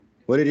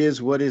What it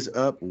is, what is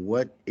up,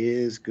 what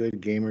is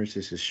good, gamers?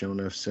 This is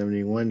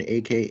Shonuff71,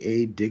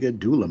 aka Digga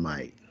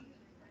Dulamite.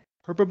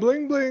 Purple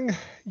bling bling,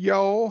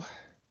 yo.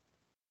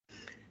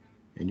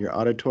 And your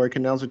auditory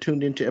canals are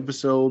tuned into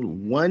episode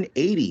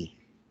 180,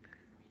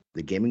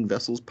 the Gaming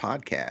Vessels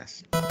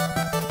Podcast.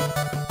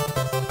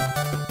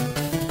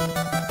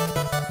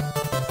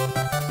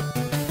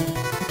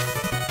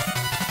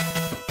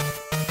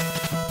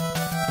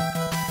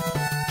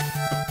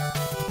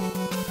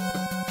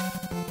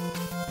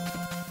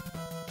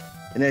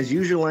 And as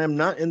usual, I am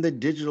not in the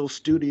digital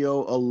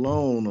studio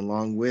alone.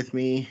 Along with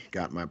me,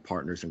 got my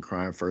partners in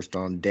crime. First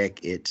on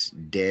deck, it's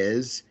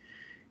Dez,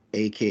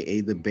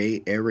 a.k.a. the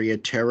Bay Area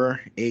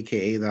Terror,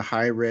 a.k.a. the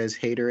High Res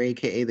Hater,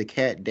 a.k.a. the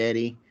Cat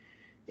Daddy,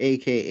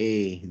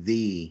 a.k.a.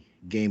 the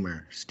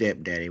Gamer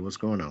Stepdaddy. What's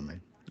going on,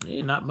 man?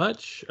 Hey, not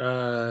much.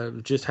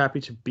 Just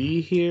happy to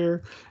be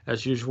here,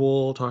 as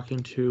usual, talking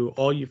to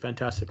all you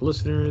fantastic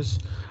listeners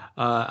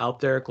out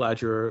there. Glad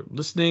you're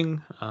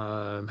listening.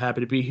 I'm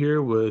happy to be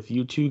here with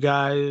you two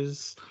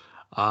guys.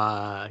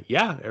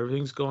 Yeah,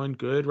 everything's going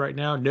good right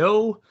now.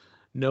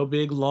 No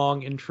big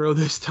long intro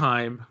this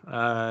time.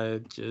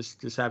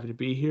 Just happy to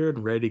be here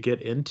and ready to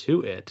get into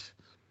it.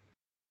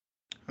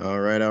 All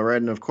right.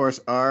 And of course,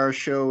 our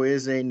show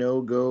is a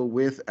no-go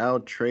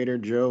without Trader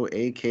Joe,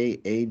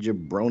 a.k.a.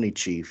 Jabroni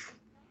Chief.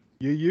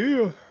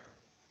 Yeah.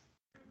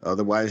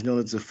 Otherwise known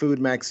as the Food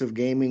Max of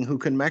Gaming, who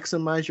can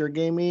maximize your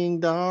gaming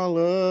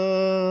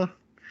dollar.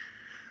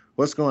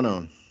 What's going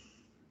on?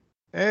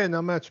 Hey,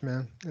 not much,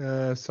 man.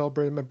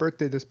 Celebrated my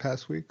birthday this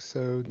past week,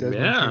 so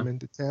Desmond came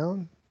into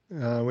town.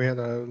 We had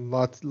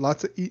lots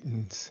of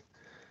eatings,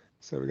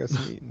 so we got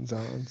some eatings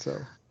on. So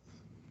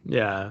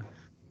yeah.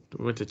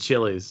 We went to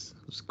Chili's.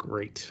 It was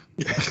great.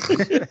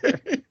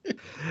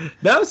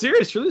 No,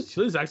 serious.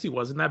 Chili's actually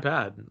wasn't that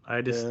bad.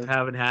 I just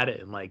haven't had it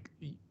in like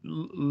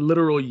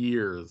literal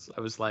years.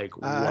 I was like,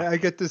 what? I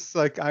get this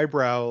like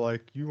eyebrow,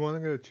 like, you want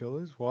to go to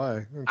Chili's?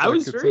 Why? I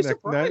was very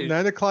surprised.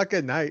 9 o'clock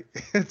at night.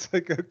 It's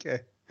like, okay.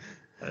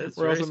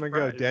 Where else am I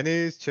going to go?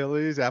 Denny's,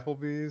 Chili's,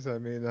 Applebee's? I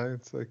mean,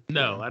 it's like...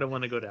 No, I don't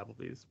want to go to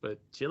Applebee's, but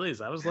Chili's,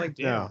 I was like,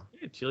 damn,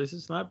 Chili's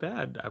is not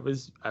bad.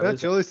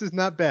 Chili's is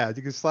not bad.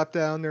 You can slap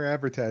down their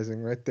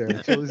advertising right there.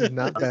 Chili's is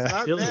not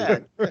bad. Chili's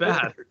is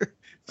bad.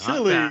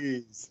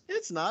 Chili's.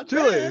 It's not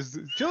Chili's.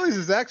 bad. Chili's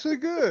is actually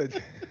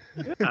good.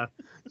 Yeah.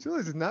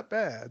 Chili's is not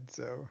bad,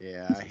 so...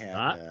 Yeah, I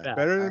had...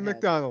 better than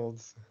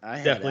McDonald's. I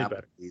had definitely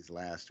Applebee's better.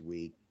 Last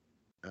week.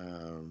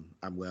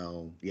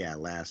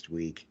 Last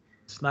week.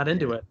 It's not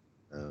into it.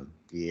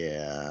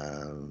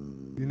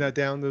 You're not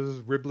down those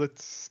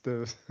riblets?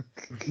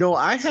 No,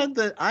 I had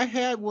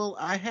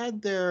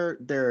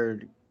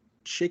their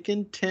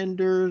chicken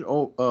tenders,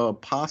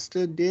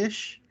 pasta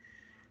dish,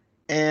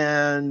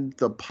 and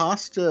the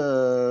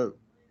pasta,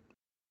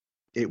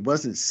 it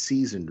wasn't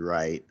seasoned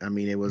right. I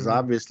mean, it was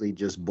obviously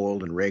just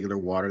boiled in regular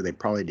water. They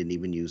probably didn't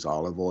even use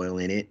olive oil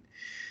in it.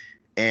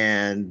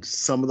 And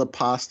some of the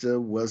pasta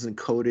wasn't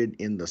coated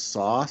in the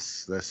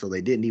sauce, so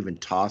they didn't even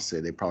toss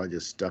it. They probably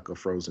just stuck a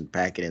frozen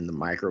packet in the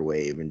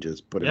microwave and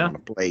just put it on a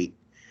plate.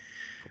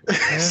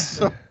 And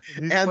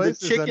the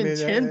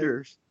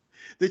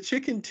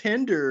chicken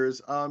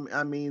tenders,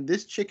 I mean,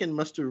 this chicken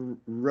must have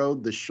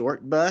rode the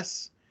short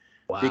bus.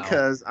 Wow.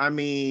 Because, I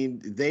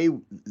mean,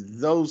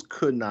 those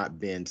could not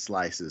been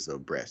slices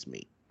of breast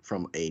meat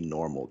from a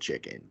normal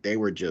chicken. They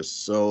were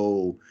just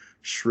so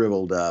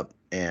shriveled up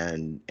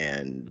and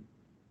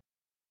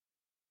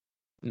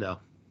no.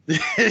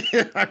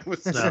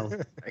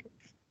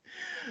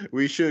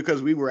 We should,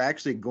 because we were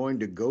actually going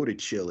to go to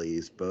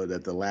Chili's, but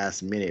at the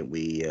last minute,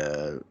 me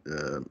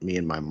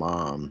and my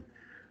mom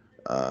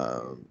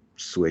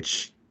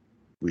switched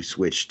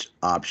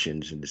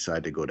options and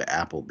decided to go to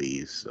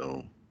Applebee's.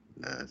 So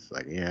it's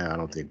like, I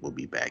don't think we'll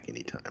be back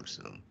anytime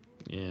soon.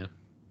 Yeah.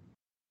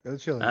 Go to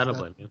Chili's. I don't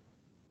blame you.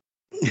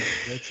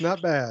 It's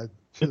not bad.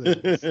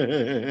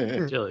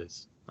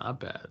 Chili's, not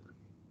bad.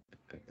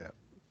 Yeah.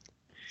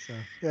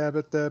 So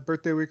but the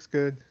birthday week's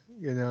good.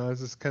 You know,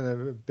 it's just kind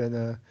of been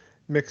a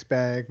mixed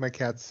bag. My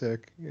cat's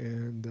sick,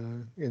 and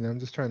I'm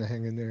just trying to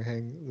hang in there,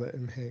 let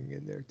him hang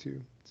in there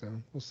too. So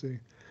we'll see.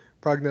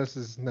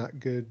 Prognosis is not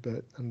good,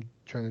 but I'm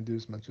trying to do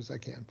as much as I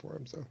can for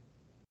him. So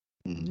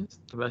it's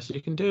the best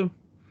you can do.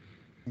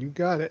 You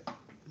got it.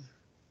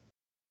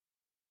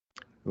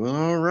 Well,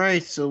 all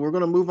right. So we're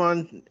going to move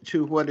on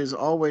to what is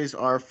always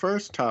our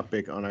first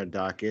topic on our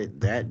docket,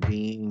 that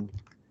being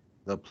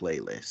the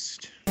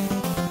playlist.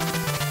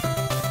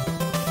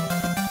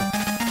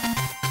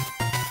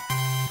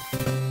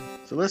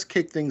 So let's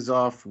kick things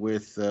off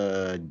with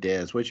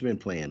Dez. What you been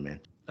playing, man?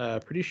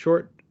 Pretty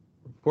short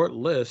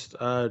list.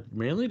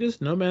 Mainly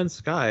just No Man's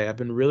Sky. I've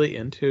been really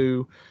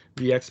into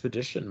the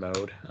expedition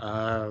mode,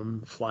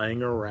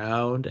 flying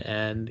around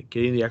and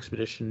getting the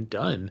expedition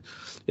done.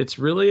 It's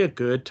really a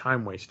good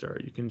time waster.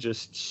 You can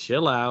just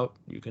chill out.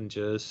 You can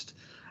just,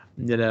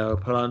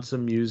 put on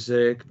some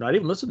music. Not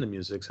even listen to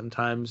music.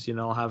 Sometimes,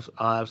 I'll have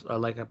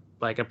like a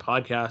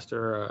podcast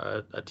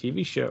or a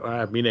TV show.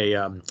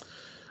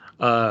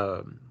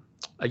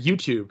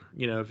 YouTube,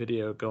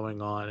 video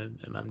going on,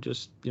 and I'm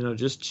just,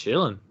 just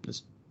chilling,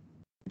 just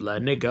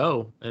letting it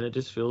go, and it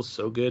just feels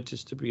so good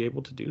just to be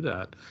able to do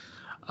that.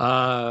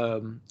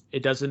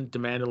 It doesn't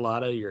demand a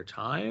lot of your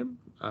time,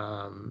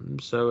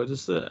 so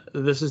this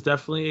is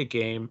definitely a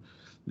game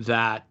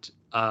that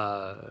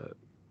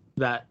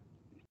that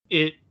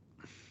it.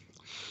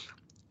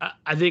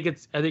 I think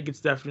it's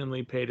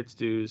definitely paid its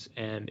dues,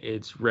 and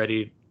it's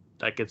ready.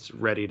 It's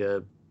ready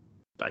to,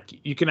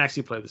 you can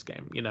actually play this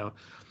game,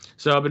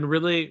 So I've been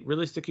really,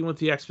 really sticking with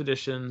the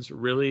expeditions,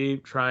 really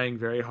trying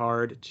very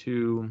hard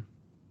to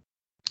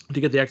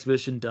get the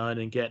expedition done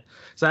and get.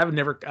 So I've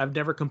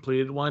never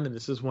completed one, and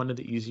this is one of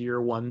the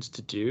easier ones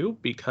to do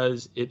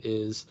because it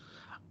is,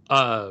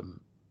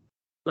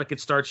 it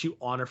starts you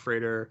on a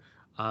freighter.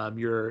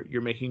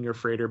 You're making your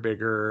freighter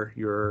bigger.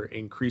 You're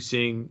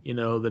increasing,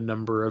 the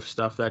number of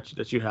stuff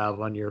that you have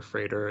on your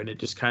freighter, and it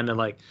just kind of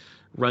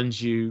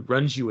runs you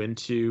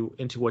into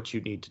what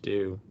you need to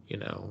do.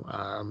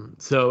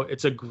 So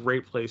it's a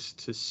great place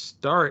to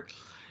start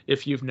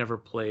if you've never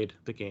played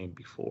the game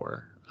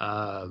before.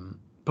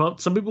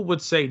 But some people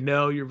would say,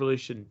 no, you really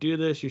shouldn't do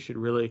this. You should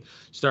really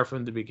start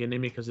from the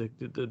beginning because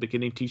the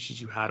beginning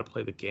teaches you how to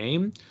play the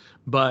game.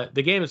 But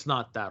the game is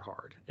not that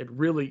hard. It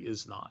really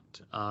is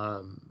not.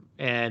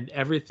 And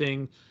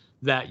everything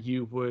that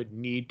you would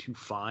need to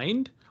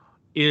find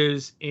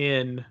is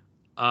in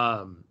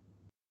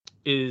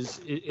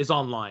is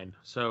online.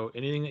 So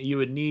anything that you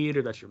would need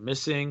or that you're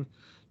missing,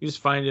 you just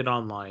find it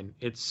online.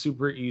 It's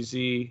super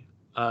easy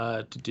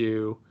to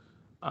do.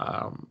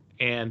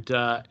 And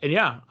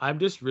yeah, I'm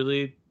just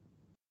really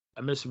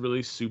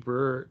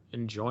super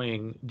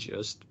enjoying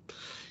just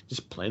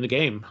playing the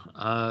game.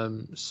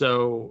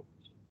 So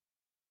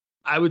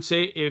I would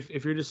say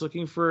if you're just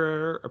looking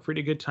for a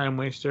pretty good time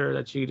waster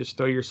that you just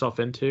throw yourself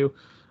into,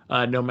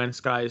 No Man's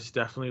Sky is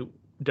definitely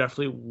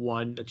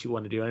one that you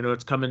want to do. I know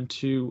it's coming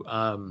to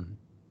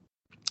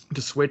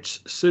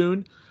Switch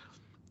soon,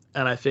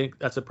 and I think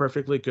that's a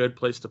perfectly good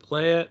place to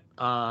play it.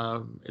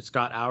 It's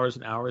got hours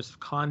and hours of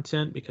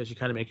content because you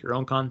kind of make your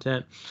own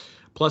content.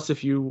 Plus,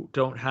 if you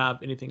don't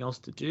have anything else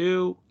to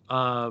do,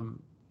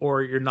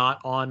 or you're not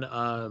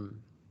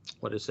on,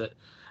 what is it?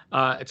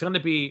 It's going to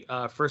be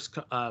first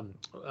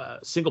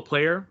single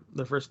player.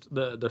 The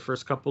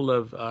first couple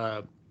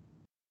of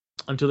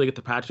until they get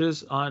the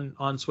patches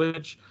on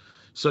Switch,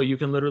 so you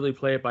can literally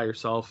play it by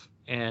yourself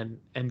and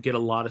get a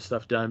lot of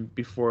stuff done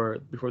before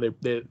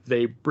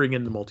they bring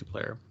in the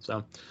multiplayer.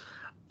 So,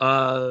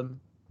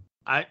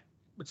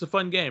 it's a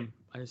fun game.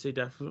 I say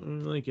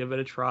definitely give it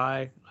a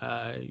try.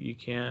 You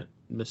can't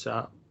miss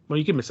out. Well,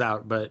 you can miss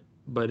out, but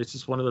it's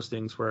just one of those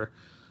things where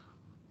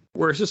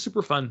it's just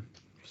super fun.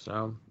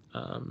 So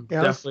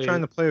yeah, I was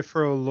trying to play it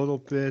for a little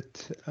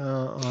bit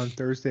on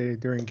Thursday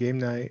during game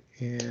night,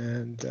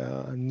 and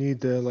I need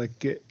to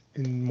get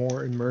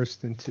more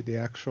immersed into the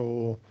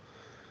actual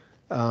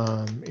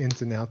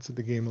ins and outs of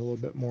the game a little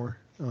bit more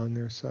on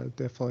there. So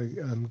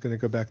I'm going to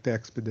go back to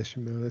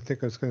expedition mode. I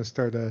think I was going to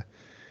start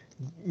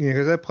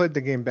because I played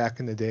the game back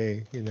in the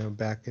day,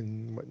 back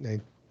in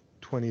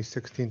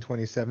 2016,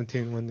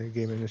 2017 when the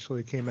game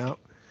initially came out.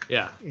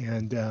 Yeah.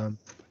 And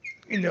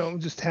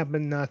just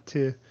happened not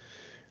to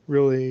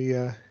really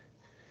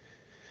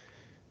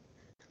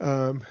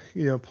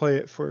play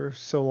it for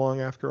so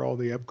long after all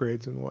the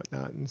upgrades and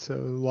whatnot. And so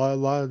a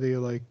lot of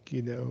the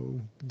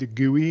the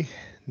GUI,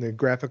 the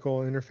graphical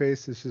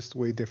interface is just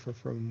way different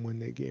from when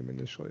the game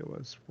initially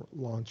was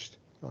launched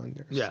on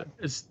there. Yeah, so.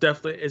 It's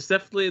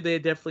definitely they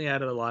definitely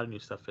added a lot of new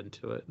stuff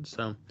into it.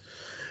 So,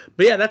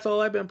 but yeah, that's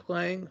all I've been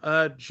playing.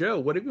 Joe,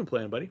 what have you been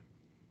playing, buddy?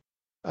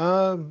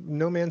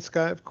 No Man's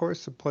Sky, of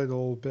course. I played a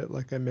little bit,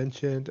 like I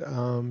mentioned.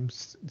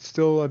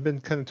 Still, I've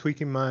been kind of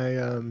tweaking my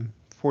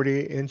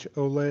 48-inch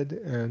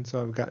OLED, and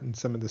so I've gotten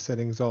some of the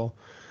settings all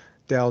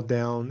dialed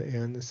down.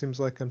 And it seems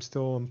like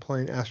I'm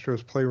playing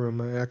Astro's Playroom.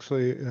 I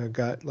actually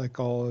got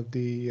all of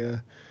the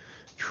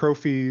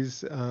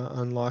trophies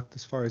unlocked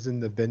as far as in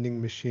the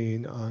vending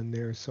machine on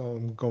there, so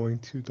I'm going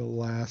to the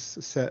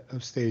last set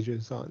of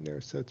stages on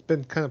there. So it's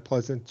been kind of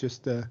pleasant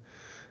just to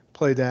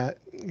play that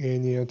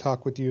and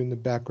talk with you in the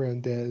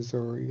background, Des,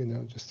 or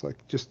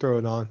just throw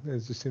it on. It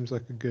just seems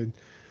like a good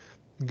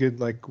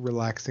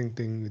relaxing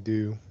thing to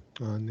do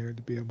on there,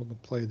 to be able to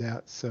play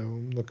that. So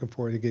I'm looking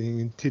forward to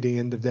getting to the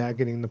end of that,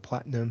 getting the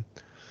platinum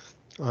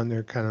on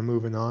there, kind of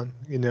moving on.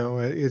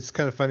 It's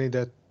kind of funny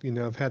that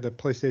I've had a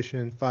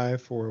PlayStation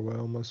 5 for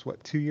almost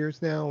 2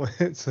 years now.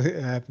 So I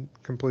haven't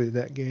completed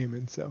that game,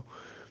 and so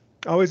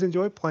I always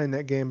enjoyed playing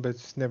that game, but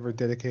just never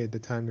dedicated the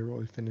time to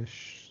really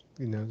finish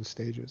the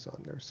stages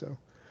on there. So,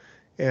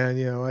 and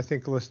I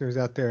think listeners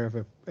out there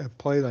have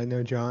played. I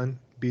know John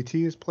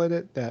BT has played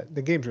it. That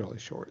the game's really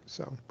short,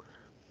 so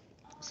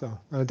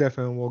I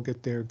definitely will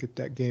get there, get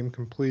that game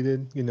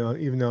completed.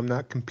 Even though I'm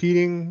not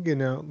competing,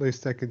 at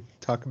least I could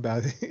talk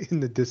about it in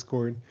the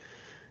Discord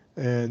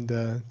and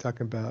talk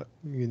about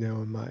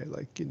in my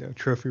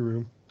trophy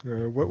room,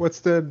 or what's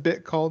the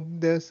bit called,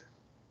 Des?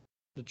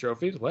 The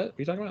trophies? What are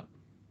you talking about?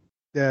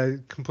 Yeah,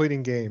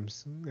 completing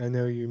games. I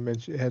know you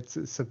mentioned it had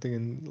something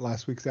in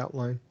last week's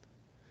outline.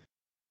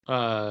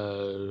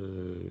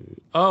 Oh,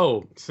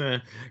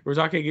 we're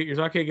talking. You're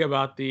talking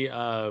about the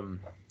Oh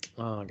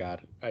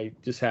God, I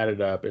just had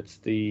it up. It's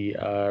the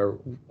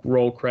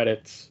roll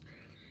credits.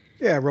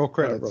 Yeah, roll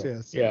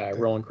credits. Yes.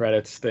 Rolling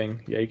credits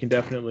thing. Yeah, you can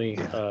definitely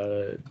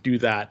do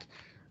that.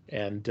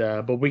 And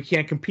but we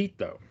can't compete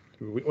though.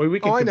 We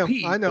can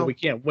compete, I know. but we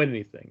can't win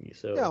anything.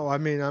 So no, I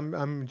mean,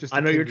 I'm just. I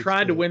know you're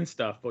trying to win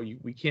stuff, but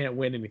we can't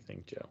win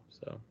anything, Joe.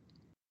 So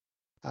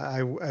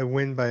I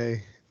win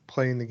by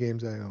playing the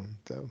games I own.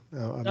 So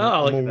I'm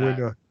look a at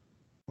winner.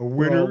 A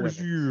winner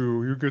is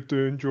you. You get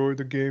to enjoy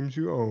the games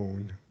you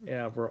own.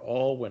 Yeah, we're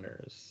all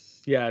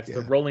winners. Yeah, it's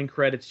the rolling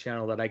credits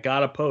channel that I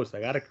gotta post.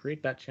 I gotta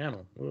create that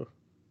channel. Ugh.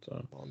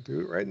 So I'll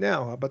do it right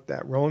now. How about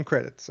that? Rolling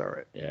credits. All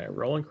right. Yeah,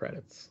 rolling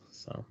credits.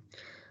 So.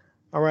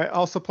 All right.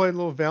 Also played a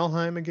little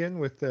Valheim again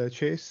with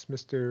Chase,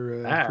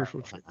 Mr.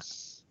 Crucial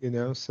Chase.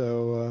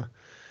 So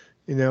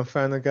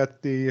finally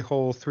got the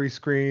whole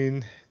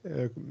 3-screen,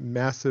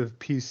 massive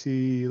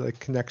PC like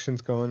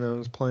connections going. I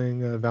was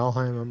playing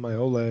Valheim on my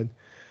OLED,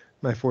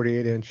 my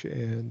 48-inch,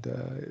 and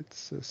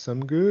it's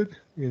some good.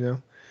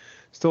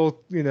 Still,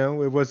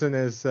 it wasn't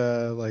as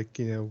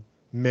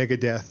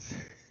Megadeth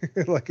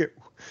like it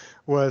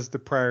was the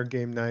prior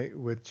game night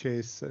with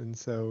Chase, and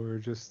so we were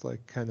just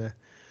like kind of.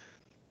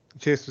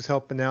 Chase was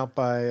helping out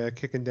by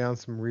kicking down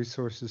some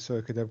resources so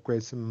I could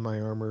upgrade some of my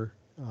armor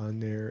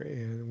on there,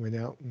 and went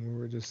out and we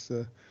were just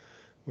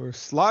we're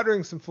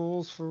slaughtering some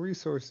fools for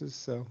resources.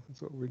 So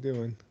that's what we're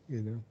doing,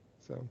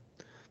 So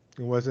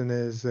it wasn't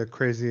as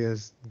crazy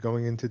as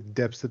going into the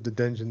depths of the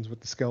dungeons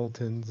with the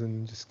skeletons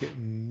and just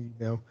getting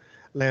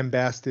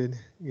lambasted.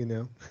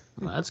 Well,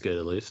 that's good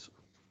at least.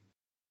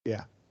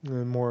 Yeah,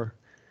 more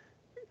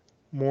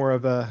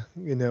of a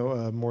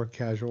a more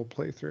casual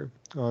playthrough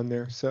on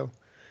there. So.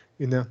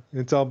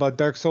 It's all about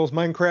Dark Souls,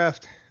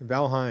 Minecraft,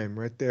 Valheim,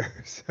 right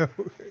there. So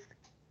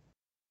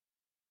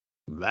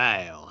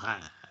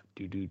Valheim,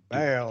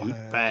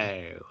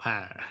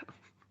 Valheim.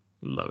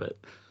 Love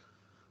it.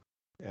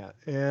 Yeah,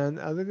 and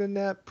other than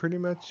that, pretty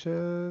much,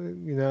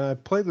 I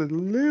played a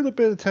little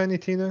bit of Tiny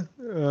Tina,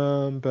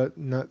 but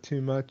not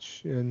too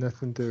much, and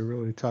nothing to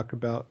really talk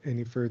about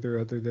any further.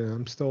 Other than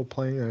I'm still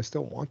playing, and I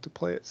still want to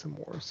play it some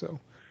more. So.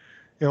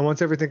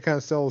 Once everything kind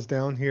of settles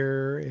down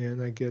here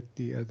and I get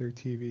the other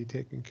TV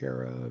taken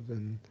care of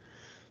and,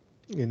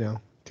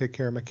 take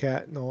care of my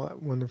cat and all that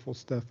wonderful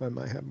stuff, I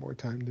might have more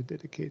time to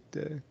dedicate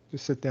to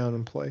just sit down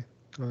and play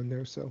on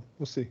there. So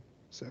we'll see.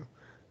 So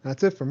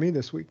that's it for me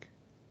this week.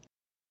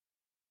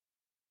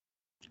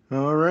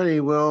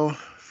 Alrighty. Well,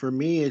 for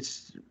me,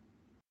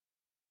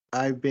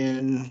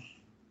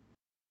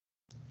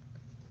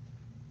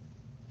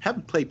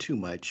 haven't played too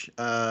much.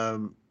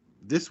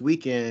 This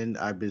weekend,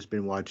 I've just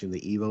been watching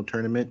the Evo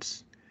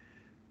tournaments.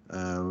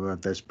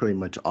 That's pretty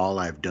much all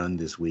I've done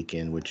this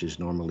weekend, which is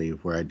normally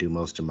where I do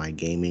most of my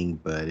gaming.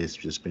 But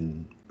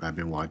I've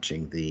been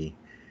watching the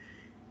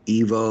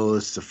Evo.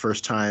 It's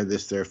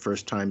their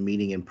first time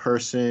meeting in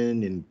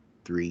person in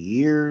 3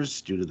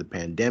 years due to the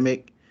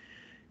pandemic.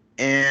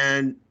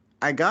 And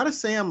I gotta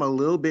say, I'm a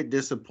little bit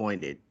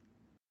disappointed.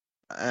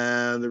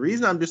 The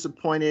reason I'm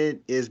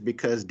disappointed is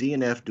because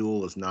DNF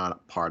Duel is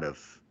not part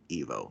of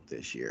Evo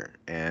this year,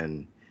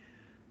 and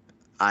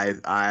I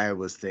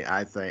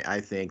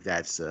think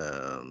that's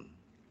that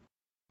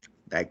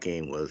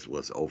game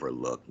was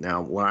overlooked.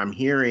 Now, what I'm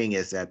hearing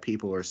is that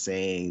people are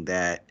saying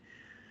that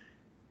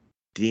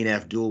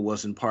DNF Duel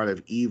wasn't part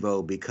of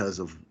Evo because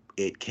of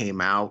it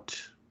came out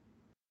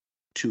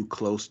too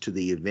close to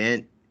the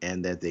event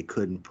and that they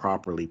couldn't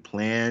properly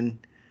plan.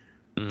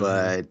 Mm-hmm.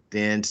 But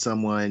then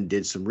someone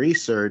did some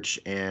research,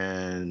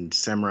 and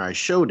Samurai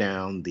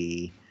Showdown,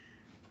 the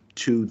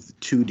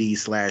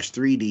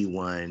 2D/3D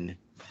one,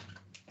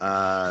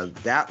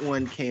 that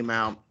one came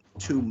out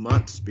 2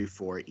 months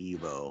before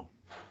Evo,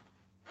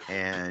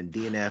 and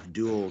DNF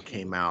Duel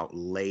came out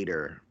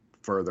later,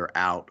 further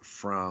out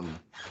from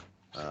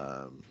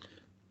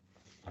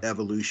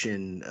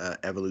Evolution's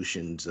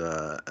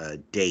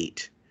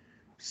date.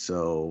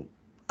 So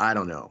I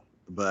don't know,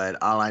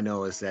 but all I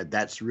know is that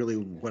that's really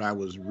what I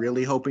was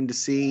really hoping to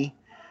see.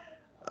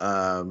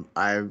 If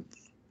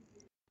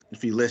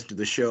you listen to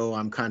the show,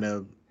 I'm kind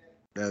of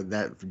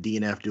that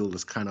DNF Duel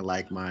is kind of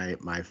like my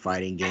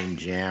fighting game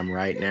jam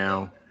right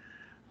now.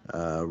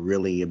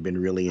 Really have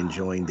been really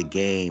enjoying the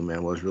game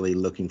and was really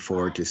looking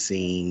forward to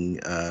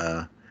seeing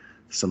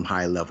some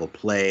high level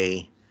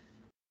play,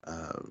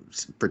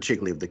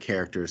 particularly of the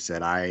characters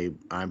that I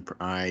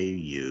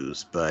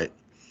use, but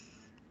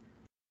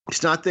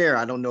it's not there.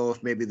 I don't know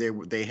if maybe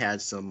they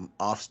had some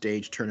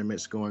offstage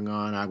tournaments going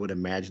on. I would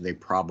imagine they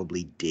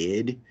probably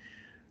did.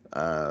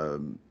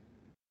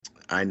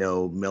 I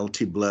know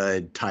Melty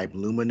Blood Type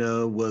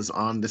Lumina was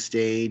on the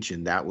stage,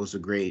 and that was a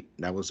great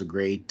set.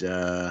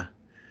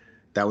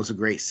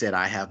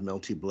 I have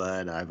Melty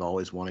Blood. I've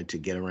always wanted to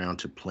get around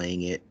to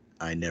playing it.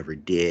 I never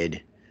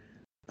did.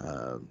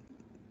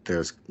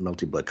 There's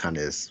Melty Blood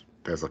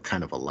there's a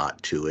kind of a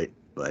lot to it,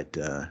 but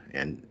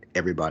and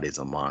everybody's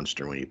a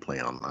monster when you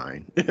play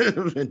online.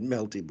 In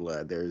Melty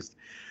Blood,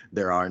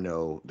 there are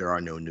no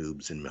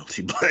noobs in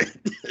Melty Blood.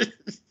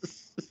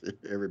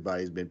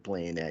 Everybody's been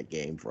playing that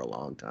game for a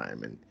long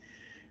time, and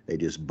they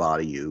just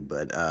body you.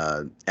 But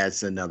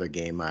that's another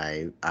game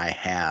I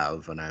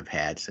have and I've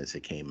had since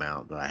it came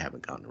out, but I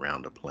haven't gotten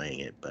around to playing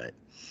it. But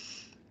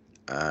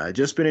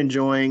just been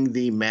enjoying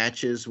the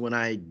matches. When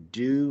I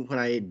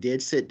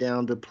did sit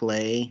down to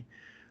play,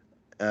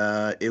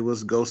 it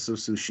was Ghost of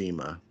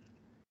Tsushima,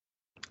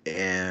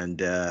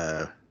 and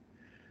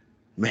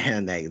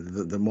man,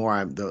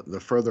 the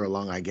further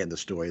along I get in the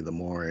story, the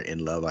more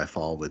in love I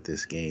fall with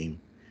this game.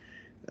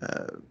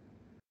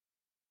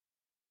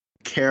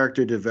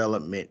 Character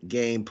development,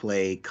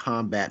 gameplay,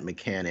 combat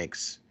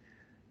mechanics.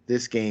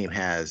 This game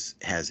has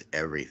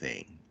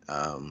everything.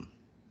 When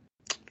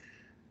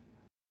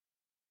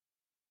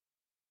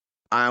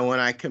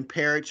I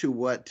compare it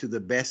to the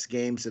best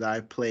games that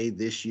I've played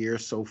this year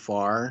so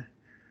far,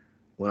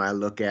 when I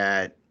look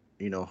at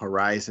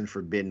Horizon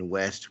Forbidden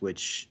West,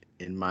 which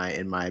in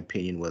my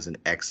opinion was an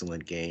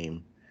excellent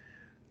game,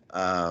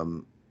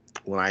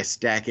 when I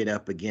stack it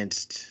up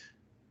against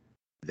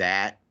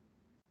that,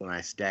 when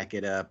I stack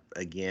it up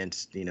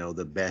against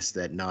the best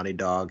that Naughty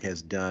Dog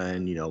has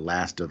done,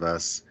 Last of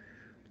Us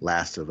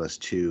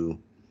 2,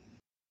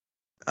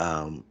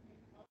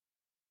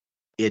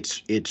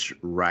 it's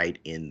right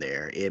in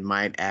there. It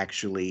might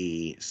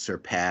actually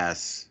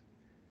surpass,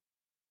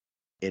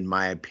 in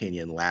my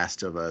opinion,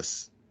 Last of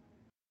Us,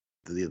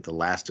 the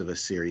Last of Us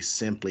series,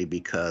 simply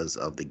because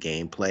of the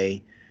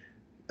gameplay.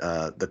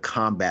 The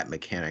combat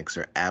mechanics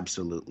are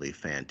absolutely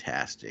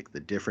fantastic. The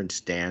different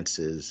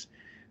stances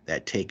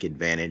that take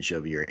advantage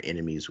of your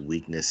enemy's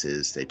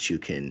weaknesses, that you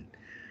can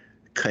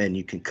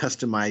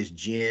customize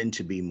Jin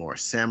to be more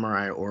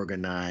samurai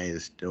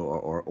organized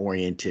or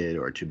oriented,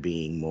 or to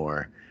being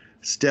more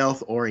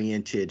stealth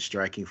oriented,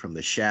 striking from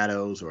the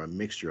shadows, or a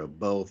mixture of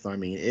both. I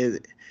mean,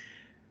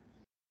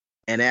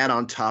 and add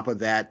on top of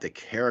that the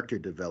character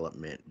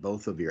development,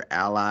 both of your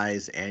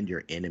allies and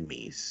your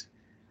enemies.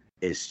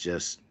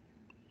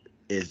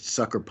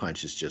 Sucker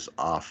Punch is just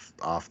off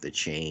the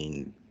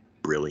chain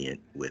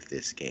brilliant with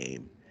this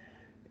game.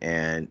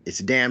 And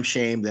it's a damn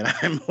shame that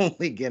I'm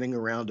only getting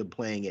around to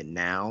playing it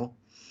now,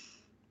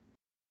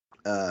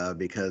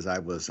 because I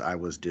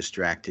was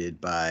distracted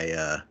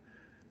by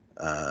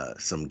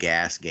some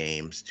gas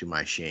games, to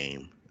my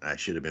shame. I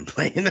should have been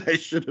playing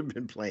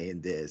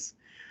this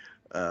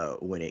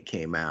when it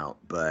came out.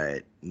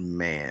 But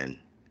man,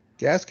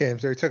 Gas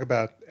games. Are you talking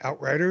about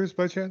Outriders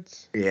by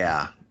chance?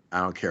 Yeah,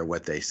 I don't care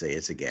what they say.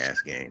 It's a gas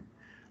game.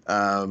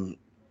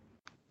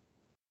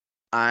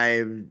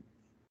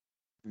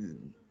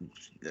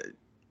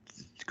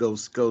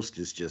 Ghost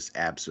is just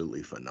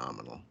absolutely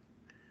phenomenal,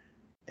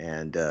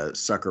 and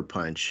Sucker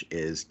Punch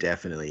is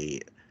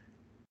definitely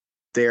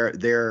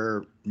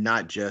they're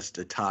not just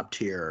a top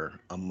tier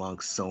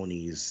amongst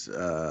Sony's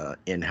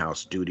in-house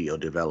studio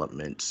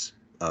developments,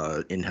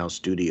 in-house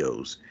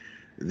studios.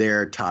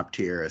 They're top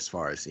tier as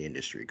far as the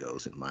industry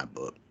goes in my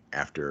book.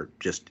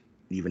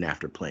 Even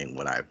after playing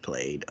what I've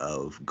played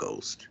of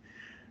Ghost,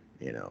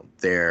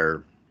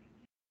 they're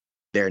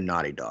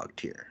Naughty Dog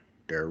tier.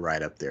 They're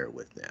right up there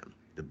with them.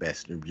 The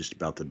best, just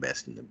about the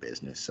best in the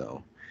business.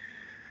 So,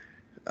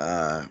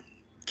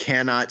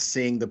 cannot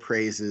sing the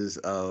praises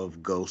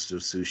of Ghost of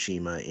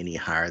Tsushima any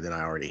higher than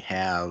I already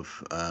have.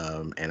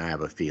 And I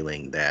have a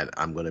feeling that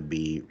I'm going to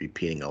be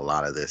repeating a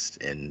lot of this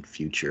in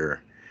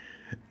future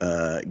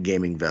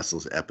Gaming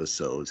Vessels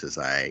episodes as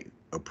I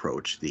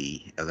approach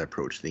the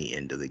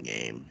end of the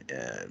game.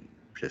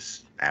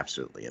 Just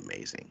absolutely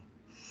amazing.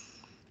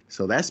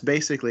 So that's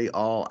basically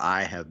all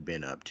I have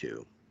been up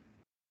to.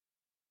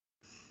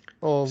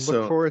 Well,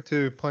 look forward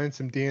to playing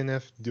some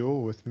DNF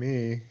Duel with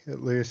me.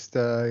 At least,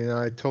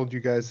 I told you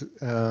guys,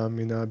 I've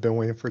been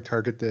waiting for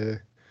Target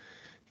to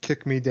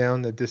kick me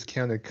down the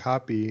discounted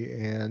copy,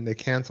 and they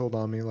canceled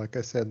on me, like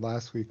I said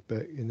last week.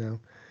 But,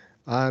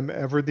 I'm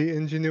ever the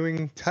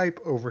engineering type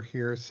over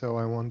here, so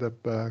I wound up,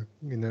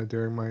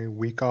 during my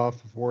week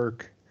off of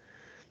work,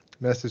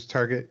 message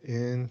Target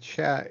in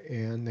chat,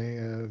 and they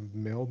have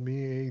mailed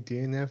me a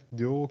DNF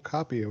Duel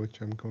copy, which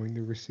I'm going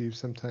to receive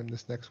sometime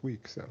this next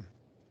week. So.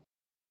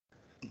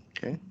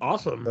 Okay.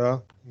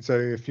 Awesome. So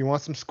if you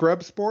want some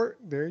scrub sport,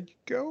 there you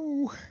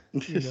go.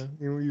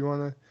 You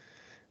want to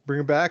bring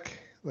it back,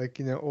 like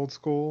old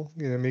school.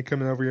 Me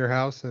coming over your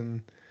house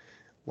and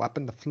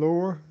whopping the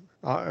floor.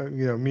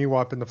 Me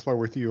whopping the floor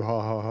with you.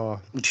 Ha ha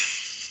ha. I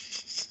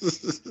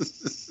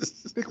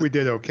think we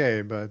did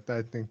okay, but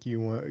I think you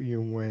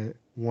went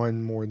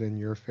one more than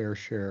your fair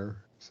share.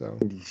 So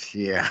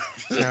yeah.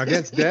 Now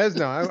against Dez,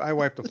 no, I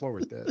wiped the floor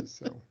with Dez.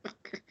 So.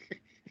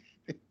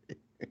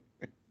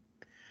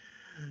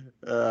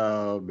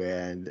 Oh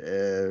man,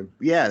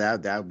 yeah,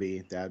 that'd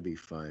be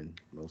fun.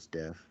 Most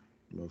def.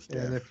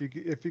 And if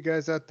you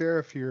guys out there,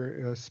 if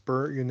you're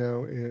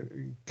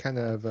kind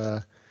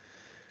of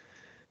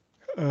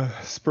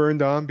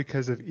spurned on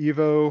because of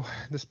Evo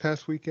this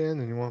past weekend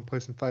and you want to play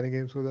some fighting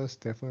games with us,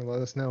 definitely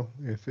let us know.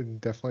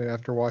 Definitely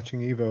after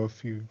watching Evo,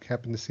 if you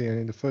happen to see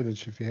any of the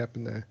footage, if you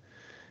happen to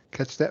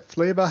catch that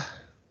flavor,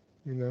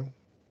 we'll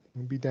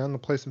be down to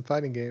play some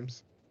fighting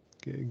games.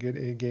 Get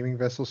a gaming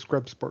vessel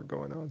scrub sport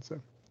going on. So.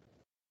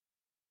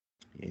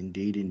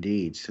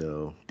 Indeed.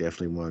 So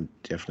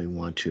definitely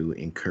want to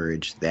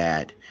encourage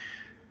that.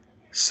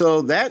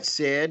 So that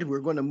said,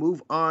 we're going to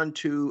move on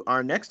to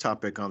our next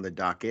topic on the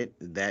docket,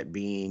 that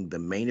being the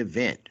main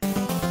event.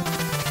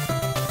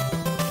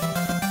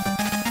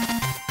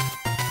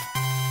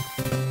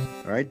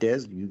 All right,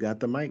 Des, you got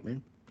the mic,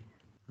 man.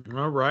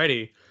 All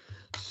righty.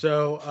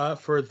 So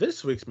for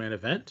this week's main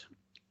event,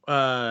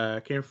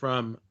 came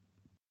from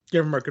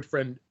our good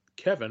friend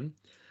Kevin.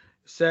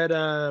 Said,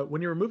 when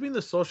you're removing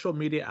the social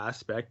media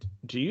aspect,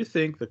 do you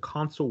think the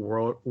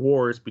console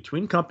wars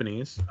between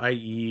companies,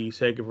 i.e.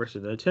 Sega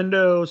versus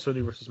Nintendo,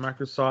 Sony versus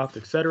Microsoft,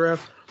 etc.,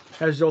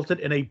 has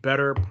resulted in a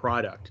better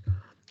product?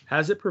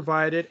 Has it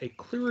provided a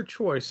clearer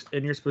choice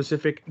in your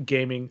specific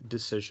gaming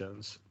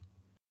decisions?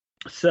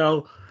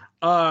 So,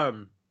 I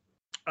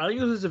think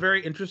this is a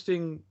very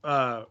interesting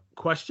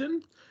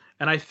question.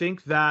 And I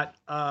think that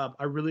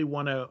I really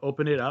want to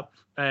open it up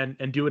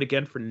and do it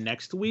again for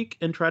next week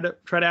and try to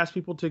ask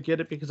people to get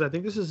it, because I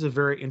think this is a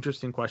very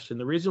interesting question.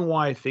 The reason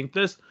why I think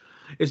this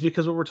is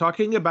because what we're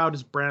talking about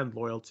is brand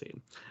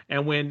loyalty,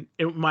 and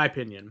in my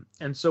opinion,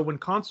 and so when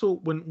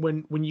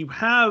you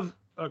have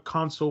a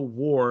console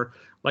war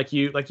like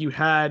you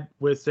had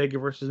with Sega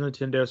versus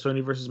Nintendo,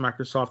 Sony versus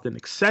Microsoft, and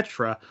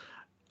etc.,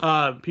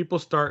 people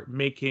start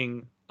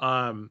making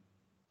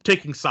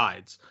taking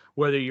sides,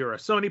 whether you're a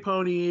Sony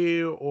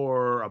pony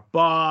or a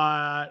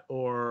bot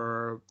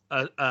or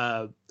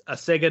a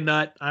Sega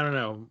nut. I don't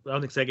know. I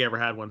don't think Sega ever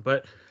had one,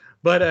 but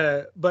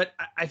I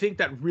think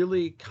that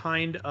really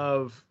kind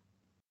of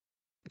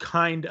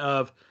I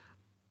don't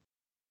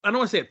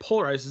want to say it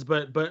polarizes,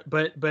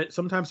 but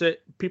sometimes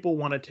people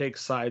want to take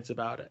sides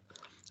about it.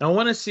 And I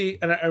want to see,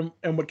 and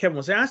what Kevin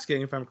was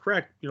asking, if I'm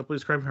correct,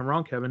 please correct me if I'm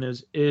wrong, Kevin,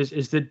 is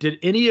that did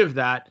any of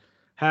that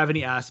have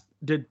any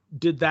did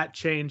that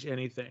change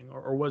anything,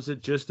 or was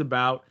it just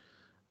about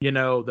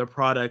the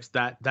products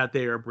that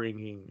they are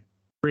bringing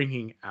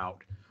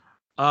out?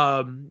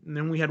 And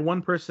then we had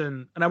one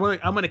person, and I'm going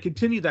to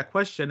continue that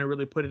question and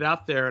really put it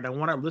out there, and I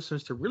want our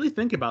listeners to really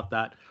think about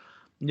that.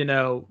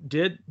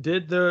 Did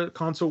the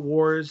console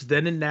wars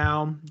then and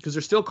now, because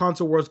there's still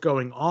console wars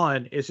going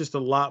on, it's just a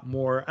lot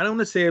more, I don't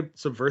want to say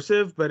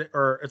subversive,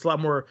 or it's a lot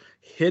more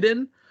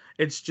hidden.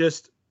 It's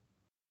just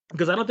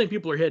because I don't think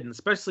people are hidden,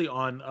 especially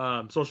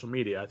on social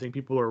media. I think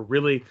people are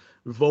really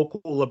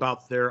vocal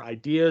about their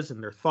ideas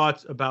and their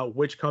thoughts about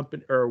which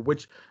company or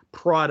which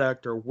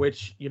product or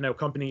which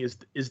company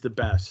is the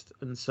best.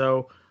 And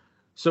so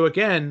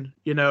again,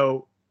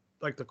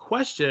 like the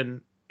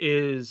question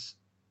is,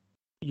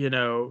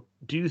 do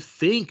you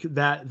think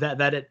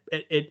that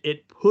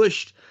it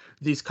pushed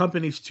these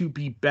companies to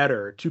be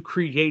better, to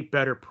create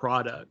better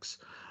products,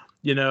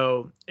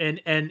 and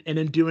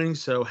in doing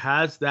so,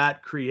 has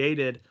that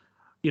created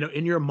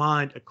in your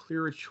mind, a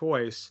clearer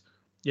choice,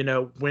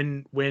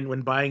 when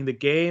buying the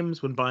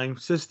games, when buying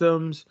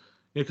systems,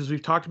 because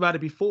we've talked about it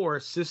before,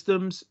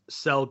 games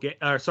sell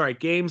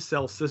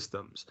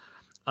systems.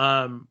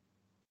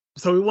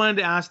 So we wanted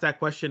to ask that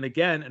question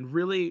again, and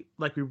we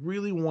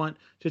really want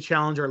to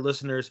challenge our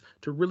listeners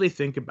to really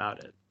think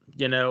about it,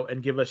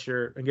 and give us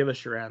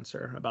your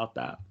answer about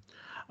that.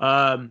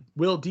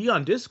 Will D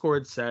on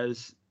Discord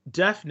says,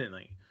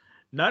 definitely.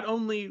 Not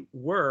only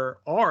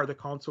are the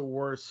console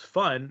wars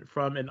fun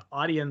from an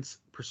audience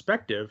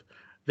perspective,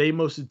 they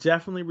most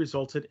definitely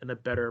resulted in a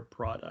better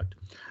product.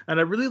 And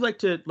I really like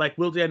to,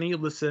 Will, I know you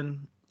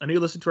listen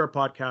to our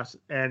podcast,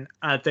 and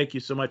thank you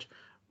so much.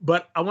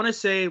 But I want to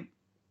say,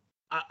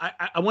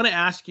 I want to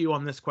ask you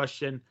on this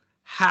question,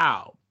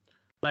 how?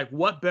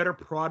 What better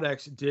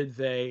products did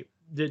they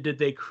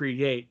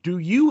create? Do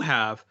you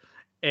have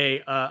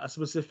a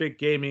specific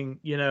gaming,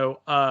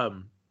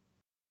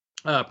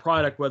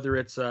 product, whether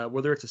it's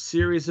a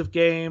series of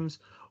games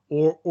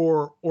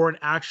or an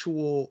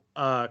actual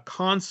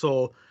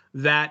console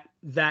that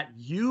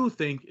you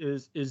think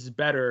is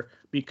better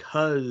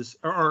because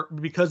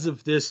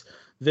of this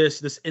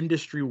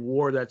industry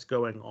war that's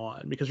going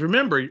on? Because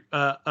remember,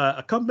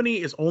 a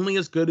company is only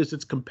as good as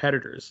its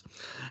competitors,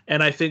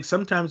 and I think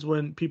sometimes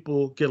when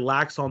people get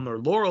lax on their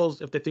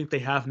laurels, if they think they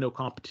have no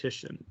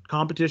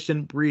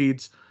competition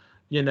breeds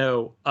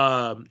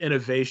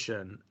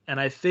innovation. And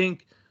I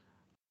think,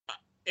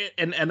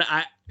 and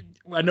I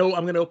know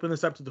I'm going to open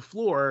this up to the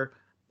floor.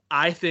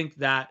 I think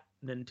that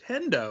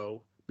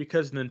Nintendo,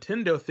 because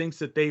Nintendo thinks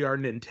that they are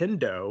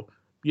Nintendo,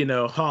 big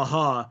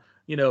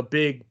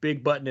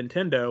butt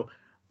Nintendo,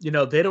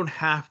 they don't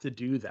have to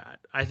do that.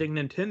 I think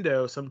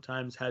Nintendo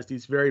sometimes has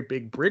these very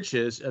big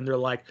britches, and they're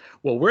like,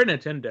 well, we're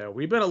Nintendo.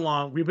 We've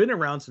been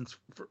around since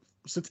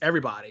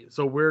everybody.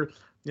 So we're,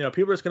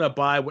 people are just going to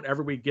buy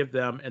whatever we give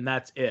them, and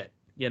that's it,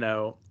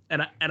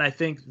 And I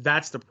think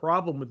that's the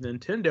problem with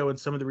Nintendo and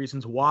some of the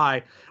reasons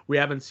why we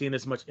haven't seen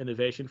as much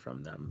innovation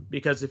from them.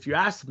 Because if you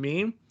ask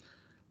me,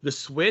 the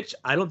Switch,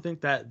 I don't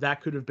think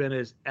that could have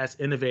been as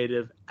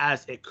innovative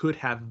as it could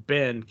have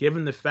been,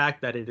 given the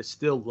fact that it is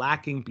still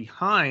lacking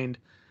behind,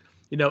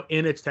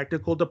 in its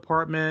technical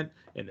department,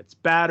 in its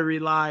battery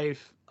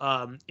life,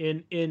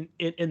 in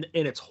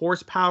its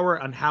horsepower,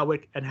 and how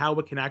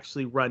it can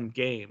actually run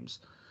games.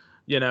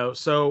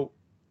 So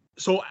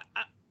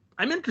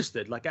I'm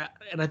interested.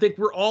 And I think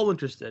we're all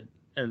interested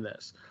in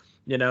this.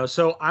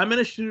 So I'm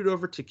gonna shoot it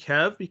over to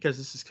Kev because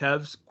this is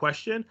Kev's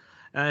question,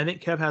 and I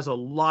think Kev has a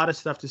lot of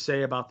stuff to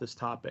say about this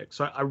topic.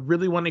 So I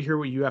really want to hear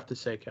what you have to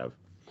say, Kev.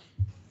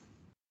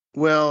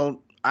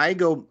 Well, I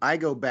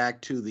go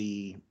back to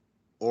the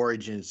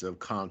origins of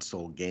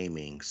console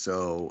gaming.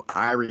 So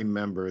I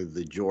remember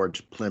the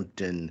George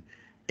Plimpton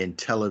in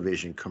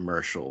television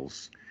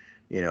commercials.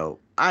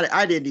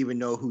 I didn't even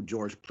know who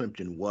George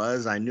Plimpton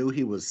was. I knew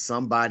he was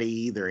somebody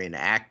either in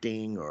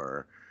acting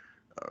or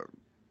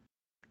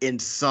in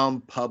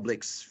some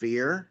public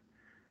sphere,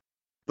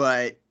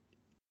 but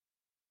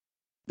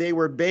they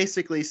were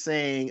basically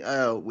saying,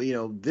 oh,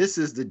 this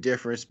is the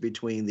difference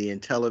between the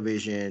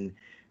Intellivision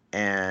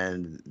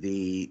and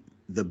the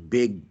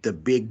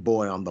big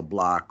boy on the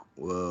block,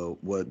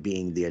 what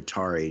being the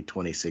Atari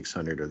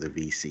 2600 or the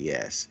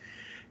VCS.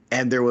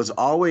 And there was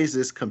always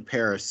this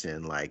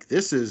comparison, like,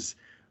 this is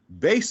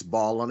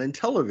baseball on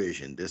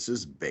Intellivision, this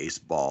is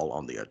baseball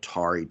on the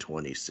Atari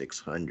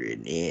 2600.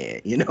 And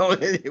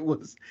it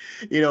was,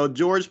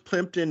 George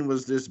Plimpton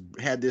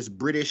had this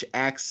British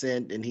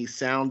accent, and he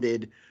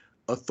sounded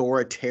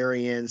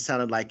authoritarian,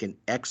 sounded like an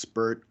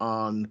expert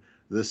on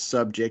the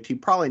subject. He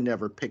probably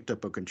never picked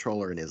up a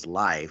controller in his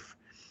life,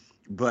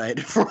 but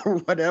for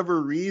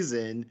whatever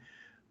reason,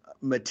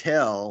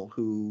 Mattel,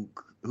 who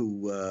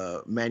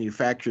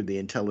manufactured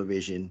the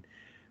Intellivision,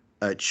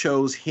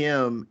 chose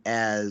him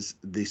as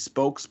the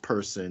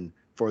spokesperson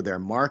for their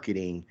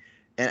marketing.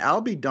 And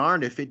I'll be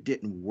darned if it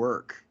didn't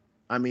work.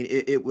 I mean,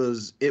 it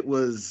was.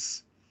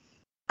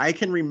 I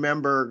can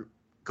remember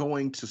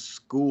going to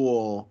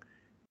school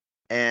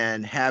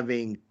and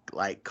having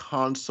like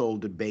console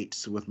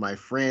debates with my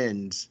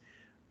friends.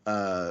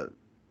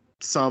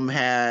 Some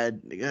had,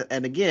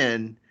 and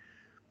again,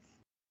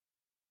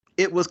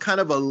 it was kind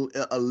of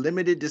a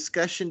limited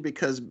discussion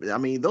because, I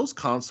mean, those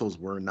consoles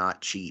were not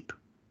cheap.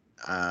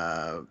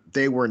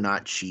 They were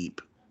not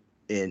cheap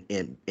in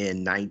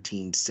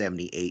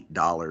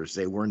 $1978.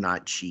 They were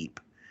not cheap.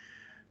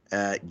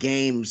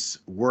 Games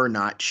were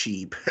not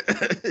cheap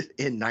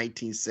in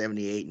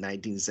 1978,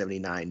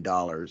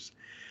 $1979.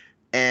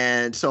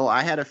 And so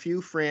I had a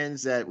few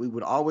friends that we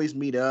would always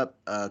meet up.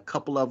 A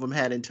couple of them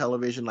had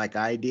Intellivision like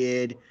I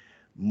did.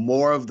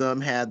 More of them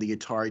had the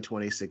Atari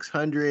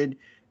 2600.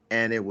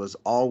 And it was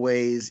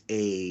always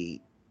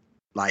a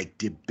like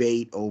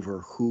debate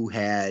over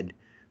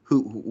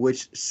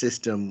which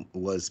system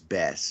was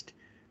best.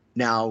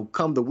 Now,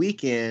 come the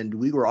weekend,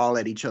 we were all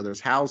at each other's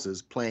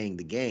houses playing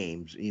the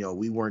games.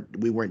 We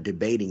weren't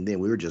debating then.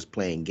 We were just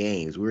playing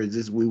games.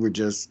 We were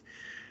just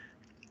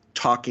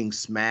talking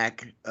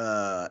smack,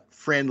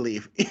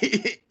 friendly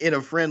in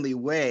a friendly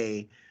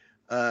way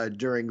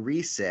during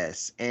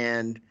recess.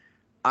 And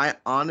I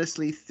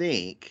honestly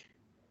think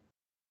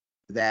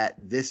that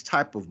this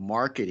type of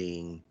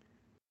marketing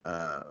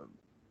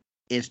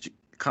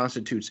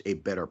constitutes a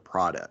better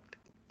product.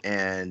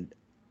 And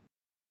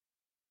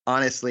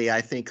honestly,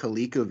 I think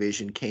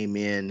ColecoVision came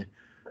in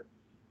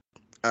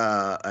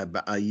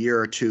a year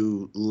or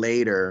two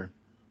later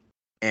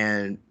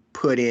and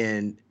put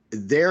in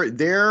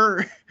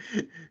their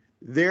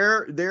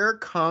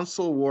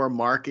console war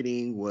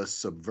marketing was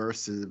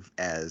subversive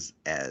as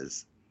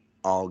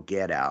all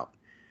get out,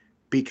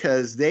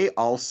 because they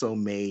also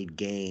made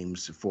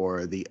games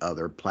for the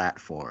other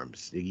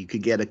platforms. You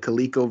could get a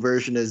Coleco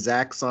version of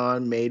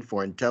Zaxxon made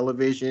for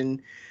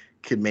Intellivision,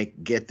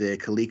 get the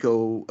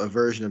Coleco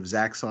version of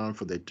Zaxxon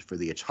for the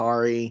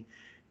Atari,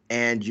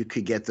 and you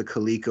could get the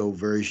Coleco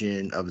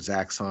version of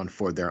Zaxxon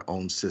for their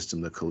own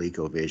system, the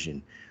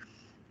ColecoVision.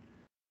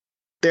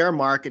 Their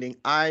marketing,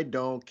 I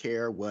don't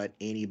care what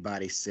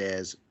anybody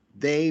says.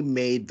 They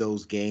made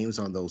those games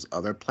on those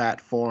other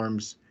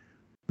platforms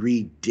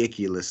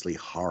ridiculously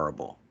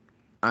horrible.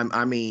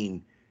 I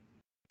mean,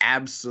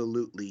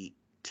 absolutely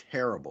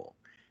terrible.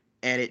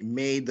 And it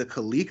made the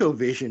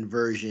ColecoVision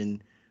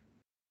version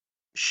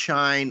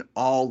shine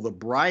all the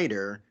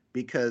brighter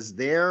because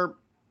their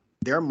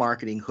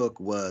marketing hook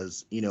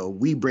was,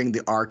 we bring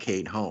the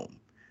arcade home,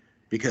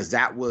 because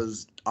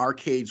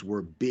arcades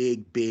were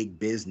big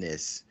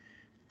business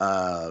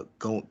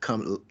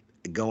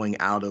going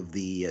out of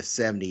the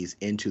 70s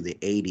into the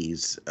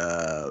 80s,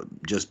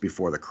 just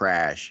before the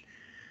crash.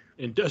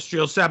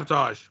 Industrial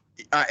sabotage.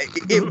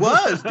 It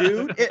was,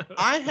 dude.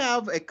 I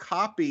have a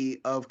copy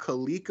of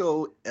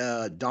Coleco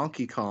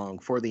Donkey Kong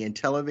for the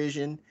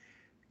Intellivision.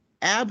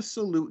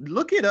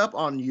 Look it up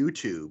on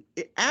YouTube.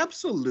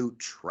 Absolute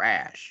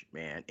trash,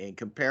 man, in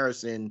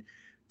comparison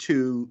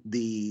to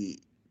the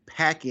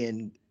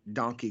pack-in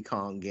Donkey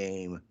Kong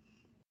game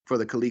for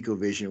the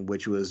ColecoVision,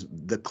 which was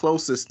the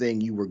closest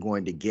thing you were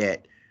going to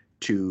get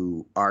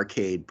to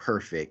arcade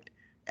perfect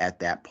at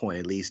that point,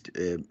 at least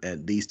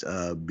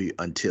until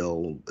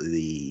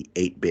the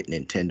 8-bit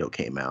Nintendo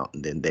came out,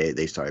 and then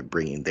they started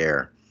bringing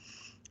their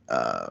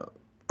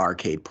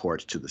arcade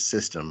ports to the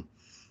system.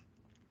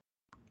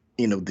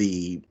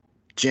 The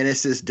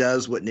Genesis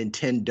does what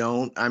Nintendo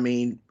don't. I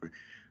mean,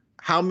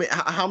 how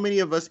many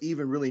of us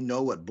even really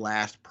know what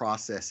blast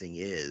processing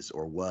is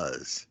or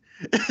was?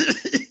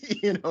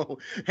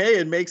 Hey,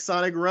 it makes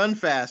Sonic run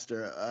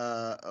faster.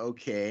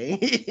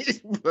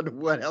 Okay. But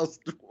what else?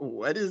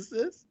 What is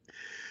this?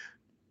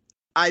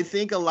 I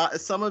think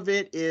some of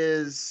it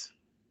is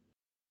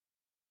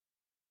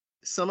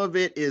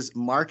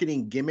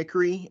marketing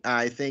gimmickry.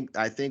 I think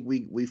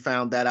we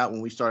found that out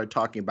when we started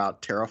talking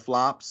about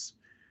teraflops.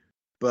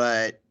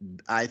 But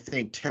I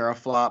think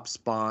teraflops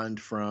spawned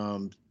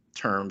from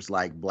terms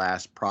like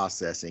blast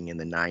processing in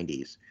the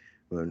 90s.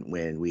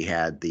 When we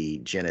had the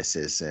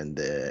Genesis and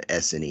the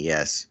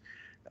SNES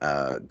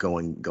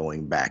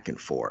going back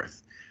and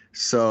forth.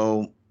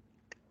 So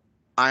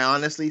I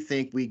honestly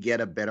think we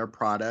get a better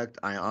product.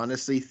 I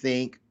honestly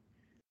think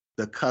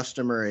the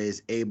customer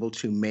is able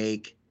to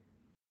make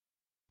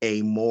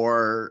a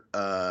more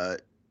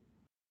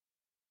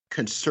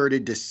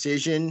concerted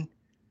decision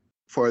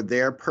for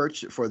their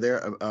purchase, for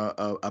their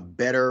a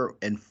better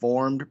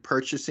informed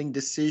purchasing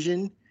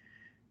decision.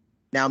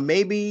 Now,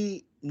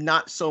 maybe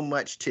not so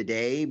much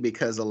today,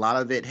 because a lot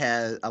of it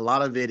is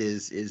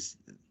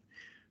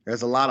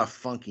there's a lot of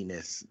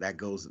funkiness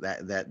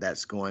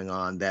that's going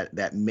on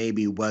that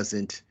maybe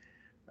wasn't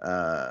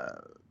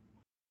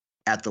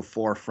at the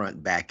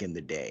forefront back in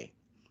the day.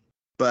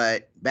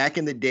 But back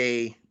in the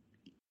day,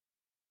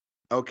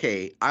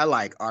 okay, I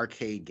like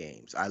arcade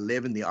games. I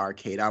live in the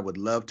arcade. I would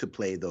love to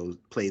play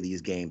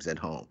these games at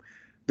home.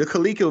 The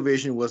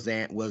ColecoVision was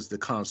the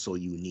console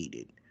you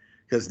needed,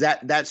 because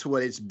that's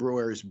what its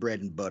brewer's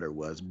bread and butter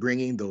was,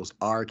 bringing those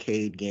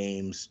arcade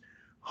games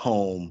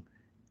home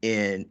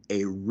in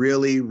a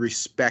really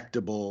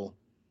respectable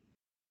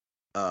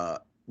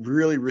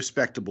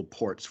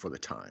ports for the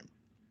time.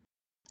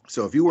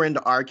 So if you were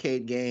into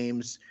arcade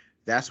games,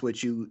 that's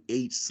what you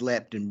ate,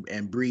 slept,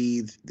 and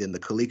breathed, then the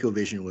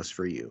ColecoVision was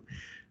for you.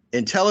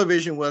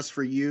 Intellivision was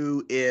for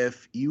you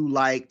if you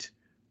liked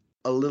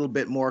a little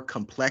bit more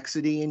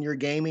complexity in your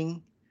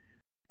gaming.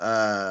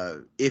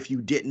 If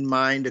you didn't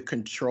mind a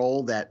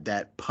control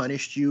that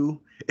punished you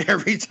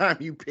every time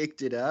you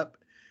picked it up,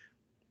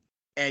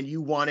 and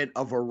you wanted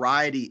a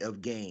variety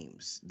of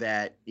games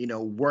that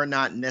were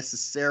not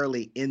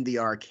necessarily in the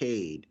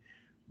arcade,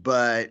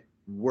 but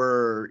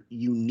were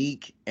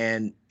unique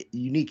in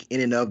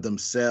and of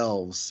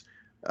themselves.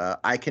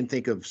 I can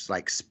think of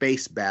like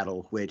Space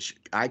Battle, which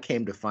I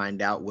came to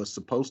find out was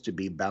supposed to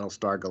be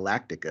Battlestar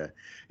Galactica.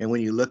 And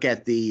when you look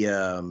at the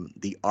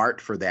art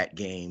for that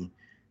game,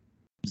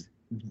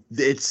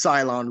 it's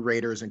Cylon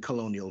Raiders and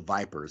Colonial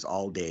Vipers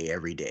all day,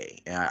 every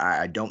day.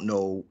 I don't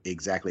know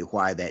exactly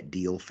why that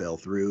deal fell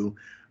through,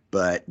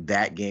 but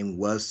that game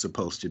was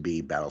supposed to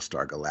be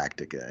Battlestar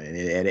Galactica,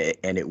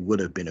 and it would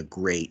have been a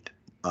great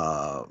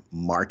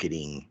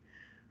marketing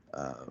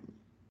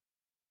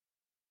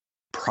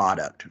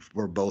product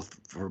for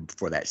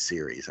that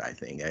series. I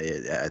think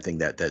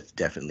that's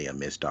definitely a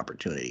missed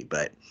opportunity,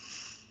 but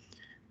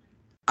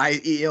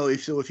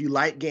if you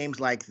like games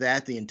like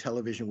that, the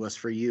Intellivision was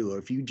for you. Or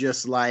if you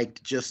just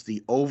liked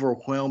the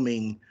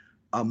overwhelming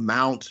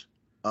amount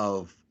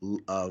of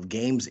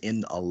games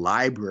in a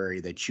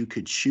library that you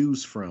could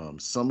choose from,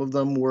 some of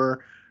them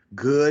were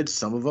good,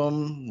 some of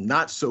them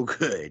not so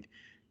good.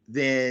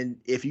 Then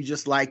if you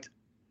just liked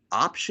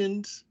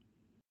options,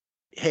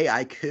 hey,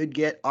 I could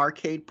get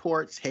arcade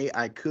ports. Hey,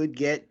 I could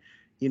get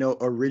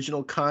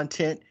original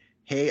content.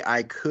 Hey,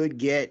 I could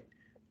get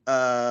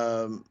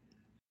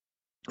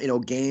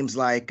games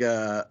like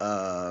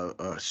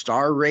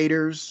Star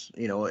Raiders,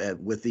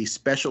 with these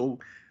special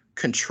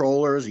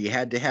controllers. You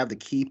had to have the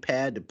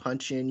keypad to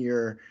punch in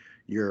your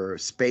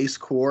space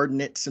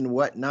coordinates and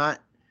whatnot.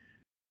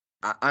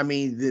 I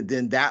mean,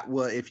 then that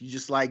was, if you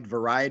just liked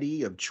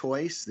variety of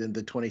choice, then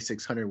the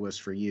 2600 was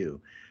for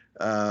you.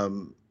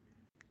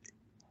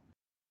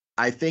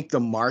 I think the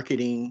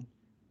marketing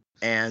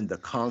and the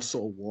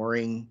console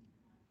warring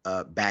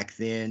back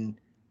then,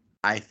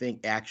 I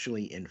think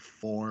actually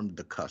informed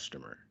the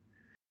customer.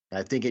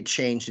 I think it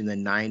changed in the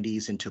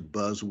 90s into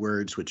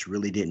buzzwords, which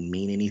really didn't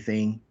mean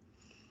anything.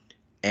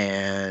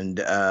 And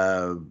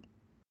I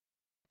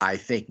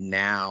think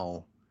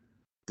now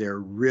there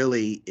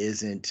really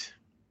isn't.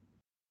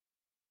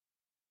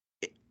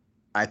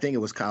 I think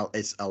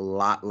it's a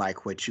lot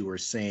like what you were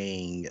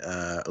saying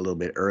a little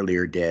bit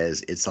earlier, Des.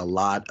 It's a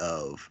lot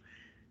of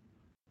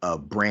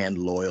brand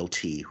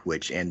loyalty,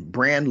 and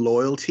brand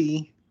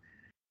loyalty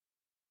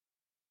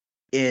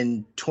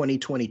in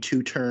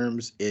 2022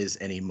 terms is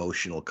an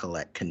emotional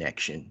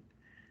connection.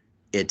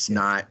 It's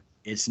not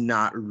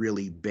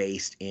really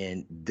based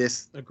in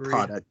this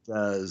product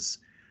does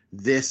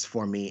this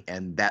for me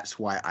and that's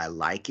why I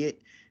like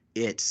it.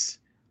 It's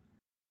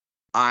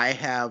I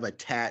have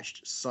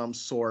attached some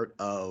sort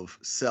of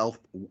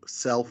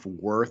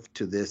self-worth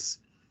to this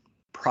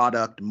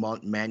product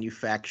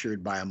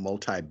manufactured by a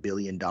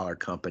multi-billion-dollar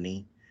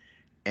company,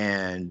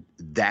 and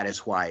that is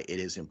why it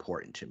is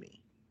important to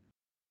me.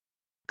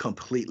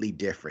 Completely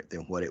different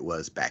than what it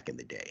was back in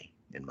the day,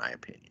 in my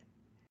opinion.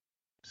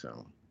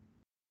 So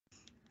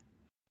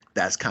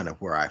that's kind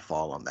of where I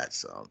fall on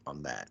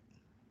that.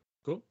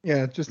 Cool.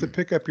 Yeah, just to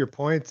pick up your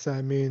points,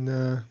 I mean,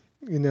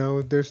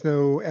 there's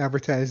no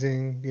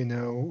advertising,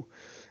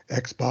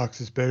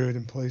 Xbox is better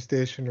than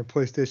PlayStation or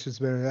PlayStation is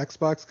better than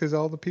Xbox because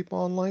all the people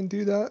online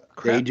do that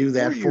crap. They do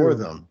that for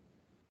them.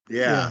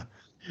 Yeah.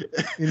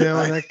 And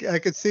I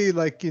could see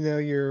like,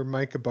 your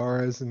Mike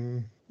Ibarras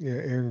and,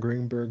 Aaron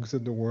Greenbergs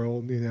of the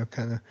world,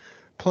 kind of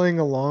playing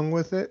along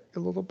with it a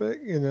little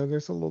bit.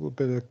 There's a little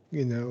bit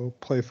of,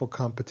 playful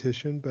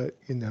competition, but,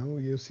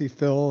 you'll see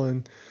Phil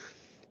and,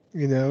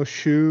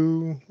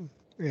 Shu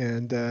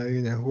and,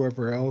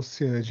 whoever else,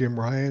 Jim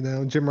Ryan.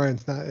 Now, Jim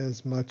Ryan's not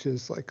as much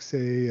as like,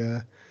 say,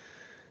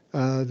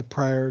 the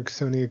prior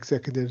Sony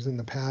executives in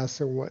the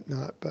past or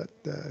whatnot, but,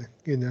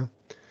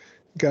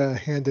 gotta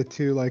hand it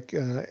to like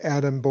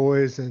Adam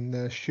Boyes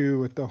and Shu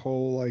with the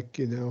whole like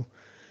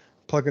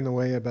plugging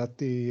away about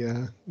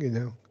the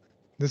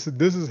this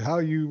is how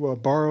you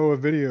borrow a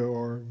video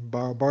or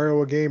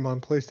borrow a game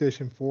on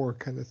PlayStation 4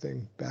 kind of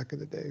thing back in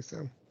the day.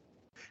 So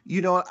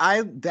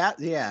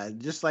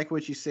just like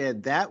what you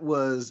said, that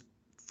was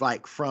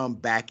like from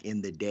back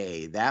in the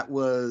day. That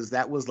was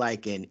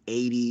like an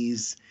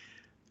 80s,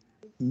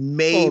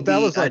 maybe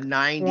that was like a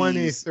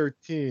 90s,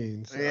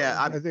 2013. So yeah,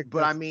 I think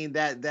but I mean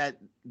that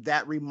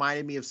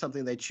reminded me of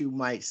something that you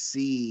might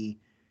see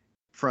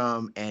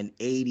from an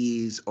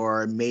 80s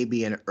or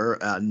maybe a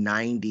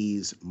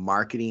 90s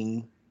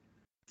marketing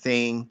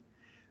thing.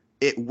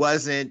 It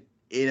wasn't,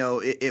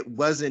 it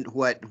wasn't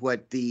what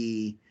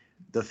the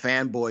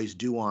fanboys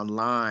do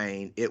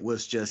online. It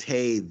was just,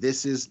 hey,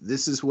 this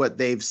is what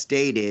they've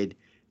stated,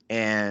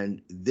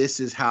 and this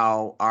is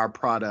how our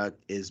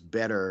product is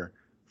better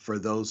for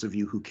those of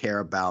you who care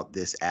about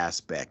this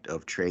aspect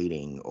of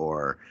trading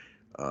or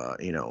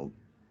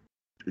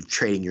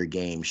trading your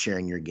game,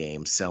 sharing your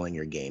game, selling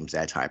your games,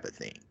 that type of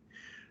thing.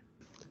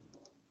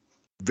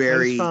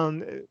 Very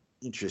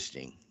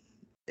interesting.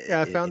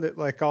 Yeah, I found it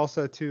like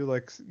also too,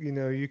 like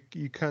you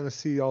kind of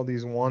see all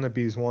these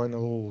wannabes want a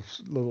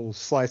little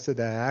slice of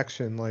that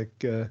action, like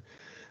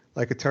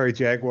Atari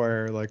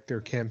Jaguar, like their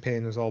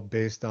campaign was all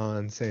based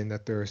on saying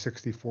that they're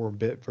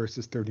 64-bit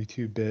versus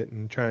 32-bit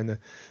and trying to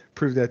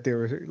prove that they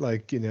were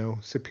like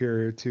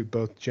superior to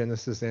both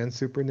Genesis and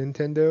Super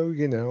Nintendo,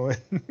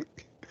 and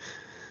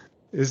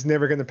is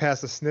never going to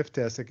pass a sniff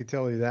test. I can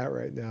tell you that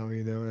right now,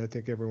 and I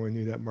think everyone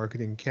knew that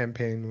marketing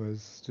campaign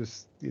was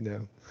just,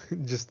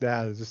 just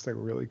that. It's just like a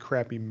really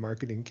crappy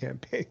marketing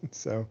campaign.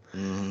 So,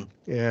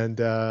 and,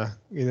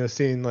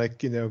 seeing like,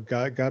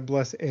 God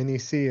bless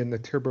NEC and the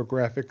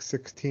TurboGrafx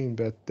 16,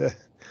 but,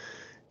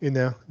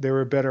 they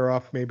were better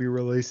off maybe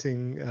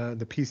releasing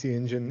the PC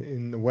Engine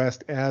in the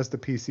West as the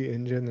PC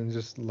Engine and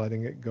just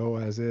letting it go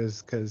as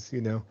is because,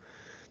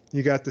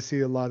 you got to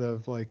see a lot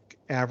of like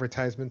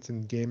advertisements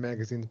in game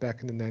magazines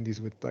back in the 90s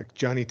with like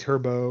Johnny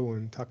Turbo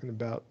and talking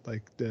about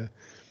like the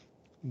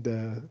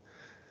I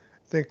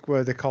think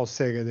what they call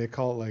Sega, they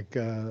call it like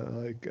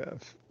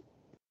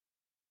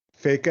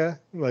Faka,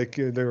 like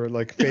they were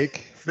like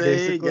fake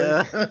basically.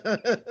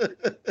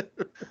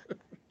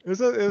 It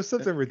was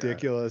something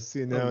ridiculous,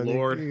 Oh,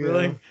 Lord,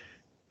 really?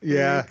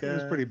 Yeah, it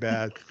was pretty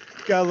bad.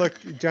 Yeah, look,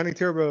 Johnny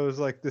Turbo is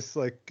like this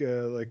like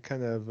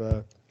kind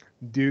of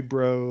dude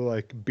bro,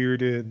 like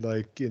bearded,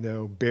 like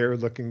bear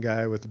looking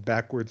guy with a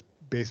backwards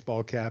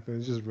baseball cap, and it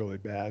was just really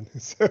bad.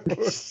 So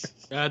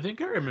yeah, I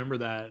think I remember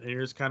that, and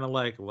you're just kind of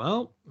like,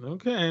 well,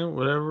 okay,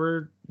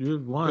 whatever you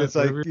want. It's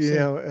like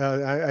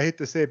I hate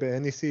to say it, but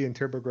NEC and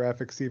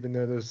TurboGrafx, even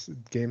though those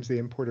games they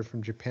imported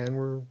from Japan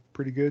were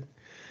pretty good,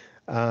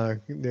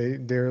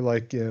 they're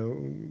like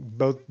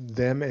both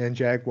them and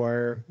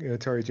Jaguar,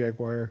 Atari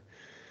Jaguar,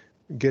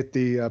 get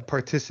the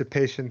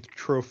participation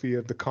trophy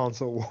of the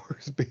console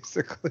wars,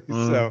 basically.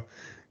 So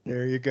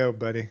there you go,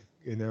 buddy.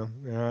 I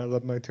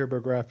love my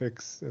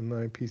TurboGrafx and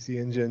my PC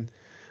Engine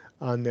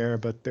on there,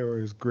 but there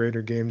was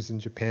greater games in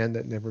Japan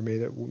that never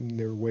made it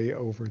their way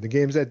over. The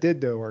games that did,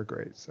 though, are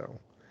great. So,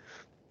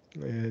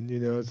 and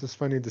it's just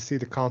funny to see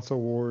the console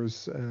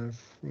wars,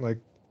 like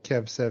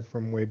Kev said,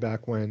 from way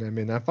back when. I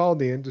mean, I followed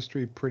the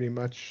industry pretty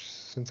much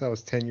since I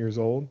was 10 years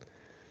old.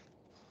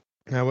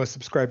 I was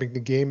subscribing to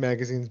game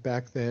magazines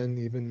back then,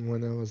 even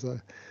when I was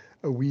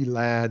a wee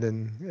lad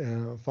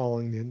and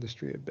following the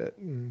industry a bit.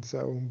 And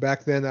so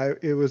back then,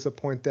 it was a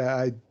point that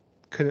I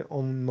couldn't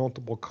own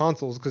multiple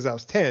consoles because I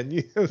was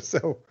 10.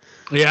 So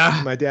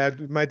yeah, my dad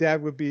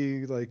would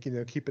be like,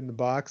 keeping the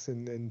box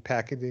and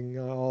packaging it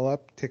all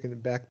up, taking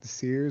it back to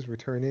Sears,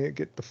 returning it,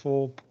 get the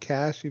full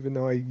cash, even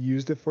though I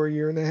used it for a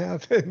year and a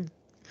half, and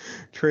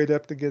trade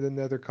up to get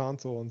another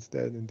console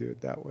instead and do it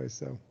that way.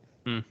 So.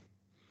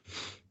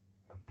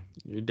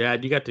 Your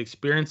dad, you got to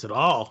experience it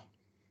all.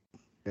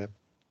 Yep.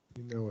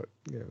 You know it.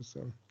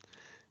 So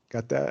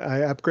got that. I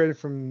upgraded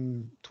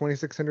from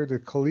 2600 to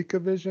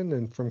ColecoVision,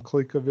 and from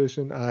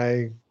ColecoVision,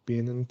 I,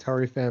 being an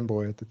Atari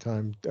fanboy at the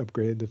time,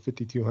 upgraded to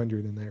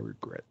 5200, and I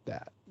regret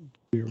that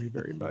very,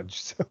 very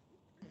much. So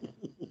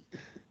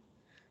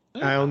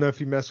I don't know if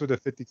you messed with a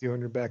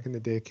 5200 back in the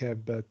day,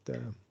 Kev, but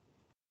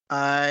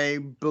I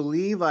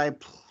believe I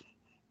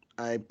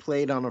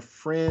played on a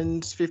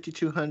friend's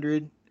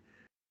 5200.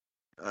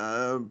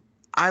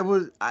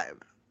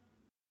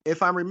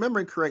 If I'm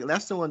remembering correctly,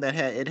 that's the one that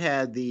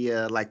had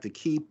the like the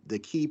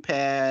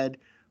keypad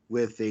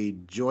with a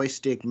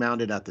joystick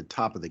mounted at the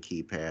top of the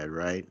keypad,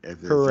 right?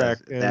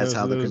 correct. That's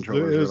how the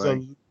controllers were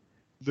like.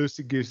 A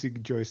loosey-goosey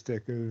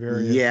joystick. It was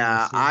very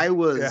Yeah,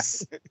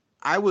 interesting.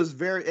 I was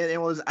very, and it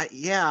was, I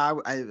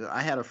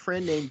had a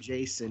friend named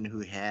Jason who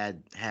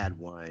had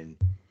one,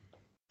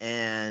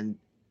 and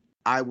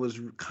I was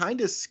kind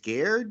of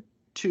scared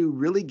to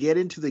really get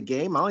into the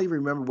game. I don't even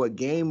remember what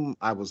game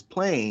I was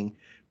playing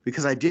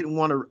because I didn't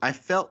want to. I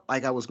felt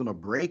like I was going to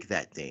break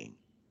that thing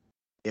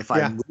if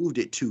I moved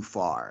it too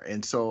far,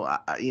 and so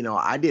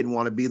I didn't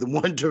want to be the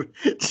one to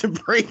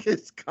break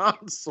his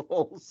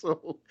console.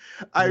 So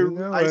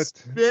I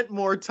spent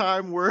more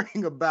time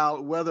worrying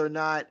about whether or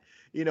not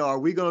are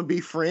we going to be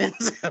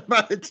friends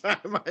by the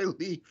time I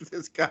leave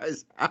this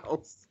guy's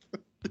house.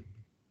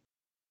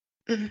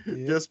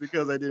 Just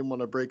because I didn't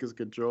want to break his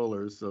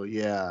controller. So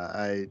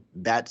yeah,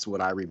 that's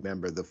what I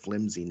remember, the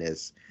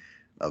flimsiness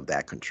of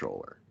that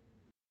controller.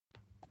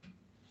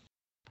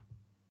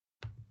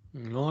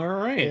 All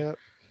right. Yeah.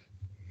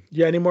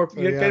 Yeah. Any more?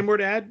 You got any more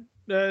to add,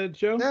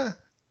 Joe? No.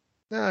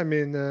 I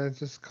mean,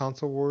 just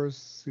console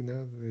wars.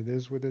 It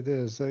is what it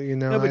is.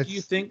 No, but do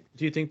you think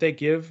they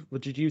give?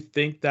 Did you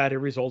think that it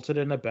resulted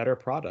in a better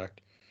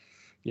product?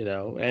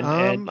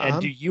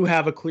 And do you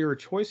have a clearer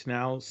choice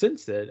now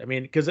since then? I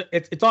mean, because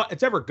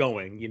it's ever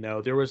going.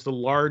 There was the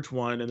large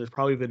one, and there's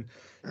probably been,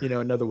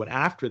 another one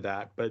after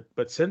that.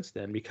 But since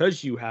then,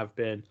 because you have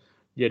been,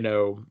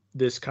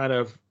 this kind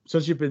of,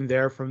 since you've been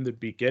there from the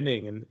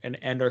beginning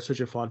and are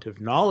such a font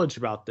of knowledge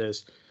about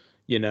this,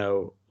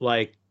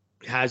 like,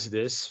 has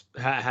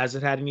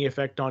it had any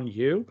effect on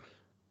you?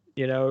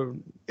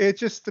 It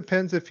just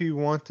depends if you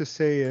want to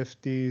say if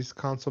these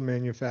console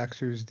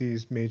manufacturers,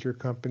 these major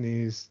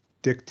companies,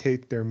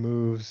 dictate their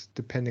moves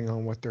depending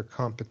on what their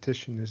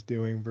competition is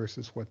doing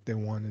versus what they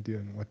want to do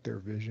and what their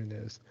vision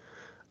is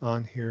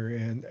on here.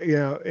 And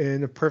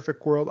in a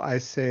perfect world, I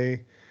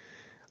say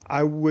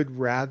I would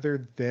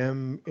rather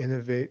them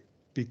innovate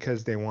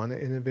because they want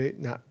to innovate,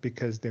 not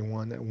because they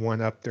want to one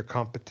up their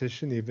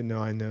competition, even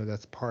though I know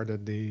that's part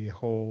of the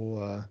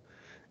whole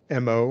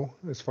MO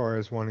as far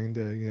as wanting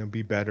to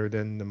be better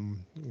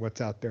than what's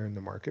out there in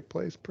the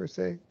marketplace per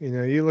se.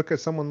 You look at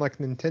someone like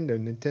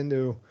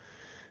Nintendo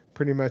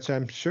pretty much,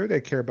 I'm sure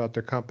they care about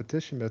their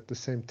competition, but at the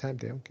same time,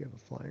 they don't give a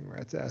flying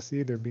rat's ass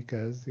either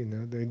because,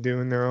 they're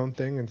doing their own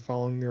thing and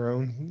following their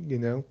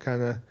own,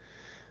 kind of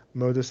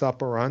modus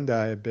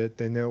operandi a bit.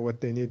 They know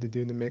what they need to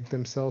do to make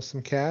themselves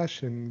some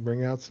cash and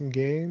bring out some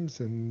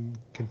games and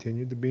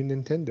continue to be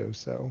Nintendo.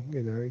 So,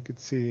 you could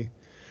see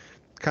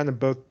kind of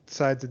both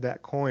sides of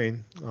that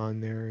coin on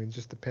there. It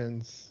just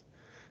depends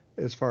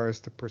as far as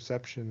the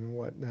perception and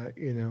whatnot.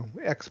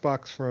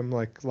 Xbox from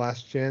like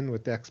last gen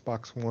with the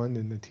Xbox One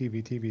and the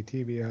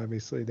TV,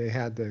 obviously they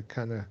had to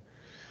kind of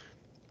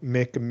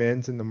make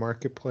amends in the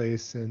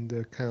marketplace and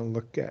kind of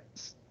look at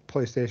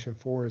PlayStation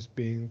 4 as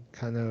being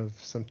kind of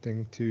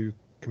something to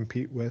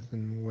compete with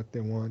and what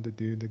they wanted to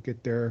do to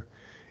get their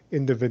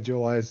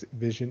individualized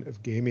vision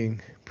of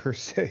gaming per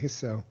se.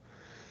 So,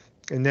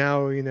 and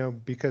now,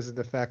 because of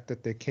the fact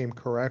that they came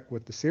correct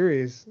with the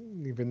series,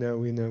 even though,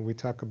 we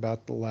talk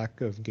about the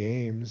lack of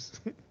games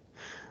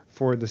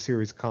for the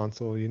series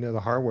console, the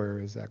hardware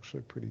is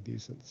actually pretty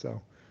decent. So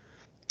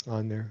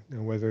on there,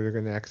 and whether they're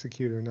going to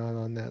execute or not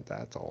on that,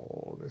 that's a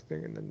whole other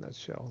thing in a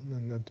nutshell.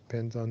 And that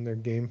depends on their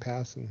Game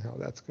Pass and how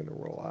that's going to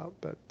roll out.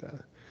 But,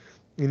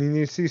 and then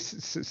you see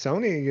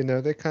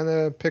Sony, they kind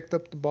of picked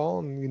up the ball,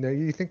 and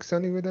you think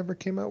Sony would ever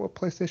came out with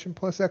PlayStation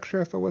Plus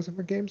Extra if it wasn't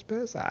for Games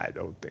Pass? I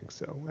don't think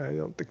so. I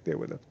don't think they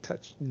would have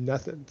touched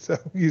nothing. So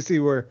you see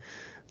where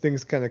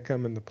things kind of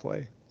come into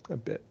play a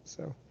bit.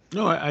 So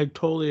no, I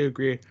totally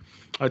agree.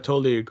 But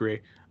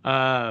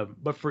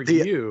for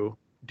you,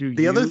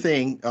 the other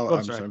thing?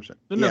 I'm sorry.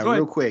 No,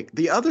 real quick.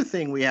 The other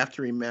thing we have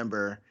to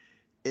remember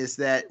is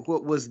that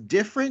what was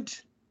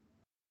different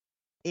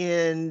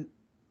in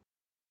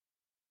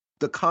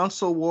the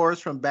console wars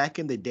from back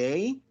in the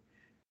day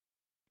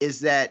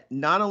is that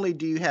not only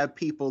do you have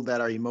people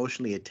that are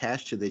emotionally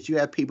attached to this, you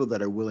have people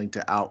that are willing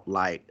to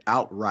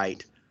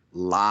outright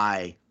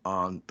lie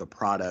on the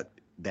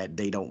product that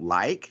they don't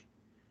like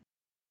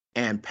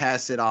and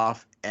pass it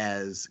off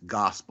as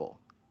gospel.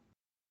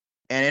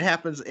 And it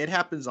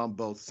happens on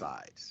both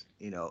sides,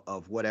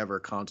 of whatever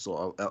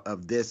console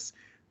of this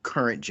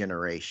current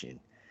generation.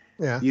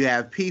 Yeah. You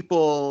have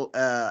people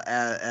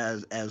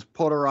as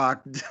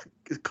Podorok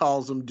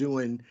calls them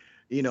doing,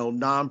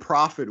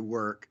 nonprofit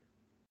work,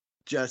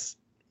 just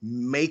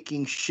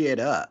making shit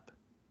up.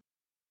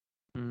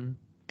 Mm-hmm.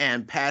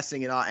 and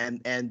passing it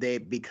on, and they,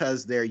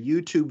 because their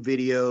YouTube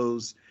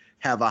videos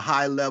have a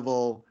high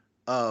level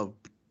of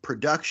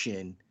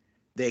production,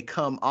 they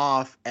come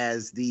off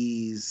as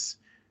these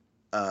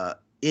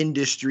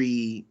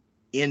industry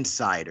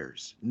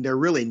insiders. And they're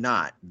really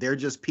not. They're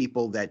just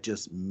people that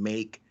just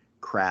make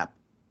crap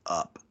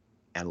up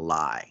and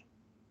lie.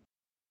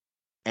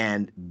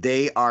 And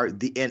they are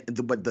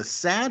but the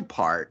sad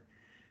part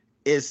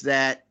is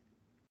that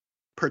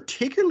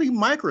particularly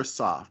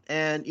Microsoft,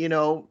 and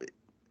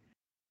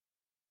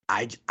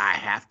I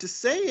have to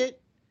say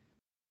it,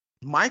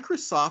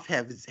 Microsoft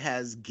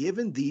has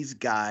given these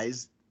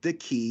guys the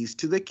keys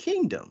to the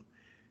kingdom.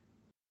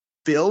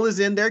 Phil is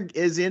in their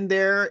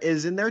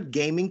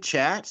gaming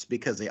chats,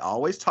 because they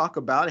always talk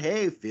about,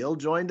 hey, Phil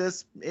joined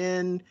us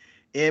in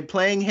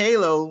playing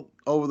Halo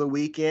over the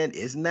weekend.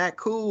 Isn't that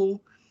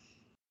cool?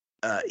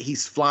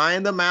 He's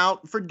flying them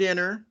out for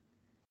dinner.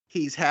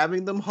 He's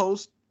having them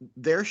host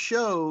their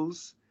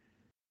shows.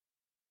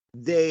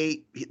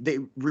 They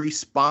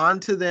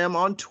respond to them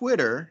on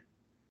Twitter,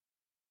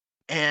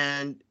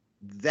 and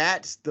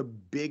that's the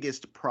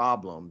biggest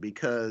problem,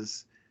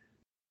 because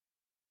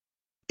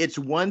it's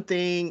one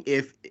thing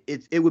if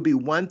it would be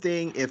one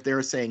thing if they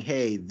were saying,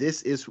 hey,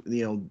 this is,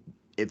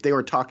 if they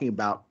were talking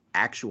about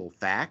actual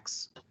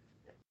facts,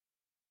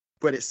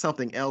 but it's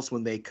something else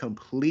when they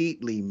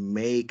completely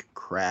make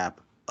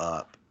crap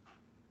up.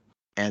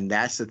 And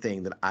that's the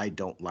thing that I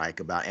don't like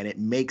about, and it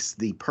makes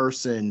the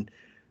person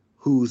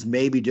who's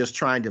maybe just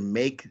trying to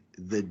make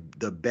the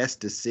best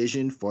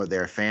decision for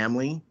their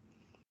family,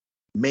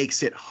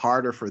 makes it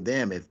harder for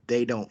them if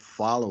they don't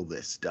follow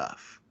this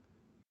stuff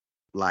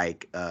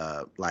like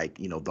the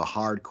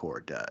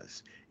hardcore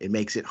does. It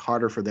makes it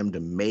harder for them to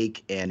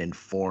make an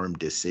informed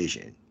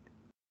decision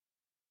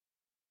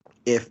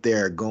if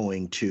they're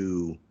going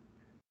to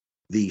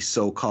the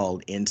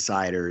so-called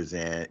insiders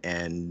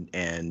and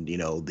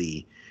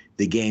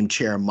the Game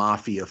Chair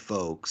Mafia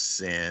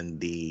folks and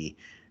the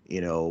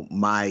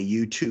my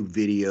YouTube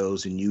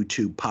videos and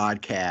YouTube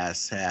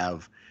podcasts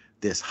have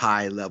this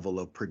high level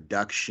of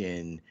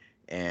production,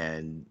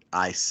 and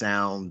I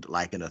sound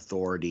like an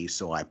authority,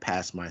 so I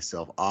pass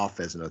myself off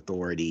as an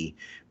authority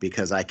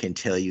because I can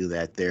tell you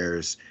that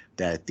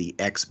that the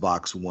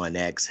Xbox One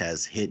X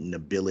has hidden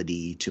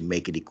ability to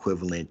make it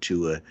equivalent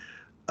to a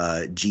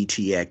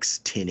GTX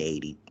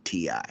 1080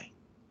 Ti.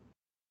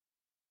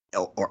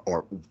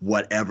 Or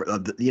whatever,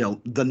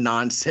 the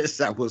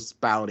nonsense I was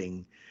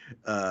spouting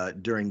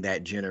during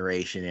that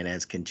generation and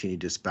has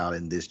continued to spout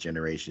in this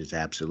generation is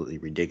absolutely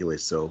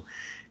ridiculous. So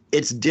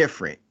it's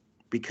different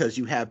because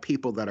you have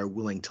people that are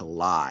willing to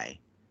lie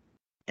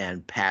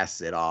and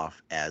pass it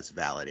off as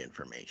valid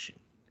information.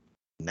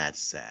 And that's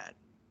sad.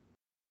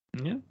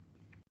 Yeah,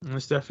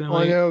 it's definitely.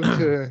 Well, I know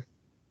to...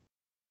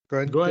 Go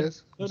ahead. Go ahead.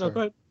 Yes? No, go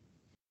ahead.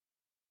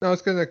 No, I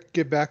was going to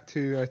get back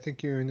to, I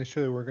think you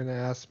initially were going to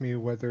ask me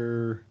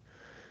whether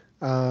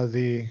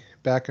the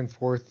back and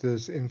forth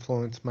has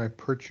influenced my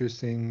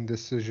purchasing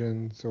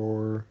decisions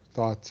or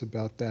thoughts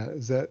about that.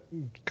 Is that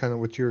kind of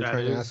what you were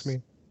trying to ask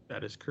me?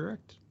 That is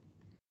correct.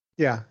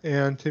 Yeah,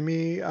 and to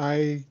me,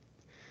 I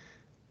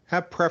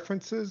have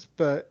preferences,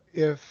 but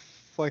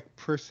if, like,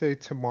 per se,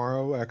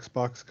 tomorrow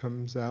Xbox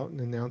comes out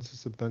and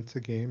announces a bunch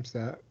of games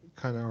that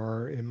kind of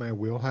are in my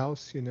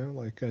wheelhouse,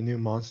 like a new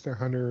Monster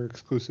Hunter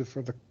exclusive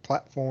for the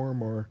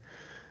platform or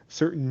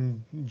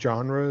certain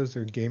genres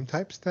or game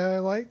types that I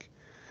like,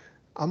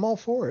 I'm all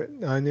for it.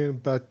 I knew,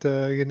 but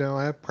I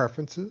have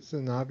preferences,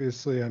 and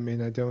obviously, I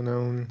don't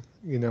own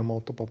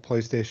multiple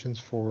PlayStations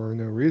for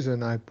no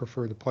reason. I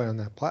prefer to play on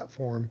that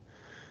platform,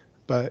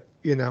 but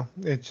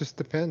it just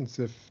depends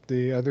if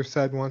the other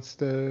side wants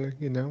to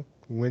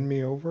win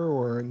me over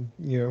or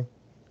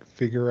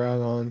figure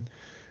out on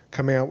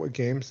coming out with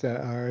games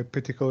that I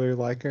particularly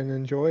like and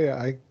enjoy.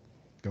 I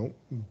don't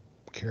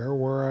care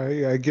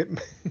where I get.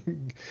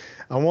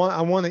 I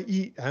want to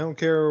eat. I don't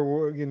care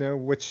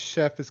which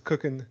chef is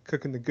cooking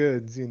the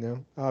goods.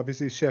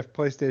 Obviously Chef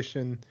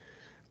PlayStation,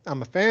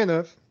 I'm a fan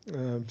of.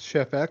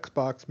 Chef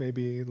Xbox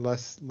maybe a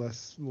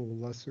little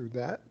lesser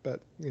that,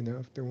 but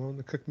if they're willing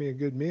to cook me a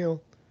good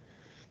meal,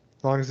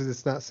 as long as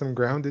it's not some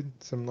grounded,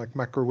 some like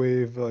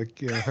microwave, like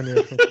Honey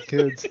I Shrunk the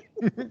Kids.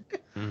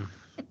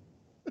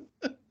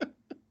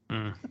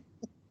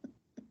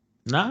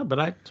 Nah, but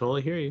I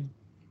totally hear you.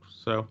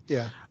 So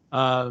yeah.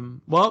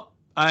 Well,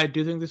 I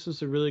do think this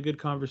was a really good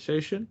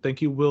conversation.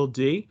 Thank you, Will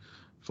D,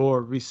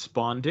 for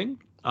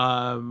responding.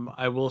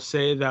 I will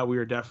say that we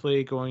are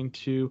definitely going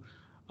to,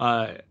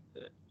 like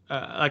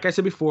I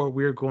said before,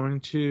 we're going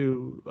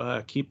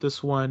to keep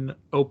this one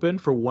open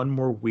for one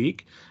more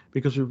week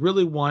because we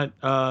really want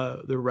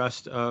the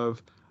rest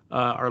of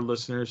our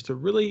listeners to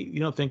really,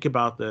 think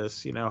about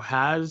this.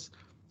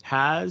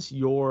 Has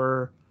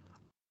your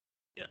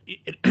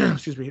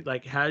excuse me,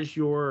 like has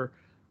your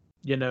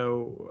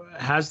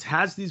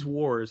has these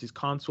wars, these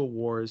console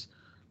wars,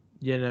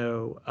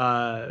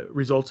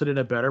 resulted in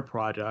a better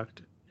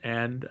product,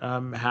 and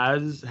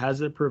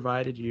has it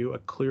provided you a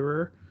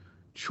clearer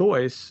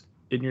choice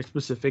in your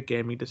specific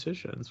gaming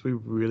decisions? We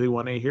really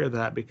want to hear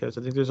that because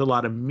I think there's a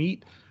lot of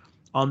meat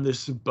on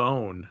this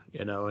bone,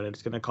 and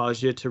it's going to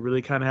cause you to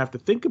really kind of have to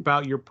think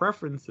about your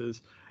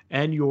preferences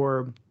and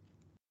your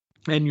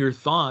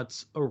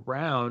thoughts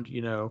around,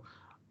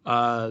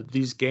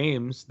 these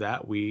games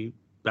that we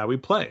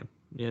play,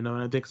 and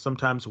I think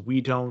sometimes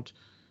we don't,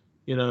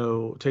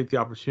 take the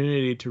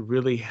opportunity to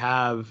really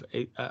have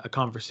a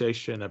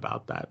conversation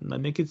about that. And I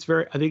think it's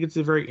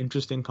a very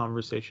interesting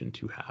conversation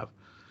to have.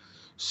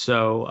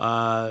 So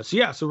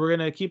we're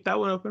gonna keep that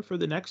one open for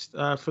the next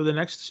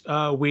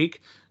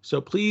week.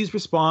 So please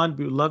respond.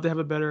 We would love to have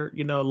a better,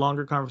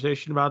 longer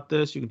conversation about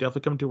this. You can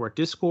definitely come to our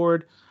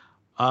Discord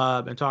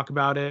and talk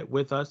about it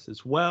with us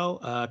as well.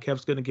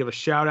 Kev's gonna give a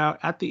shout out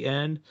at the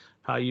end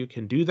how you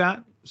can do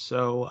that.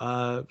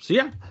 So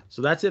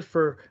that's it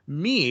for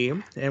me.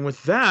 And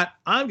with that,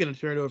 I'm gonna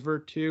turn it over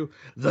to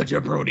the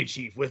Jabroni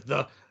Chief with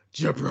the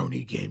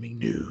Jabroni Gaming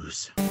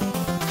News.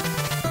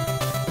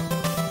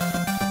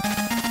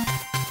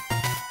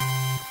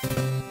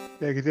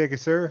 Thank you,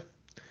 sir.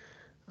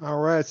 All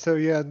right, so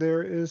yeah,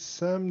 there is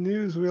some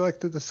news we like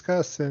to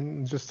discuss,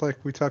 and just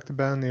like we talked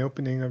about in the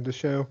opening of the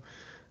show,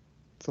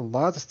 it's a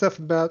lot of stuff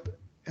about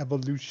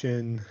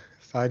Evolution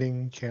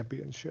Fighting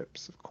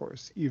Championships, of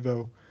course,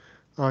 EVO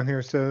on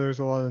here. So there's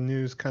a lot of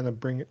news kind of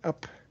bring it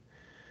up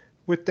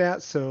with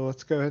that. So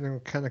let's go ahead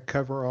and kind of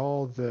cover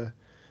all the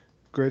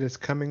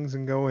greatest comings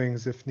and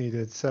goings if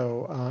needed.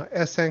 So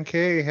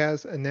SNK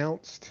has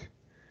announced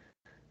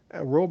a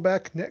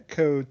rollback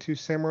netcode to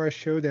Samurai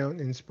Showdown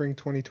in spring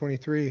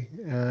 2023.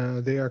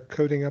 They are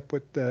coding up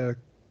with the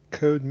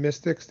Code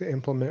Mystics to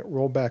implement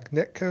rollback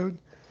netcode,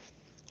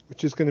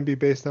 which is going to be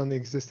based on the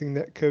existing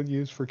netcode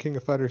used for King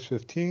of Fighters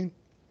 15.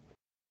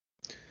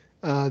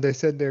 They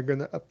said they're going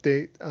to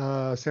update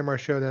Samurai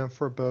Showdown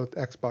for both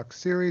Xbox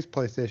Series,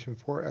 PlayStation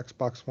 4,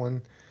 Xbox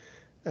One,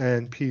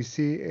 and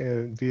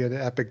PC via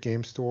the Epic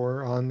Game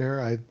Store on there.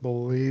 I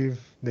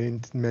believe they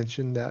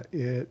mentioned that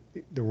the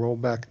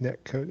rollback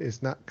netcode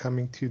is not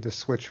coming to the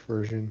Switch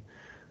version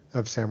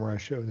of Samurai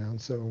Showdown.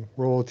 So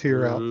roll a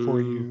tear out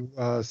for you,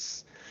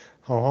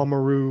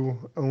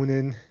 Hohomaru,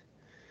 Onin,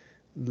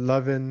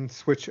 loving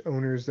Switch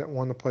owners that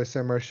want to play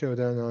Samurai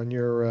Showdown on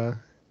your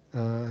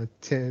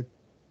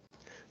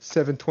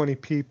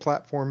 720p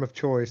platform of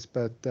choice,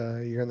 but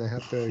you're going to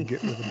have to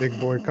get with a big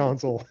boy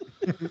console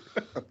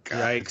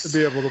Yikes. to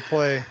be able to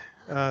play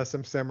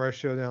some Samurai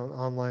Showdown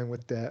online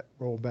with that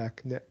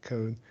rollback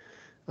netcode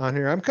on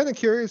here. I'm kind of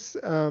curious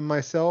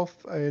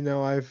myself.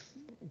 I've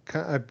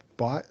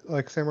bought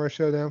like Samurai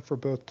Showdown for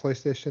both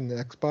PlayStation and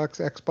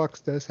Xbox.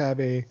 Xbox does have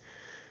a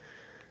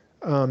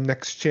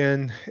next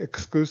gen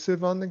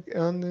exclusive on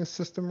the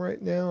system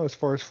right now. As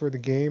far as for the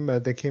game,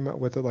 they came out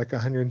with like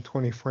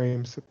 120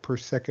 frames per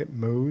second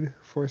mode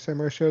for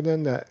Samurai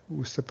Showdown that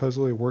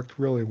supposedly worked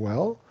really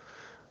well.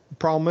 The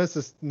problem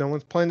is no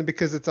one's playing it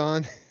because it's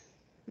on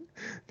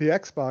the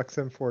Xbox,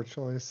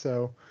 unfortunately.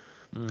 So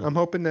I'm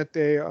hoping that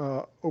they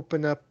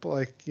open up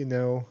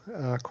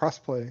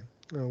crossplay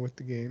with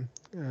the game,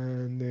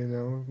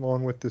 and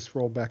along with this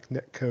rollback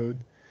netcode.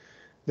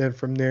 Then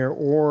from there,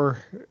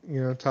 or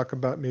talk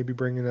about maybe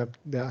bringing up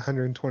that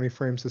 120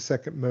 frames a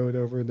second mode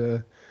over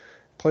the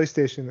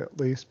PlayStation at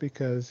least,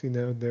 because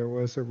there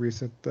was a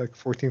recent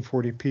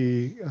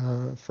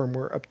 1440p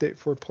firmware update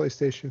for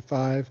PlayStation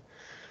 5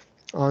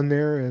 on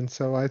there, and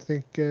so I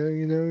think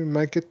we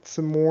might get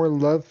some more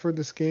love for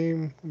this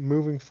game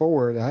moving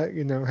forward.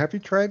 Have you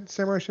tried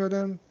Samurai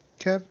Showdown,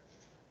 Kev?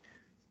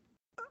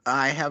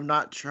 I have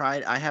not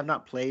tried. I have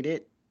not played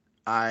it.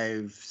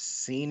 I've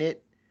seen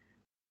it.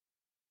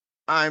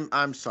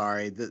 I'm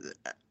sorry.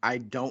 I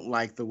don't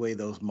like the way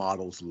those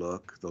models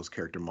look. Those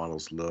character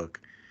models look.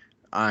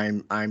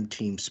 I'm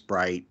Team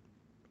Sprite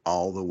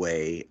all the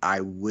way. I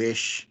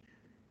wish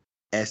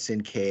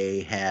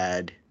SNK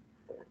had.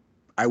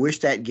 I wish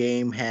that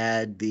game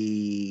had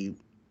the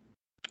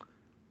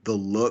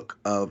look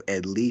of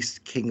at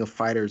least King of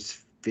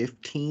Fighters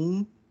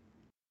 15.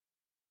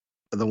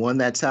 The one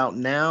that's out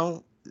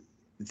now,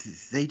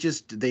 they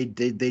just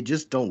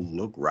don't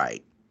look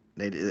right.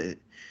 I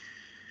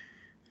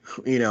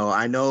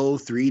know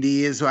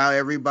 3D is how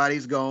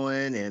everybody's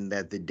going, and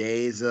that the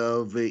days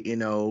of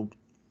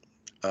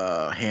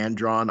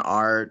hand-drawn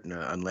art,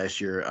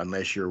 unless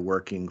you're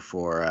working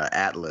for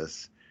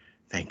Atlas,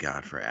 thank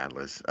God for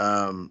Atlas.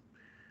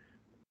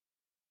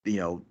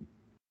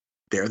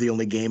 They're the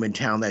only game in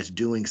town that's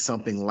doing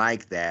something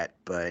like that,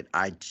 but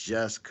I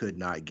just could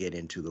not get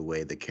into the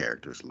way the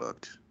characters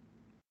looked.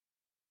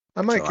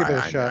 I might give it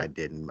a shot. I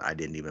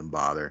didn't even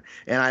bother.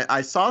 And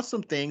I saw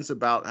some things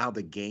about how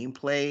the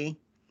gameplay,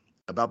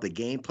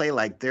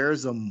 like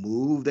there's a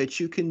move that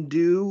you can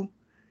do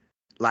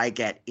like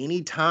at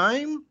any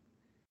time.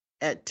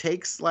 It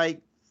takes like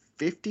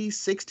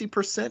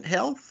 50-60%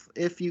 health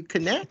if you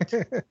connect.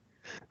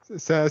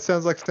 So it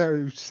sounds like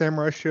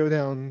Samurai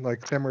Showdown,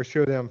 like Samurai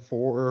Showdown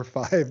 4 or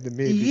 5 to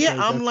me. Yeah,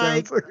 I'm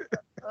like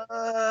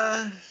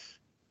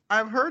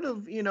I've heard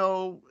of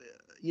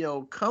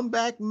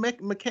comeback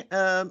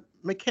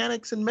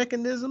mechanics and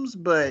mechanisms,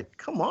 but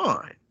come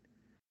on.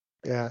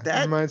 Yeah,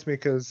 that reminds me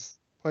because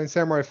playing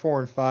Samurai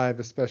 4 and 5,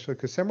 especially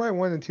because Samurai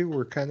 1 and 2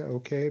 were kind of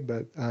okay,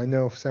 but I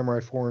know Samurai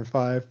 4 and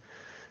 5,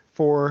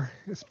 for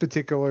this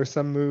particular,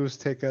 some moves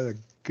take out a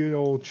good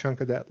old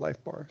chunk of that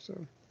life bar. So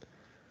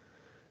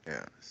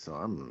Yeah, so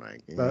I'm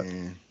like, but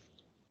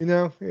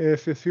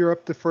if you're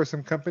up for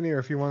some company, or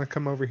if you want to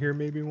come over here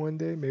maybe one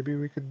day, maybe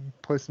we could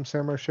play some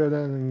Samurai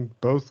Showdown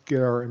and both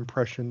get our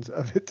impressions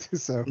of it.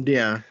 So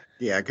yeah,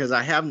 because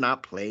I have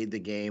not played the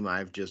game.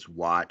 I've just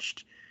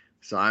watched.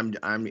 So I'm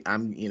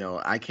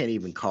I can't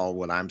even call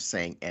what I'm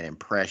saying an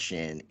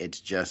impression. It's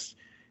just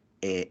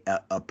a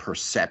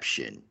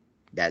perception.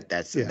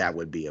 That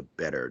would be a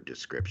better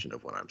description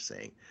of what I'm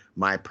saying.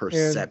 My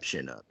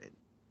perception of it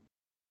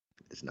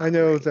is not I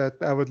know great. that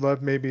I would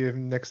love maybe if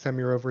next time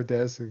you're over,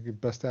 Des, you could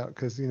bust out,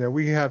 because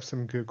we have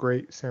some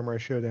great Samurai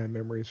Showdown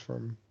memories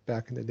from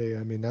back in the day.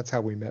 I mean, that's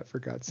how we met, for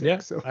God's sake. Yeah,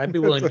 So I'd be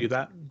willing to do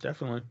that,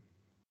 definitely.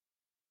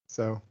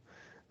 So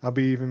I'll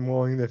be even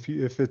willing, if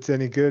it's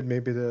any good,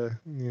 maybe to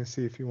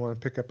see if you want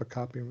to pick up a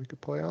copy and we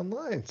could play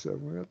online. So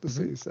we'll have to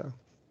see. So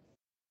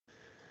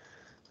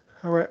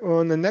all right. Well,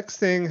 and the next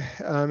thing,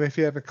 if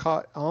you haven't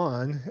caught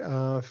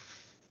on,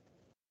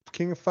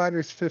 King of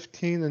Fighters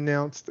 15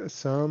 announced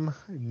some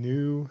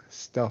new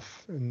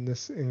stuff, and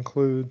this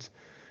includes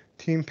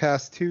Team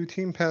Pass 2.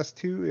 Team Pass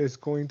 2 is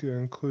going to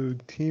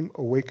include Team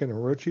Awaken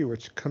Orochi,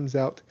 which comes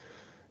out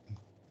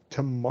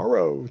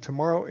tomorrow.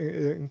 Tomorrow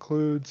it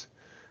includes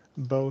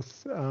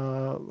both,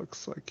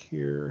 looks like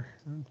here,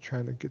 I'm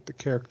trying to get the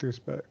characters,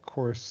 but of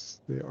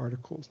course the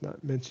article's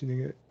not mentioning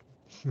it.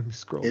 Let me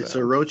scroll It's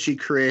down. Orochi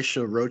Krish,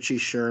 Orochi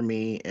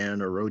Shermie,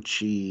 and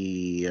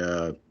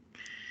Orochi.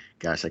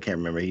 Gosh, I can't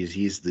remember.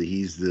 He's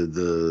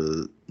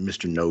the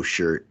Mr. No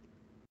Shirt.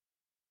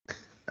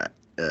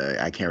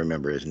 I can't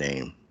remember his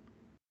name.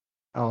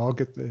 I'll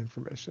get the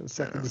information in a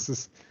second. This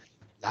is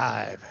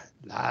live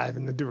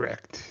in the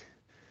direct.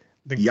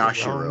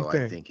 Yashiro,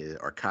 I think,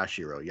 or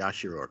Kashiro.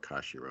 Yashiro or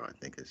Kashiro, I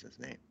think is his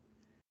name.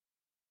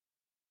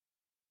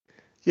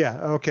 Yeah,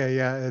 okay,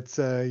 yeah. It's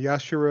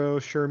Yashiro,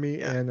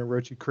 Shermie, and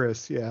Orochi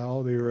Chris. Yeah,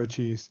 all the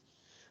Orochis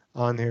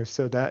on here.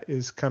 So that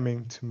is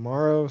coming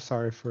tomorrow.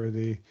 Sorry for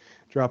the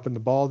dropping the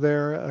ball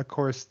there. Of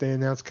course, they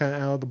announced kind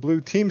of out of the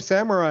blue Team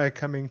Samurai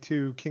coming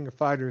to King of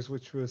Fighters,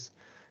 which was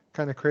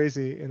kind of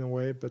crazy in a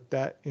way, but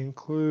that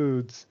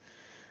includes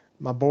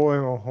my boy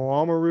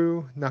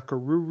Hoamaru,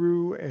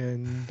 Nakaruru,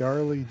 and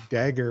Darlie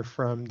Dagger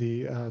from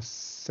the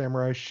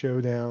Samurai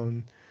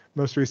Showdown,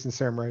 most recent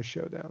Samurai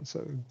Showdown.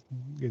 So,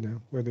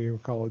 whether you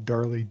call it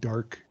Darlie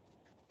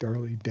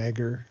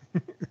Dagger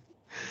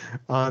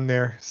on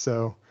there.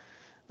 So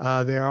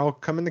they're all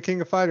coming to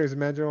King of Fighters.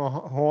 Imagine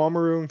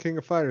Hoamaru and King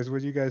of Fighters.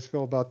 What do you guys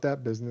feel about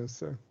that business?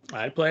 So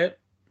I'd play it.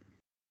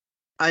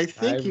 I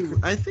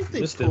think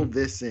they pulled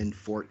this in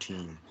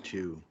 14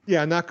 too.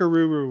 Yeah,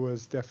 Nakaruru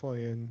was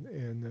definitely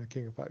in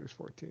King of Fighters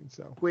 14.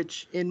 So,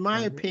 which, in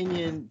my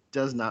opinion,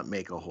 does not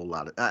make a whole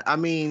lot of. I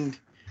mean,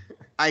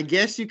 I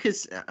guess you could.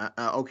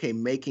 Okay,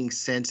 making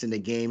sense in a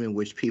game in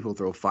which people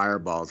throw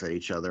fireballs at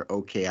each other.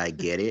 Okay, I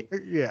get it.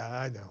 Yeah,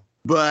 I know.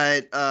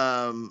 But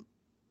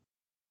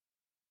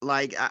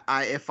like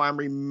if I'm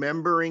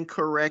remembering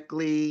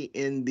correctly,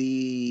 if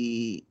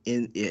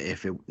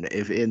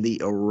in the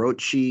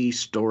Orochi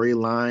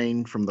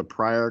storyline from the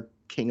prior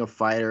King of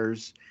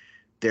Fighters,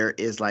 there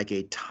is like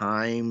a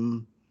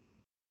time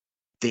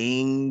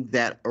thing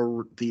that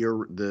the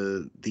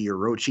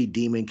Orochi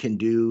demon can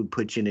do,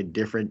 put you in a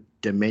different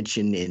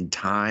dimension in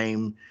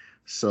time.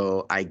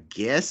 So I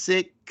guess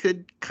it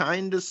could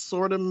kind of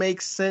sort of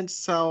make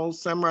sense how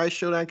Samurai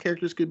Showdown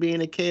characters could be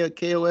in a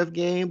KOF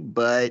game,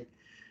 but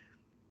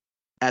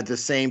at the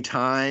same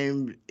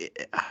time,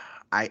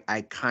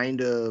 I kind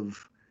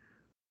of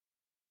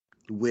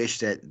wish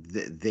that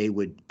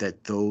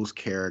that those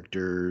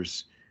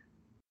characters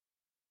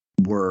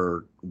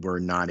were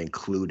not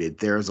included.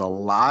 There's a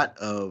lot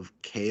of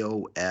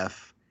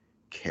KOF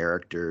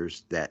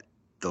characters that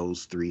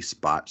those three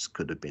spots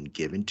could have been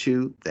given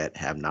to that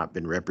have not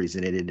been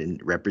represented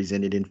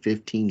in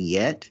 15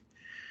 yet.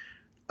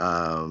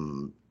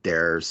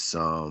 There's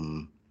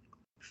some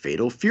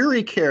Fatal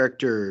Fury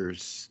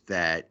characters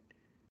that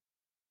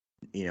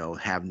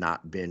have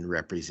not been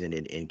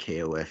represented in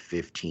KOF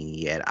 15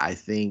 yet. I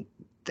think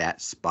that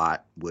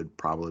spot would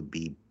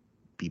probably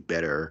be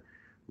better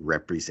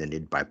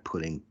represented by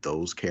putting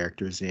those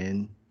characters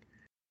in.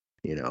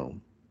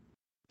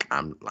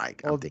 I'm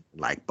thinking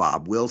like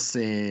Bob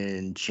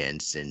Wilson, Chen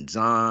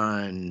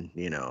Sinzan.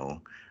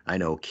 I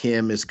know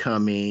Kim is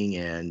coming,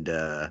 and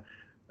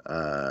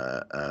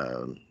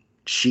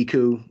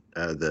Shiku,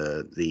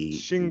 the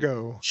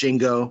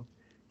Shingo.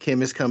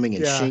 Kim is coming,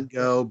 and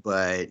Shingo,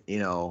 but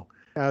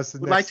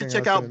would like to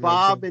check out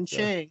Bob and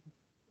Chang,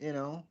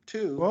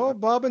 too. Well,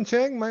 Bob and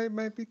Chang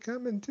might be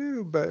coming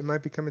too, but it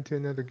might be coming to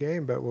another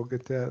game. But we'll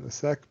get to that in a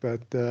sec. But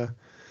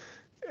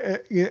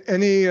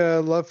any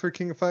love for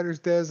King of Fighters,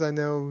 Des? I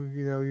know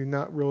you're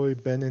not really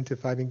been into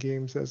fighting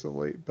games as of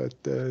late, but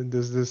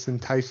does this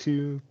entice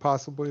you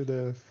possibly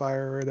to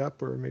fire it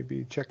up or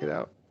maybe check it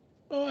out?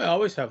 Oh, I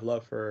always have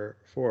love for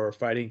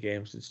fighting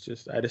games. It's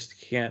just I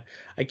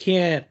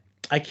can't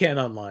I can't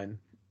online.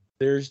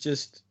 There's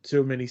just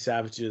too many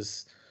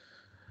savages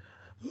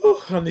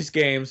on these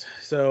games.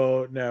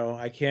 So no,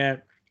 I can't.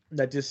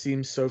 That just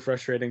seems so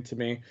frustrating to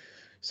me.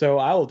 So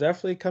I will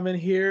definitely come in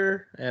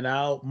here and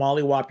I'll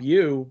mollywop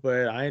you,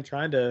 but I ain't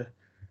trying to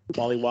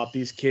mollywop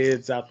these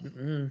kids out.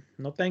 No,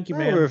 thank you, Oh,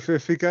 man.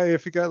 if you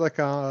got like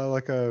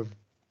a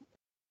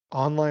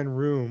online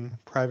room,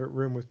 private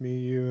room with me,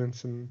 you, and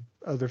some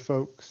other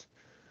folks,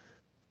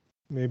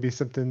 maybe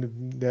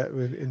something that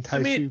would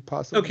entice you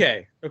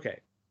possibly. Okay,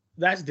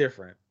 that's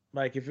different.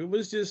 Like if it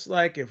was just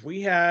like if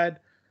we had,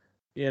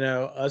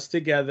 us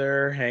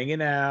together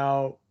hanging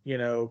out,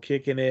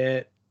 kicking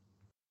it,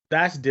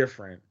 that's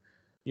different.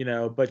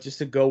 But just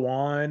to go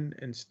on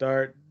and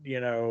start,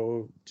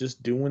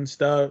 just doing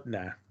stuff,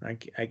 nah, I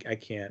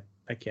can't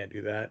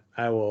do that.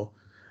 I will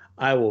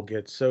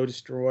get so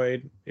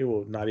destroyed. It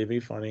will not even be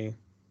funny.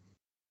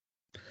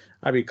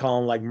 I'd be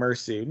calling like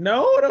mercy.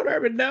 No, don't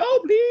hurt me. No,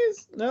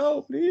 please.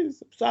 No,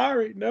 please. I'm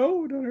sorry.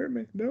 No, don't hurt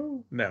me.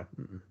 No, no.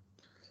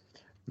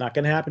 Not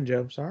gonna happen,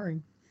 Joe. Sorry.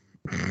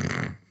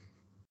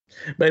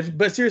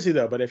 But seriously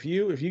though, but if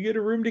you get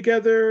a room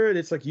together and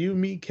it's like you,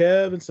 me,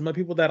 Kev, and some other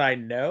people that I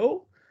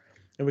know,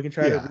 and we can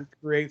try to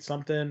recreate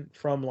something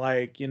from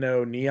like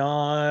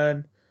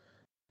Neon,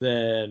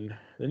 then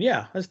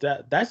yeah,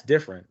 that's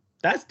different.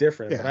 That's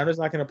different. But I'm just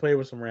not gonna play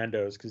with some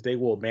randos because they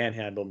will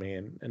manhandle me,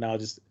 and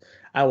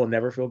I will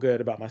never feel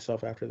good about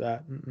myself after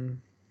that.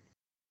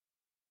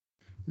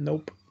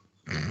 Nope.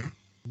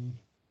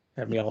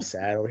 Have me all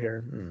sad over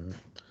here.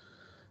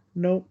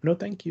 Nope. No,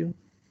 thank you.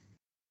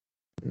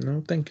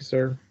 No, thank you,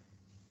 sir.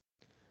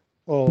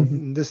 Well,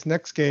 this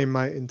next game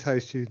might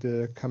entice you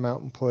to come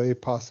out and play,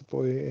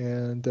 possibly.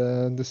 And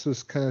this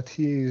was kind of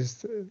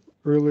teased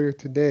earlier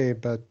today,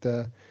 but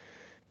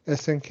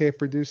SNK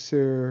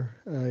producer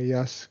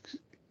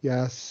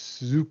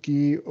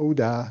Yasuki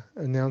Oda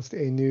announced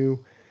a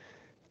new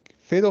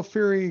Fatal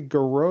Fury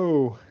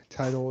Garou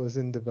title is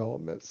in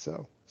development.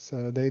 So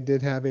they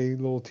did have a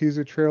little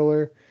teaser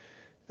trailer,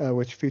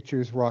 which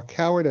features Rock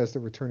Howard as the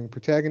returning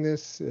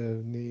protagonist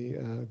in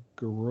the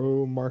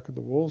Garou Mark of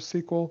the Wolves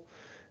sequel.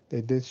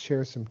 They did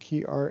share some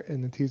key art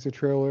in the teaser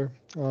trailer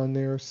on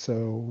there,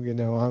 so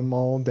I'm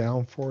all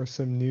down for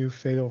some new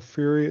Fatal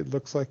Fury. It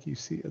looks like you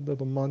see a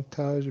little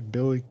montage of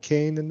Billy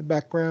Kane in the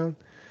background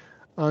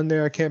on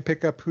there. I can't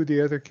pick up who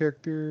the other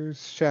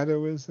character's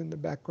shadow is in the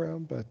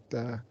background, but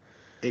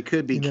it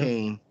could be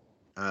Kane,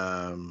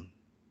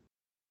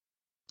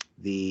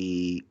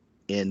 the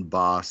end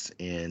boss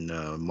in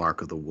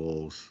Mark of the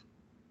Wolves.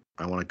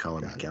 I want to call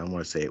him. I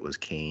want to say it was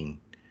Kane.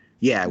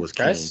 Yeah, it was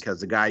Kane, because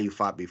the guy you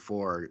fought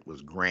before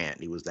was Grant.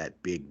 He was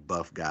that big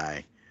buff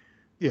guy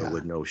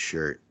with no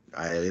shirt.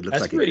 It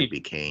looks like it could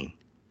be Kane.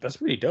 That's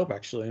pretty dope,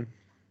 actually.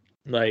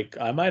 Like,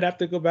 I might have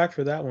to go back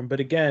for that one. But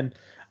again,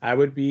 I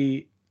would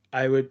need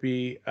to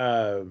be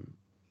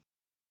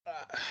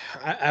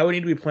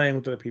playing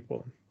with other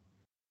people.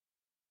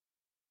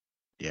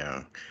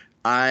 Yeah.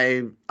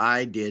 I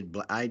did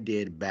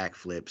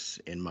backflips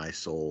in my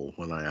soul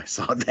when I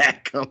saw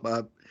that come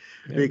up.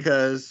 Yeah.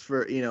 Because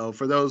for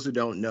those who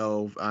don't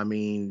know, I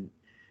mean,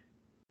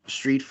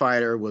 Street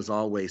Fighter was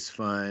always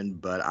fun,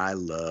 but I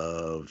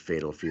love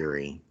Fatal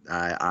Fury.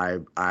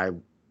 That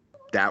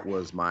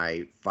was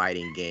my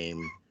fighting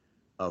game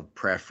of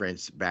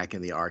preference back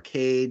in the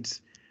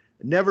arcades.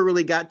 Never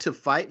really got to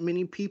fight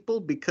many people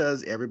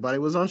because everybody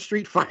was on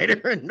Street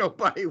Fighter and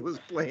nobody was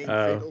playing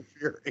Fatal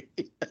Fury.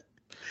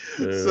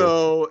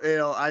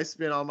 So I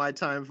spent all my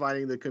time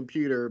fighting the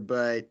computer,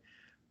 but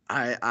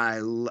I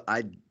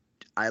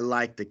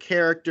liked the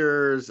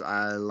characters.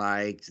 I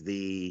liked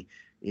the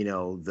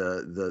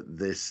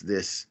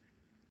this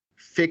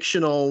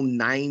fictional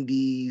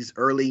 90s,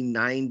 early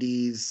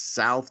 90s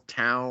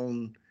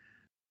Southtown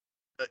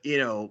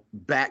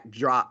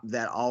backdrop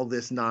that all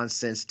this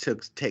nonsense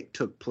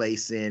took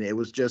place in. It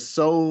was just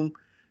so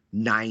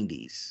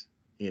 90s,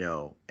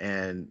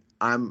 and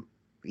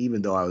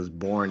even though I was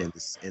born in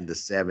the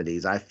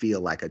 70s, I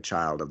feel like a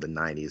child of the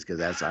 90s because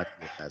that's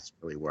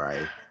really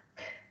where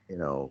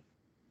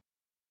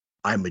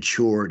I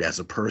matured as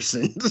a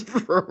person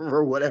for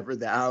however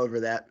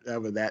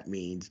that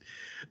means.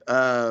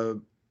 I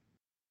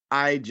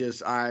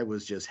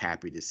was just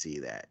happy to see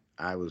that.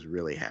 I was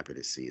really happy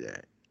to see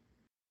that.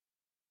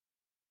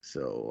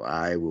 So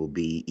I will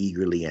be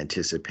eagerly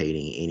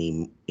anticipating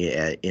any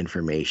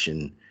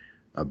information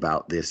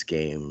about this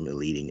game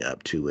leading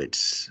up to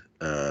its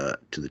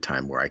to the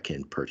time where I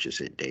can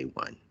purchase it day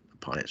one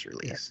upon its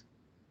release. Yeah.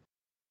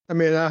 I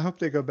mean, I hope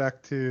they go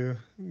back to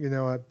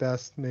at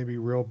best maybe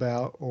Real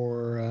Bout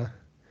or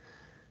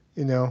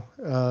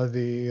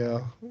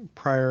the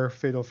prior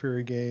Fatal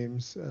Fury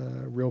games,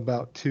 Real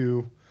Bout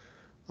 2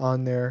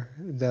 on there,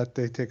 that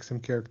they take some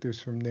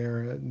characters from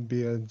there and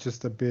be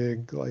just a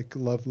big like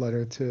love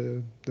letter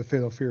to the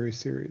Fatal Fury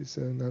series.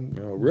 And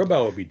Real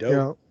Bout would be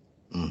dope.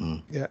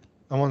 Yeah,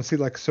 I want to see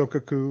like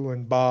Sokaku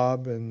and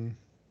Bob and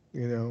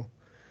God,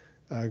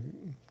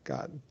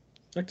 I'd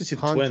like to see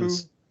the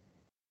twins.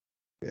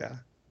 Yeah,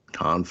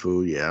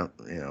 Hanfu, yeah,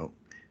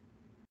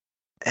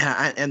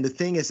 And the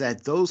thing is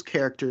that those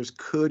characters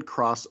could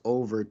cross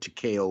over to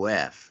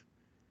KOF,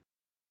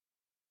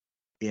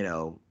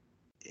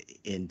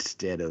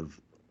 instead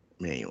of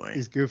anyway.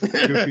 These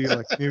goofy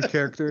like new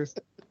characters.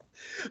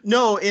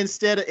 No,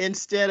 instead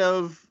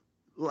of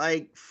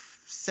like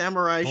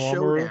Samurai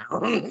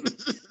Showdown.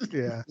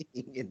 Yeah.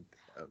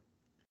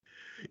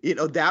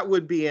 That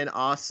would be an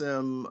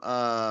awesome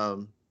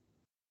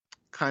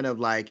kind of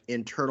like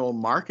internal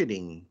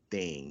marketing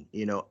thing.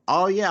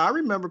 Oh yeah, I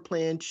remember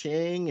playing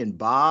Ching and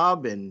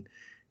Bob and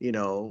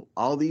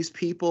all these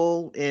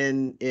people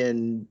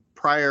in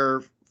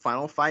prior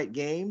Final Fight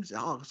games.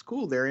 Oh, it's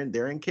cool. They're in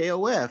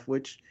KOF,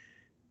 which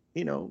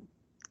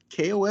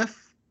KOF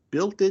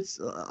built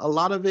a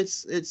lot of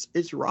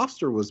its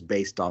roster was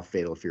based off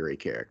Fatal Fury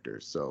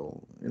characters.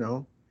 So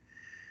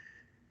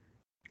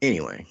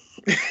anyway.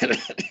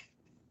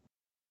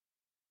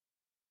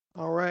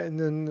 All right, and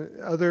then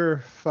other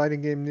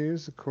fighting game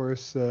news, of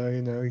course,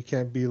 you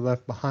can't be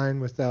left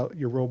behind without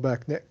your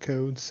rollback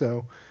netcode.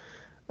 So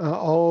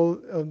all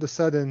of the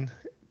sudden,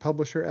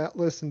 publisher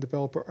Atlas and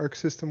developer Arc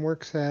System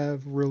Works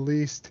have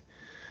released,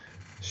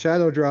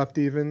 shadow dropped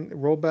even,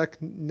 rollback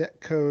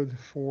netcode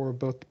for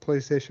both the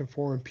PlayStation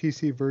 4 and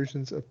PC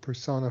versions of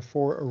Persona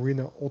 4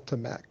 Arena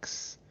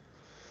Ultimax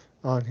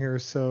on here.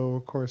 So,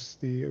 of course,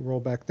 the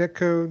rollback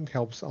netcode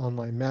helps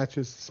online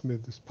matches as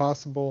smooth as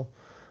possible.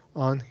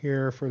 On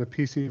here for the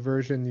PC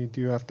version, you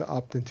do have to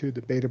opt into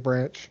the beta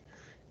branch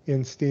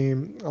in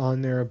Steam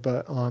on there,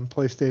 but on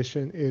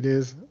PlayStation, it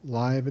is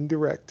live and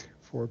direct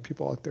for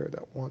people out there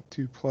that want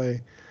to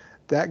play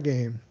that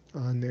game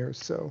on there.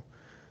 So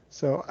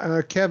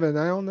Kevin,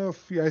 I don't know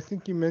if I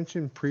think you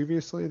mentioned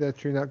previously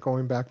that you're not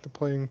going back to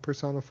playing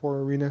Persona 4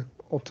 Arena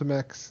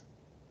Ultimax.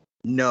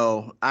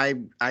 No, I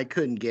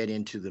couldn't get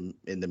into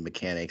the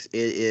mechanics.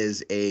 It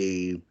is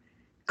a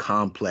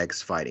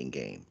complex fighting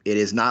game. It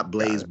is not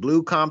Blaze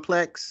Blue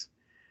complex,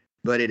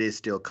 but it is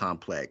still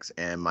complex.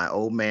 And my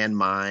old man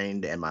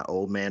mind and my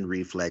old man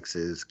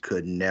reflexes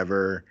could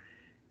never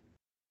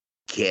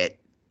get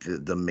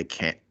the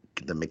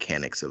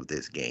mechanics of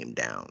this game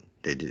down.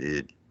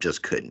 It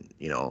just couldn't.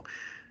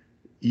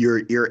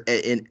 You're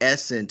in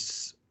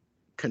essence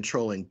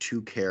controlling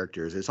two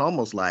characters. It's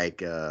almost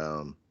like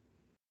oh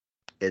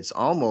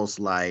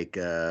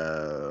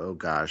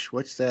gosh,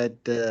 what's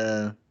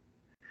that?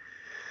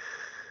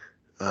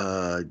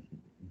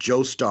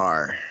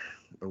 Joestar,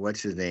 or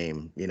what's his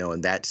name,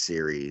 in that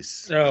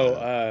series.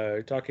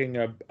 Talking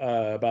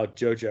about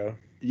JoJo.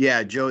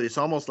 Yeah, Joe. It's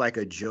almost like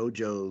a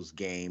JoJo's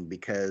game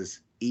because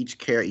each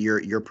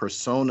character, your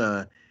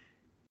persona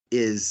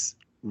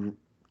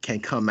can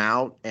come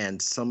out,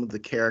 and some of the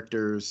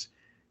characters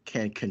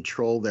can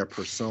control their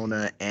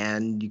persona,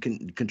 and you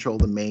can control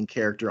the main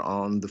character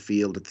on the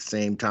field at the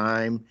same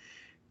time.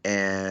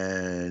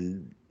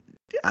 And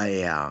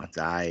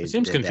it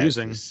seems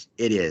confusing.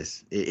 It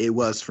is. It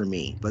was for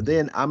me. But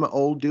then I'm an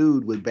old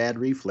dude with bad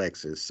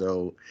reflexes,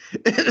 so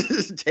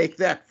take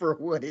that for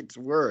what it's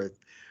worth.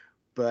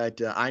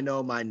 But I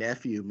know my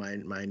nephew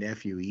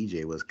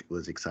EJ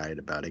was excited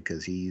about it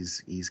because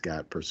he's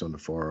got Persona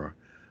 4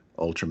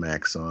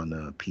 Ultramax on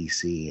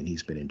PC and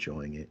he's been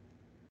enjoying it.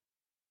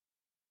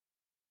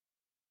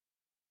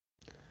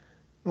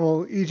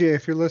 Well, EJ,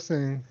 if you're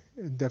listening,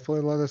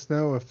 definitely let us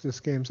know if this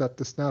game's up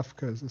to snuff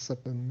because it's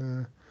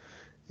something.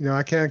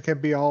 I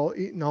can't be all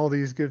eating all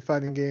these good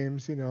fighting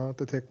games. I'll have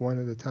to take one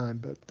at a time,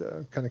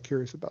 but kind of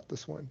curious about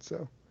this one.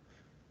 So,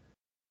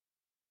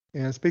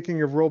 and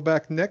speaking of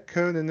rollback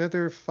netcode,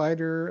 another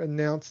fighter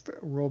announced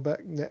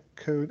rollback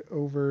netcode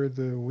over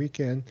the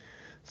weekend.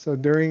 So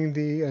during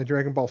the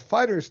Dragon Ball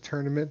FighterZ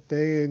tournament,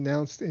 they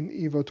announced in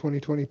EVO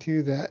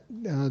 2022 that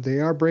they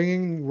are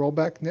bringing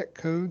rollback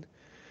netcode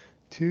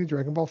to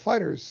Dragon Ball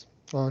FighterZ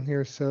on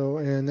here. So,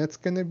 and that's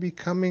going to be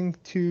coming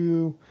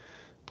to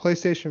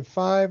PlayStation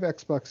 5,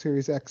 Xbox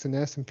Series X and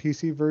S, and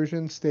PC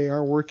versions. They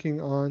are working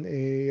on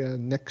a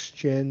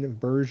next-gen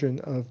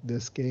version of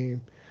this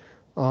game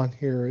on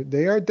here.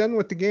 They are done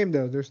with the game,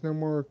 though. There's no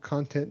more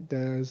content that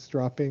is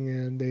dropping,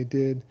 and they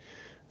did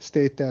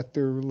state that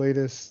their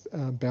latest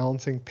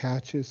balancing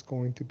patch is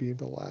going to be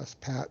the last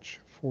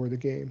patch for the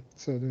game.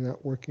 So they're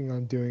not working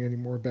on doing any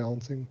more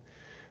balancing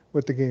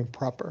with the game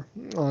proper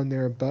on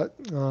there, but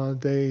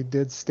they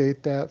did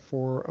state that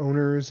for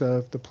owners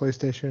of the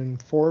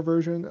PlayStation 4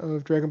 version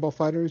of Dragon Ball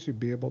FighterZ, you'd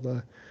be able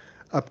to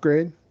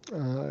upgrade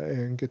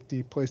and get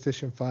the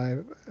PlayStation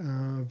 5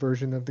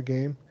 version of the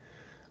game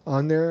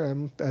on there.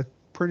 I'm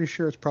pretty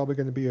sure it's probably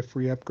going to be a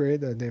free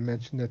upgrade. They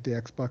mentioned that the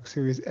Xbox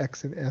Series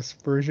X and S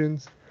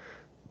versions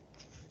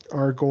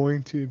are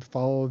going to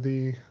follow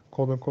the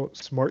quote-unquote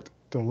smart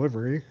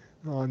delivery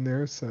on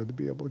there, so to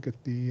be able to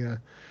get the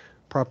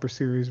proper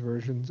series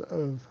versions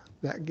of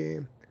that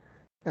game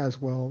as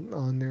well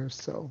on there.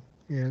 So,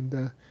 and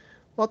we'll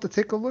have to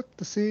take a look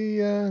to see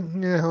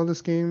how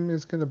this game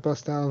is going to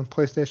bust out on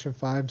PlayStation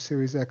 5,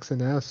 Series X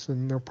and S,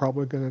 and they're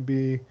probably going to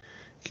be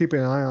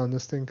keeping an eye on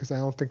this thing because I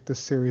don't think this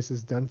series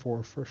is done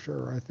for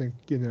sure. I think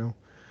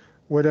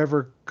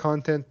whatever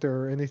content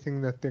or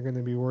anything that they're going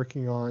to be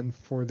working on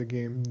for the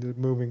game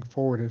moving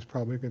forward is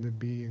probably going to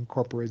be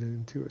incorporated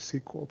into a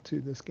sequel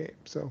to this game.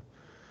 So,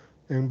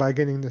 and by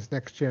getting this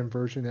next gen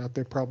version out,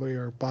 they probably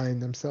are buying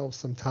themselves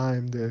some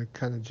time to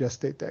kind of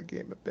gestate that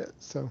game a bit.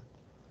 So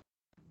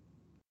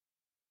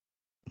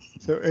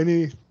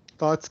any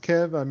thoughts,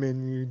 Kev? I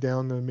mean, you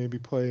down to maybe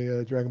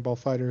play Dragon Ball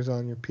FighterZ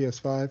on your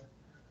PS5?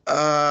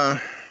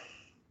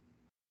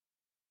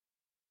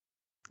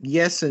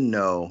 Yes and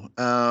no.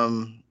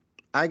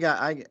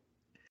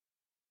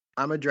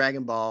 I'm a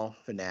Dragon Ball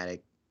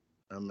fanatic.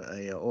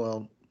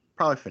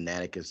 Probably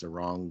fanatic is the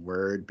wrong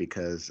word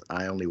because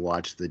I only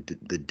watch the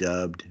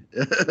dubbed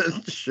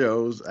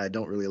shows. I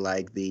don't really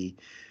like the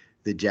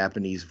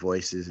Japanese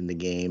voices in the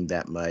game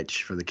that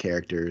much for the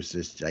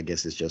characters. I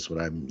guess it's just what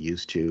I'm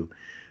used to.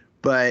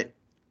 But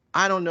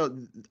I don't know.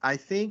 I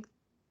think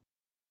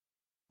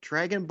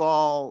Dragon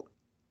Ball,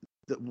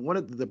 one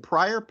of the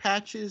prior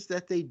patches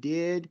that they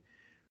did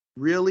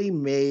really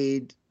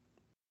made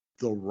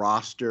the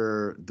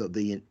roster,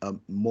 the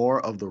more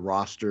of the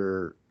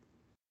roster,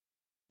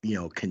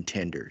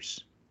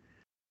 contenders.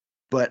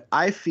 But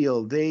I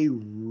feel they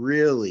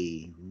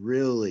really,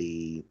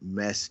 really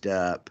messed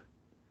up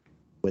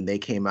when they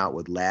came out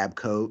with Lab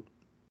Coat.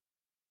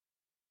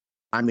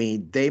 I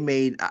mean, they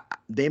made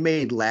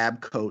Lab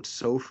Coat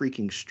so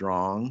freaking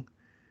strong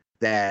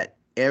that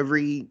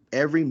every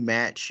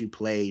match you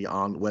play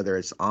on, whether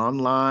it's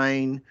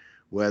online,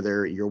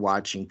 whether you're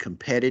watching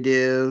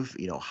competitive,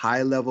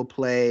 high level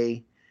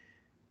play,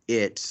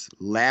 it's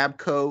Lab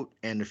Coat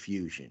and a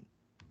fusion.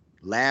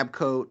 Lab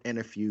Coat and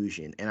a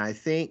fusion. And I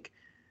think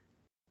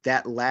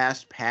that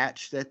last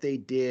patch that they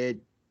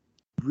did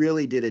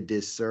really did a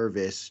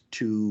disservice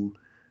to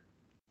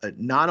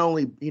not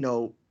only,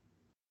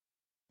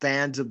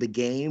 fans of the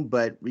game,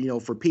 but,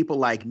 for people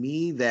like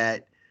me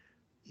that,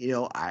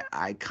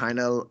 I kind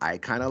of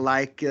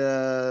like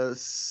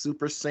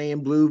Super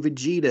Saiyan Blue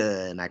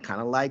Vegeta, and I kind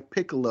of like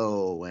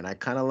Piccolo, and I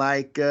kind of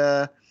like Teen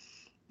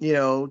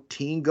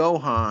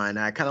Gohan.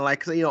 I kind of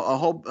like a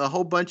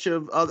whole bunch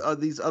of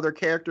these other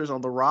characters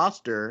on the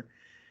roster.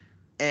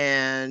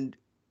 And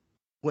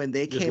when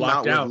they came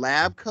out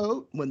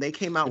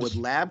with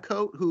Lab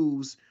Coat,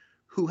 who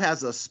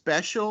has a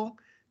special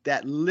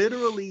that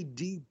literally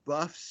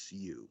debuffs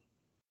you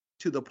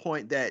to the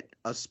point that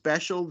a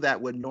special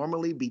that would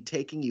normally be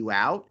taking you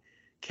out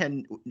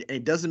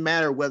it doesn't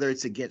matter whether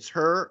it's against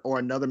her or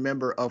another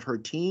member of her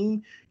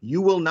team,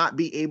 you will not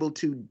be able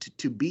to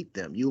beat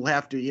them. You'll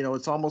have to,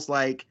 it's almost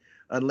like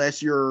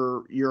unless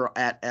you're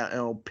at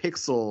a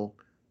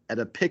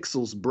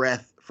pixel's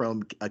breath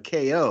from a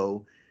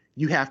KO,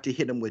 you have to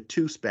hit them with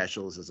two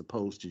specials as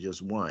opposed to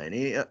just one.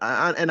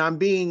 And I'm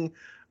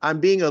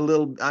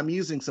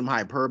using some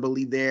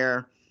hyperbole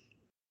there,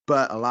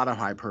 but a lot of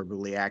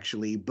hyperbole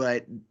actually.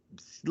 But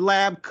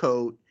Lab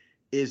Coat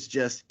is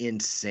just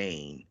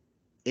insanely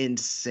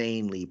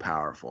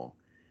powerful.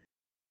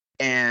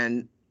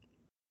 And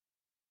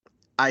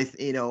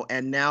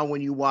and now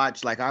when you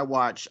watch, like I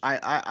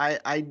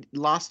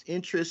lost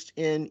interest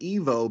in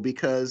Evo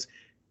because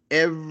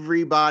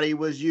everybody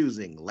was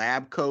using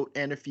Lab Coat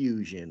and a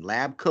fusion,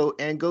 Lab Coat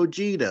and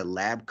Gogeta,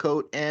 Lab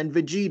Coat and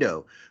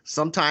Vegito.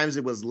 Sometimes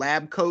it was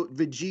Lab Coat,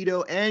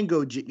 Vegito, and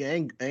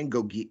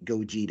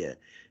Gogeta.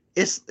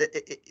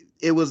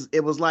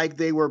 It was like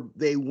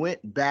they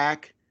went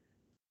back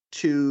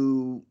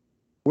to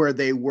where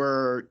they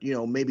were,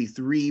 maybe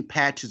 3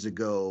 patches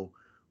ago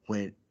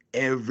when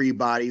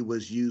everybody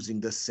was using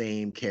the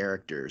same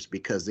characters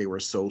because they were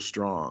so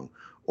strong,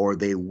 or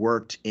they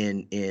worked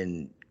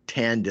in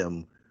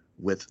tandem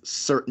with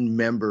certain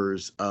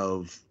members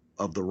of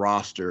the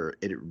roster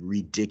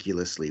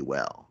ridiculously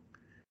well.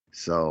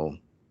 So,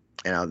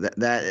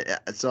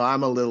 so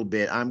I'm a little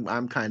bit,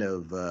 I'm kind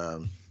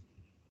of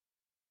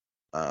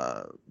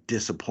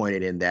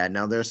disappointed in that.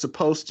 Now they're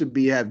supposed to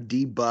have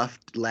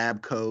debuffed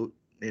Lab Coat,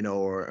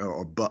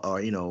 or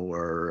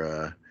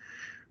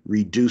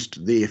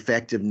reduced the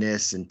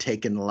effectiveness and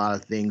taken a lot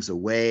of things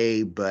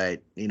away,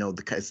 but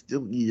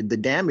the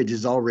damage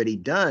is already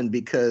done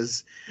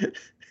because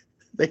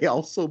they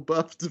also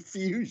buffed the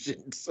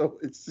fusion. So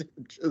it's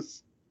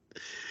just,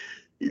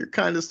 you're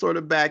kind of sort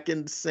of back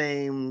in the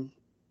same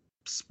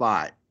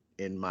spot,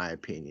 in my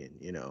opinion.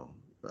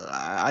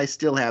 I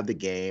still have the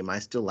game. I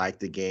still like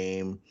the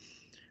game.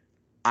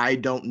 I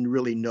don't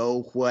really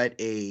know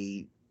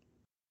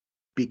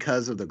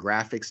because of the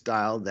graphic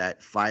style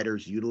that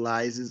Fighters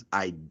utilizes,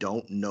 I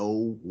don't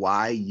know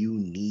why you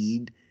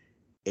need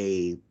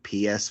a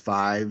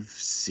PS5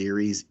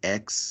 Series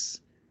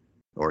X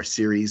or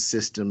Series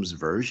Systems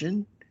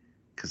version,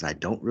 because I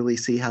don't really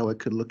see how it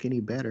could look any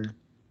better.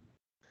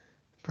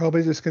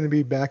 Probably just going to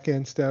be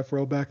back-end stuff,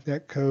 rollback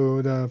net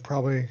code,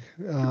 probably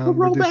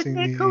rollback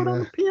net code on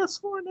the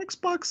PS4 and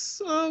Xbox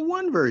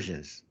One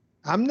versions.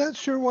 I'm not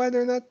sure why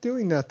they're not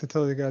doing that, to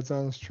tell you guys the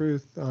honest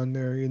truth on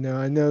there.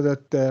 I know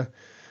that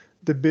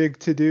the big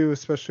to do,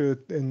 especially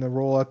in the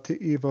roll up to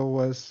Evo,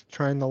 was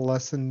trying to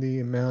lessen the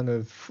amount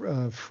of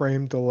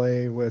frame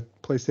delay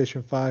with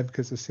PlayStation 5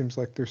 because it seems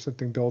like there's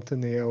something built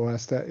in the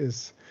OS that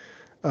is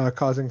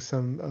causing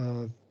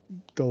some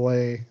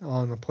delay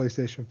on the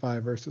PlayStation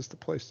 5 versus the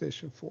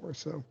PlayStation 4.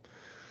 So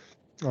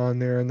on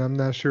there, and I'm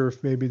not sure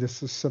if maybe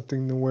this is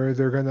something where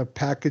they're going to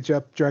package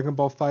up Dragon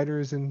Ball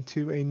Fighters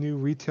into a new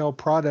retail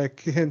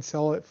product and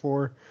sell it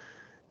for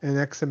an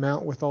X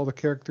amount with all the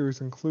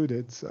characters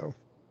included. So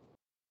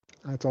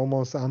I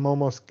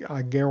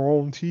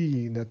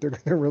guarantee that they're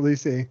going to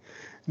release a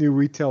new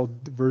retail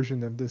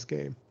version of this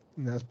game,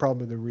 and that's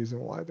probably the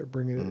reason why they're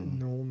bringing it.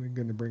 And they're only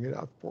going to bring it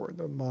out for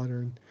the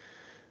modern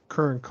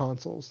current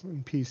consoles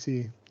and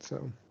PC.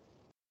 So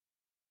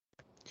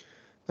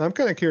I'm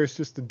kind of curious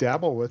just to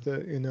dabble with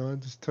it. I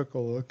just took a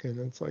look, and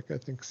it's like I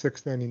think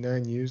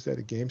 $6.99 used at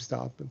a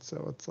GameStop, and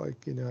so it's like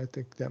I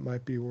think that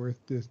might be worth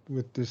this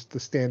with just the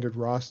standard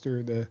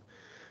roster to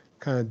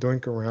kind of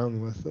doink around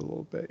with a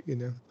little bit. I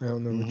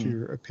don't know what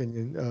your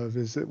opinion of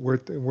is it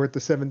worth the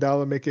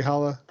 $7 Make You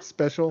Holla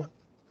special?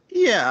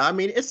 Yeah, I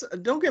mean,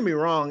 don't get me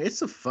wrong,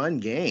 it's a fun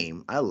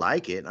game. I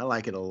like it. I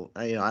liked it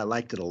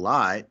a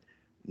lot.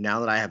 Now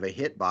that I have a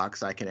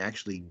hitbox, I can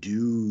actually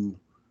do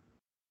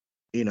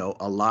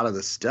a lot of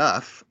the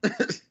stuff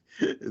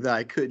that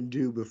I couldn't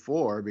do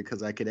before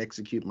because I could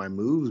execute my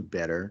moves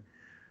better.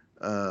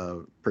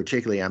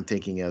 Particularly, I'm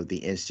thinking of the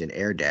instant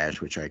air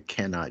dash, which I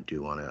cannot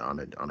do on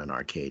an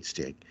arcade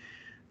stick.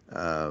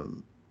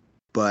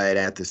 But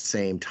at the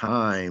same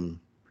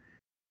time,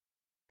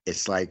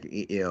 it's like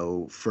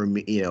for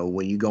me,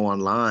 when you go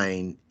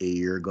online,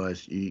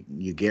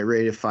 you get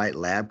ready to fight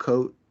Lab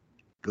Coat,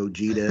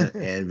 Gogeta,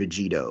 and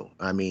Vegito.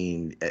 I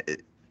mean,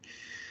 it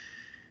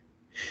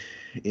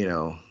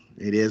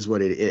is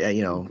what it is.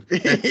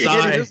 That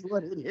sigh, it is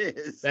what it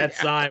is. That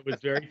sigh was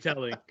very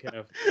telling,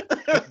 Kev.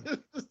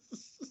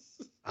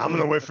 I'm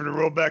gonna wait for the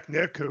rollback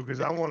netcode because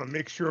I want to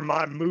make sure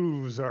my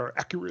moves are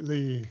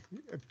accurately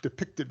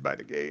depicted by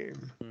the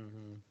game.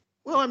 Mm-hmm.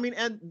 Well, I mean,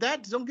 and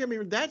don't get me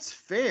wrong, that's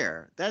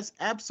fair. That's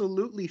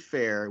absolutely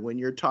fair when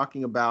you're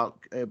talking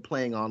about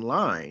playing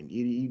online.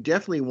 You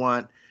definitely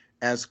want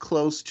as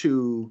close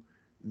to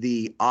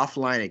the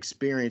offline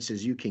experience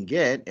as you can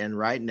get, and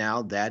right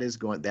now that is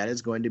going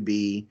to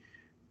be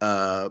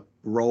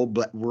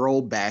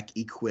rollback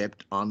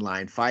equipped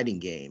online fighting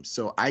games.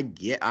 So I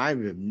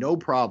have no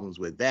problems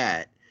with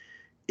that.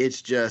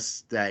 It's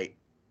just that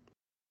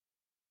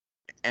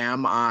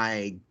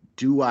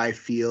do I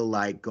feel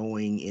like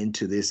going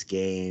into this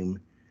game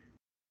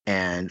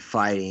and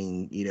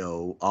fighting,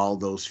 all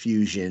those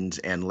fusions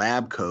and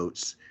lab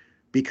coats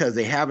because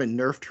they haven't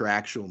nerfed her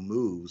actual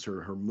moves,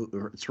 her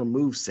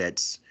move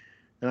sets.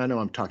 And I know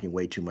I'm talking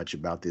way too much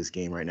about this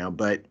game right now,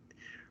 but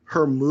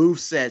her move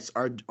sets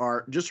are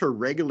just her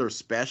regular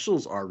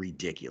specials are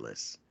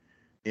ridiculous,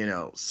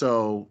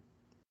 so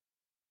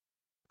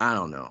I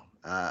don't know.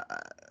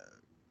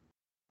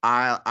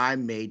 I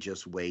may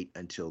just wait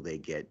until they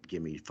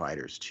give me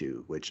Fighters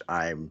 2, which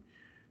I'm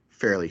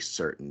fairly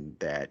certain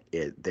that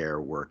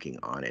they're working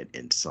on it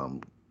in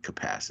some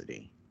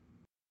capacity.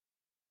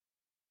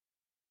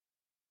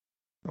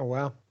 Oh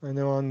wow! I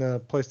know on the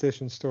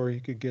PlayStation Store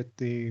you could get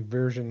the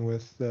version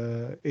with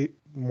 8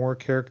 more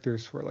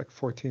characters for like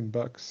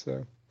 $14.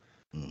 So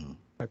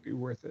might be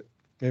worth it.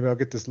 Maybe I'll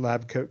get this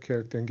Lab Coat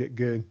character and get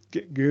good.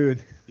 Get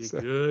good.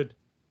 Good.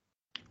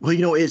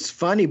 Well, it's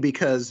funny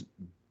because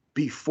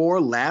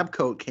before Lab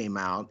Coat came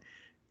out,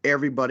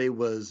 everybody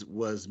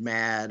was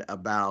mad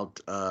about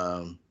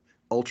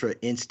Ultra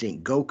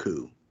Instinct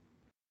Goku,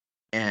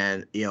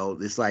 and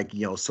it's like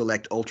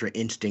select Ultra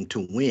Instinct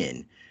to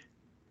win.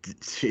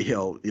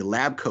 The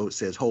Lab Coat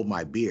says hold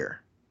my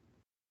beer.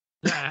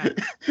 And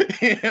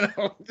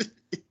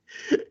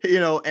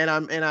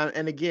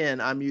again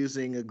I'm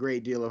using a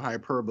great deal of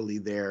hyperbole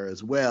there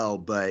as well,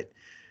 but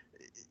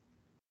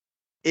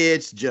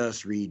it's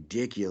just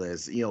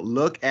ridiculous.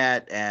 Look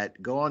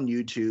at go on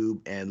YouTube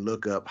and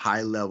look up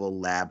high level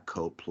Lab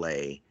Coat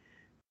play,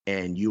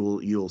 and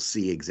you'll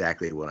see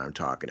exactly what I'm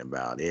talking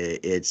about.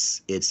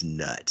 It's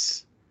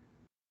nuts.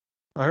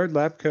 I heard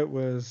Lab Coat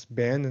was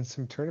banned in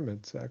some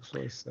tournaments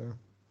actually. So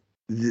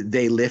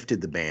they lifted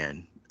the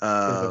ban. They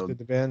lifted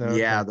the ban. Okay.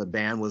 Yeah, the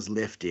ban was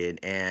lifted,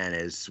 and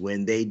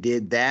when they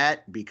did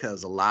that,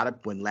 because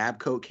when Lab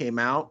Coat came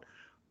out,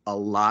 a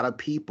lot of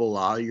people,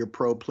 all your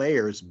pro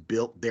players,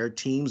 built their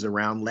teams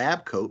around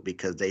Lab Coat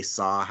because they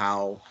saw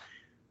how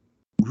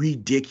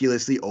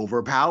ridiculously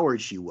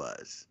overpowered she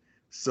was.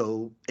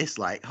 So it's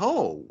like,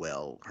 oh,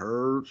 well,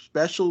 her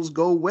specials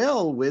go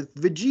well with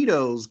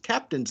Vegito's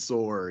Captain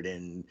Sword,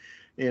 and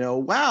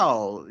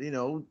wow,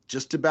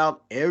 just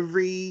about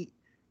every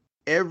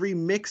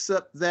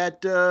mix-up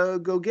that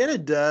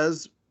Gogeta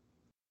does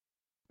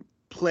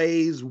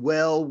plays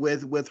well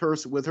with her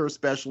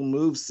special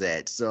move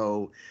set.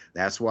 So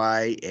that's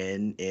why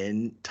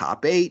in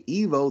top 8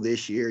 Evo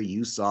this year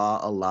you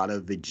saw a lot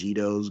of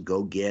Vegito's,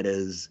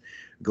 Gogetas,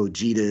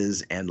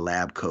 and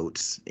Lab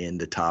Coats in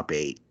the top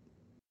 8.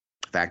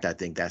 In fact, I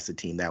think that's the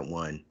team that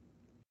won.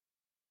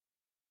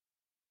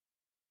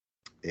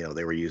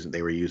 they were using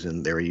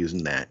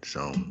that.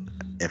 So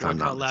if I'm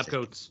not lab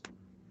mistaken. coats.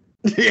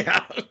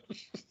 Yeah.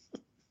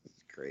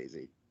 It's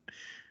crazy.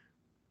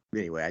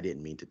 Anyway, I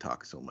didn't mean to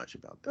talk so much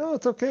about that. Oh,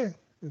 it's okay.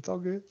 It's all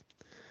good.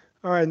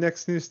 All right,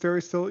 next news story,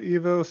 still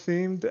Evo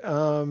themed.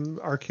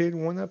 Arcade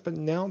 1UP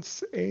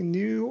announced a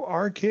new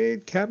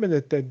arcade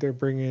cabinet that they're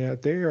bringing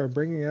out. They are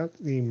bringing out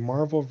the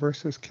Marvel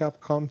vs.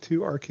 Capcom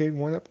 2 Arcade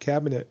 1UP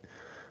cabinet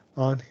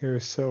on here.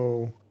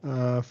 So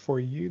for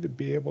you to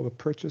be able to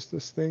purchase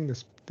this thing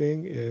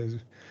is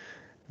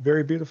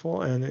very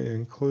beautiful, and it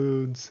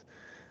includes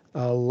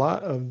a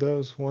lot of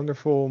those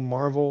wonderful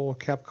Marvel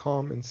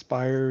Capcom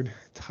inspired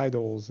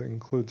titles. It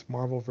includes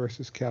Marvel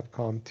vs.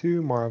 Capcom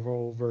 2,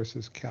 Marvel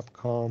vs.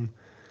 Capcom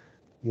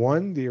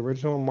 1, the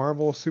original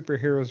Marvel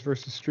Superheroes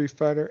vs. Street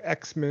Fighter,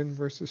 X-Men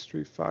vs.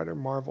 Street Fighter,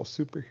 Marvel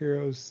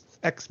Superheroes,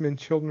 X-Men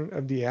Children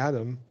of the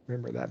Atom,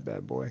 remember that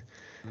bad boy,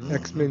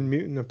 X-Men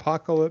Mutant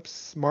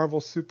Apocalypse,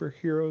 Marvel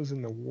Superheroes,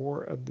 and the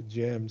War of the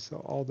Gems. So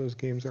all those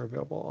games are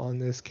available on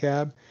this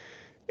cab.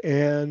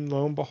 And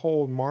lo and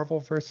behold, Marvel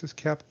vs.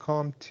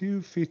 Capcom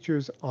 2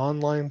 features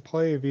online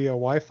play via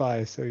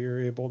Wi-Fi, so you're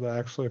able to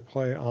actually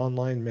play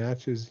online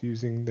matches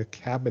using the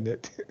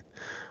cabinet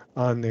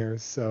on there.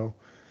 So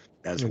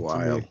That's to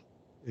wild. me,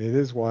 it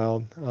is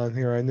wild on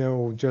here. I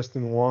know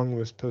Justin Wong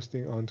was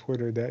posting on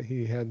Twitter that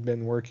he had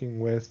been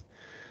working with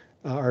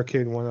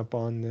Arcade 1UP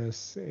on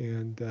this,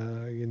 and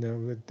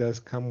it does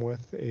come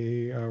with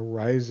a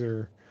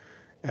riser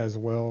as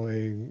well,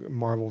 a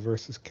Marvel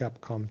vs.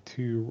 Capcom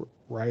 2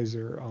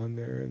 riser on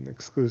there, and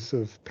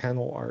exclusive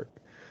panel art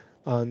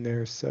on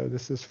there. So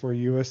this is for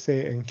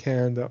USA and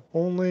Canada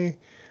only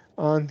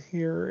on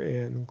here,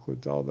 and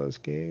includes all those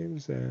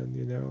games.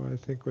 And I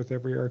think with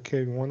every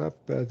Arcade 1UP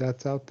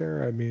that's out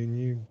there, I mean,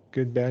 you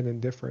good, bad,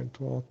 and different.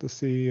 We'll have to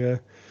see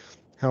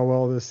how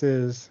well this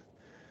is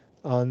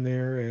on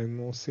there, and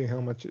we'll see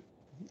how much it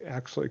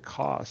actually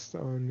costs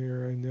on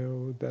there. I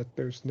know that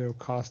there's no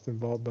cost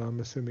involved, but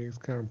I'm assuming it's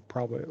kind of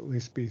probably at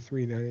least be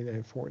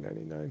 $3.99,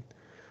 $4.99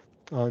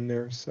 on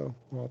there. So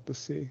we'll have to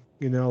see.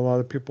 A lot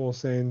of people are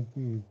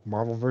saying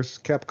Marvel vs.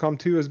 Capcom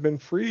 2 has been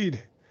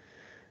freed.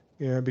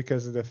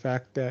 Because of the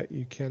fact that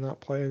you cannot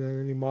play it on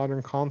any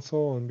modern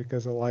console, and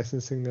because of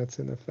licensing that's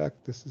in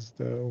effect, this is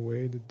the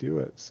way to do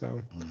it.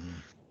 So,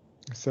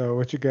 So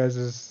what you guys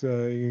is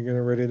you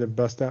gonna ready to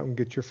bust out and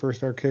get your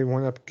first Arcade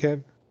 1UP,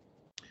 Kev?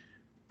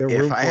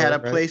 If I had a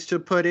place to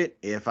put it,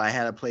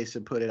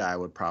 I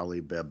would probably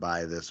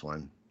buy this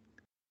one.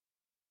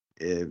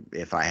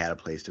 If I had a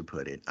place to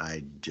put it,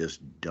 I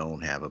just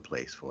don't have a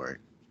place for it.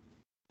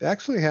 They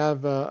actually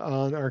have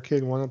on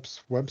Arcade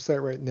 1UP's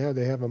website right now,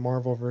 they have a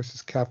Marvel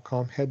vs.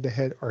 Capcom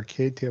head-to-head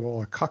arcade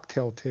table, a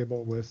cocktail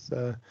table with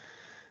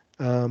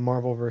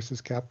Marvel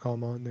vs.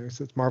 Capcom on there.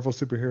 So it's Marvel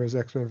Superheroes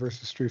X-Men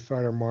vs. Street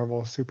Fighter,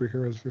 Marvel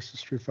Superheroes vs.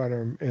 Street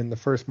Fighter, and the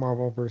first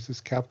Marvel vs.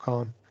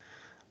 Capcom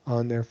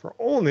on there for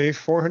only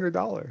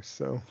 $400.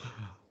 So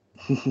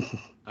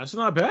that's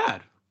not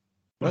bad.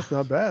 That's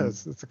not bad.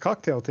 It's a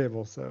cocktail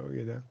table, so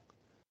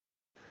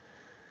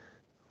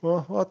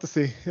Well, we'll have to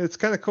see. It's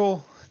kind of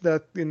cool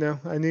that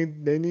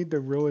they need to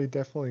really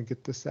definitely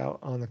get this out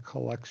on a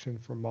collection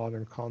for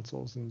modern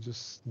consoles and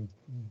just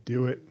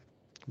do it.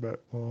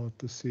 But we'll have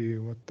to see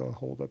what the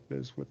holdup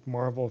is with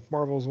Marvel. If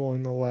Marvel's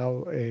willing to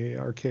allow a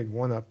Arcade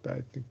 1UP,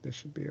 I think they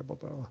should be able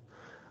to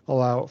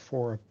allow it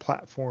for a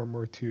platform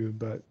or two.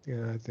 But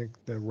I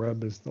think the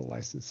rub is the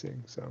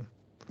licensing. So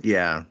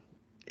yeah,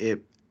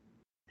 it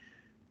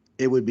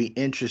would be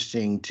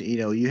interesting to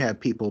you have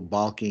people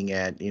balking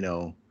at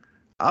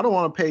I don't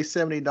want to pay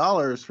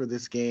 $70 for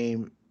this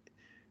game.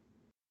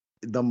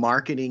 The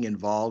marketing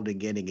involved in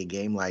getting a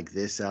game like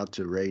this out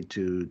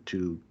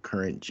to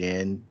current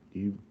gen,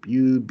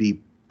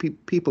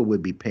 people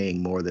would be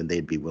paying more than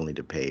they'd be willing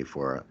to pay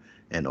for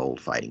an old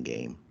fighting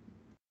game.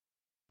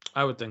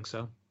 I would think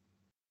so.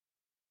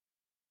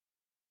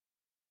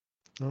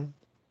 Well,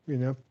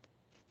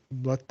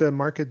 let the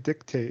market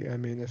dictate. I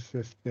mean,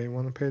 if they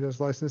want to pay those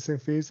licensing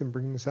fees and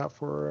bring this out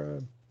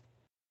for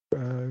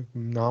a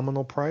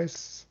nominal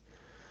price,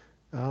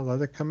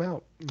 let it come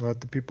out. Let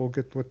the people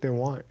get what they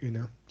want,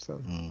 So.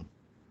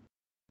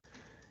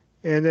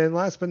 And then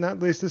last but not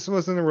least, this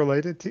wasn't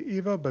related to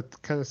EVO,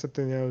 but kind of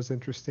something that was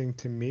interesting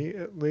to me,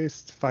 at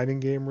least, fighting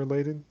game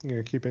related,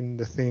 keeping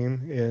the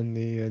theme in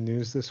the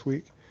news this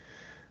week.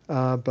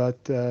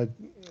 But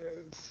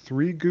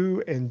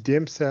 3Goo and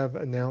Dimps have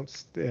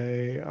announced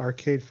a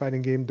arcade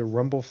fighting game. The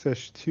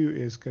Rumblefish 2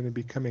 is going to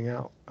be coming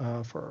out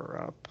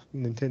for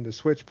Nintendo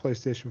Switch,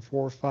 PlayStation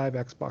 4, 5,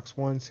 Xbox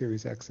One,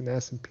 Series X and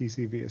S, and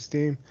PC via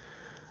Steam.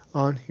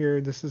 On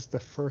here, this is the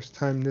first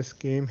time this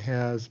game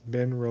has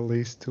been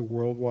released to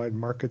worldwide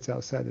markets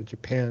outside of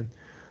Japan.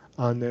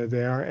 On there,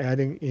 they are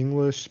adding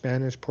English,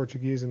 Spanish,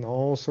 Portuguese, and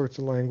all sorts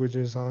of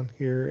languages on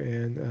here,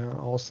 and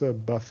also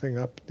buffing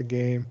up the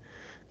game,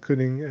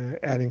 including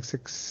adding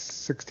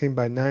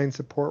 16:9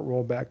 support,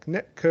 rollback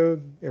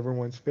netcode,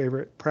 everyone's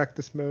favorite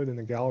practice mode, and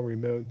the gallery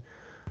mode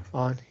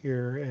on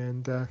here.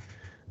 And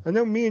I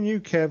know me and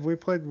you, Kev, we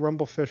played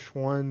Rumblefish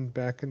 1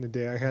 back in the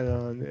day. I had it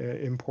on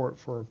import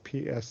for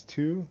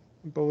PS2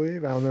 I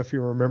believe. I don't know if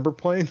you remember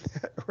playing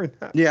that or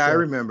not. Yeah, I So,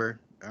 remember.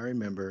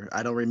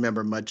 I don't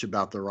remember much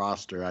about the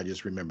roster. I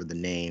just remember the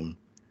name.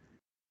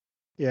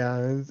 yeah,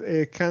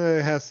 it kind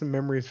of has some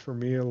memories for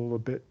me a little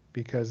bit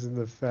because of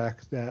the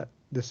fact that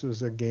this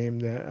was a game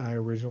that I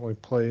originally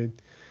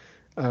played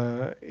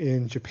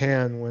in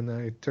Japan when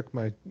I took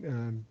my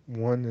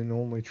one and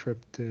only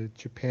trip to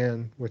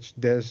Japan, which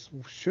Des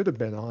should have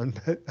been on,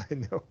 but I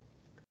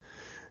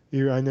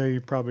know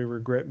you probably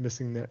regret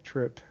missing that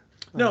trip.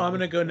 No, I'm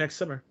gonna go next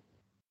summer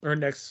or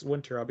next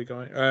winter. I'll be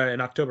going in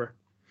October.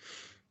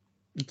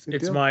 Good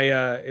It's deal.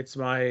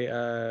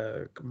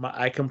 my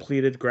I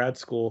completed grad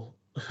school,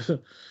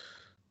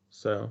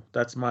 so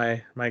that's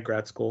my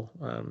grad school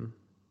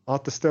I'll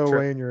have to stow trip.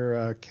 away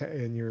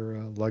in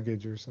your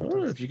luggage or Oh,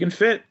 something. if you can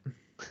fit.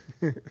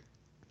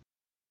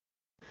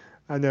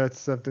 I know it's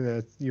something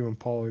that you and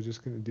Paul are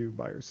just going to do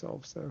by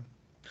yourselves. So,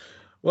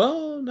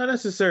 Well, not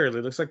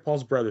necessarily. Looks like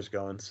Paul's brother's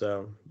going,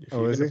 so if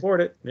oh, you is can he?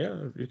 afford it, yeah,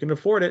 if you can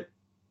afford it,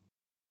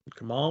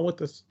 come on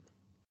with us.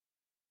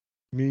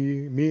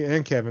 Me,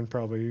 and Kevin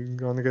probably. You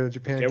going to go to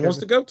Japan, Kevin wants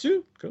Kevin? to go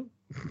too. Go.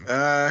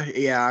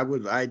 Yeah, I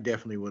would. I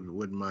definitely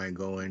wouldn't mind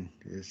going.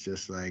 It's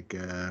just like,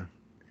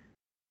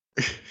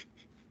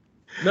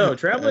 No,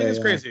 traveling is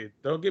I, crazy.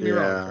 Don't get me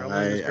wrong. yeah,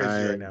 Traveling is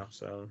crazy right now.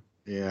 So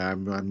yeah,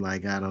 I'm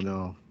like, I don't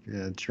know.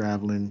 Yeah,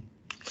 traveling,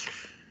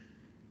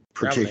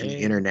 particularly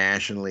traveling,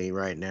 internationally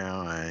right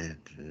now, I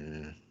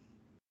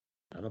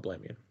don't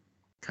blame you.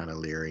 kind of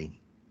leery.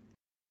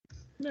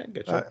 Yeah, I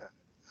get Uh, you.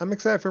 I'm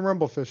excited for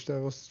Rumblefish though.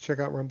 Let's check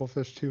out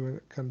Rumblefish 2 when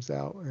it comes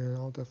out, and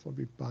I'll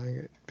definitely be buying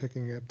it,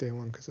 picking it up day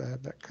one because I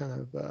have that kind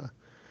of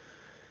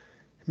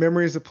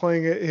memories of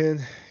playing it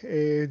in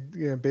a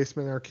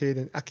basement arcade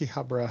in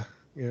Akihabara.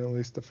 At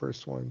least the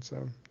first one.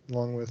 So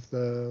along with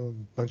a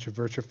bunch of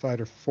Virtua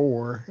Fighter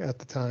 4 at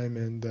the time,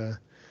 and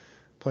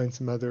playing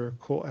some other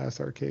cool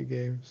ass arcade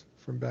games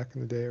from back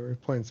in the day. We were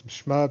playing some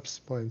shmups,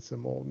 playing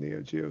some old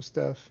Neo Geo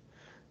stuff.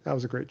 That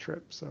was a great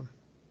trip. So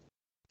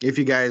If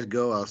you guys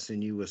go, I'll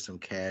send you with some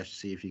cash.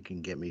 See if you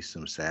can get me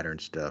some Saturn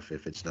stuff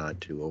if it's not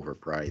too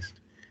overpriced.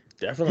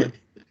 Definitely.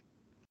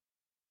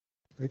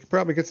 you could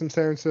probably get some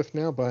Saturn stuff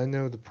now, but I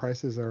know the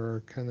prices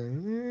are kind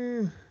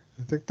of.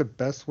 I think the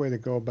best way to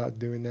go about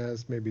doing that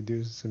is maybe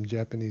do some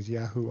Japanese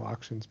Yahoo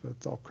auctions, but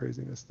it's all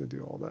craziness to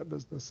do all that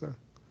business. So.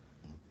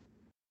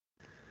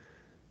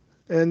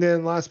 And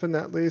then last but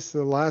not least,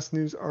 the last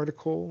news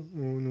article,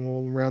 and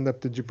we'll round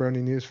up the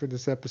Jabroni news for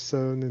this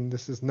episode. And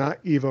this is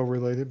not Evo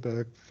related, but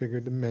I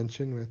figured to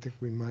mention. I think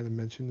we might have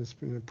mentioned this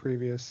in the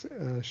previous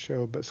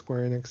show, but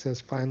Square Enix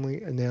has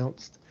finally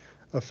announced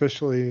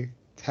officially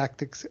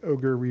Tactics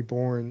Ogre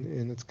Reborn,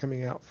 and it's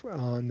coming out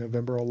on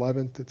November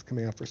 11th. It's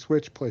coming out for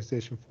Switch,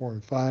 PlayStation 4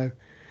 and 5,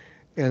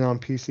 and on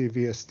PC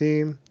via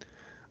Steam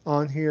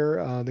on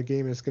here. The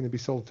game is going to be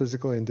sold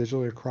physically and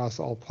digitally across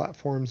all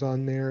platforms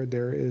on there.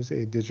 There is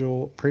a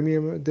digital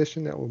premium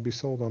edition that will be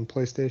sold on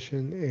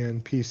PlayStation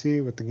and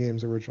PC with the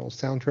game's original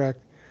soundtrack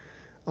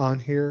on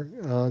here.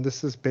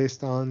 This is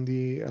based on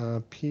the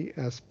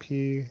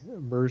PSP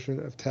version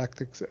of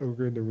Tactics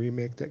Ogre, the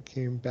remake that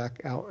came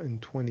back out in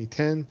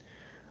 2010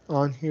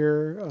 on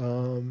here.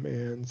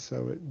 And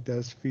so it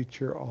does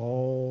feature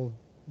all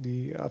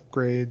the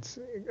upgraded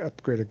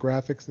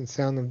graphics and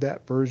sound of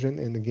that version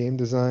and the game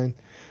design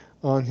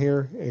on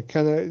here. It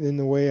kind of, in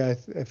the way I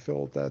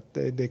feel that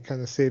they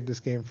kind of saved this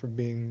game from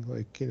being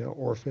like,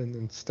 orphaned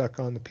and stuck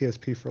on the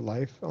PSP for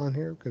life on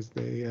here because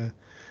they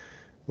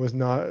was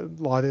not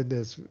lauded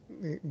as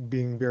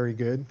being very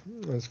good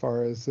as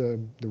far as the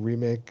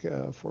remake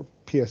for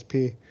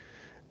PSP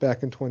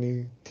back in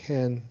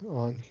 2010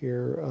 on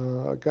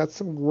here. Got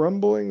some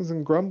rumblings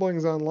and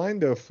grumblings online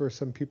though for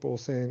some people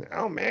saying,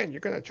 "Oh man,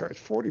 you're gonna charge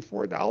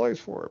 $44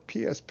 for a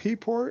PSP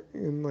port,"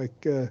 and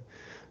like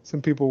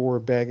some people were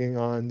bagging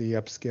on the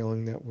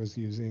upscaling that was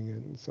using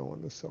and so on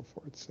and so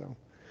forth. So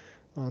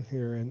on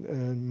here, and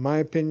in my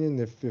opinion,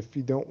 if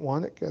you don't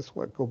want it, guess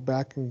what? Go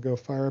back and go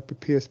fire up a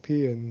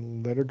PSP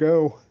and let her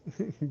go,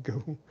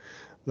 go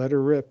let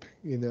her rip.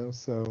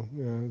 So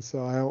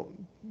I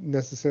don't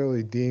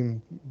necessarily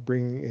deem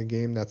bringing a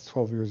game that's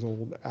 12 years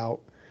old out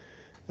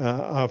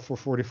for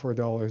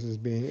 $44 as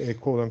being a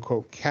quote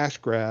unquote cash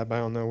grab. I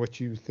don't know what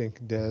you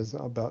think, Des,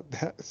 about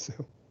that. So.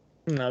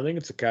 No, I think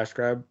it's a cash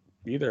grab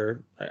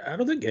either. I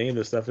don't think any of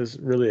this stuff is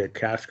really a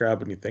cash grab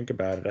when you think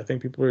about it. I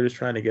think people are just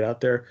trying to get out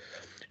there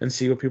and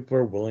see what people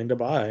are willing to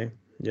buy.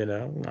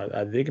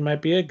 I think it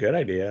might be a good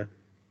idea.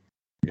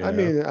 I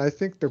mean, I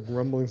think the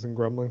rumblings and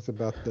grumblings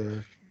about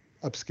the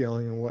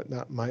upscaling and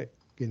whatnot might,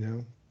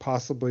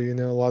 possibly, a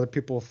lot of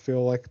people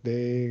feel like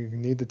they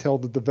need to tell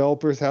the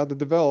developers how to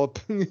develop,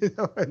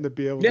 and to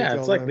be able to Yeah, tell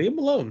it's like them. leave them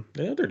alone.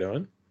 They know what they're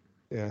doing.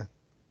 Yeah.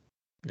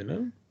 You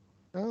know?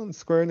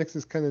 Square Enix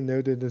is kind of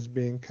noted as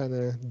being kind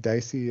of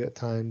dicey at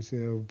times,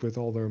 with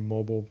all their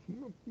mobile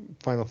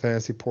Final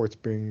Fantasy ports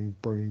being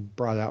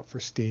brought out for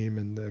Steam,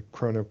 and the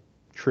Chrono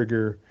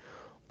Trigger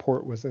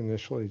port was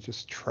initially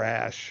just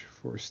trash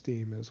for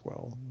Steam as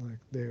well. Like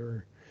they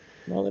were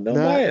Well, then don't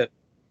buy not, it.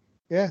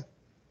 yeah.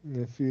 And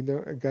if you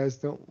guys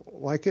don't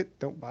like it,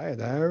 don't buy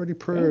it. I already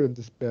pre-ordered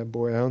this bad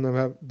boy. I don't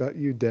know about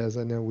you, Des.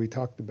 I know we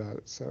talked about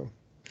it, so.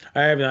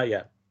 I have not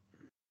yet,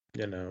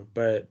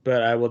 but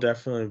I will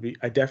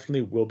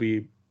definitely will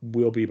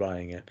be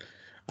buying it.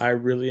 I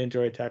really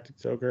enjoy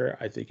Tactics Ogre.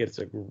 I think it's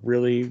a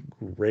really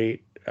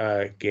great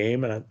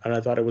game, and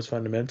I thought it was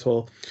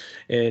fundamental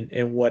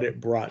in what it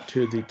brought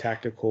to the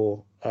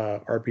tactical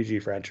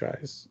RPG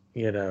franchise.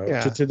 Yeah.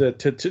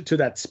 To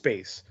that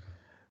space.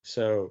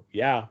 So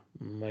yeah,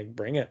 like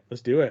bring it.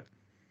 Let's do it.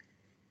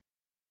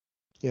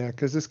 Yeah,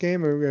 because this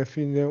game, if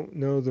you don't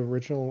know the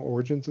original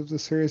origins of the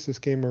series, this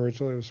game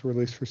originally was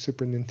released for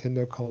Super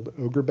Nintendo called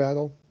Ogre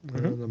Battle,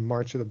 the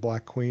March of the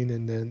Black Queen,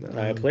 and then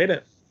I played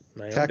it.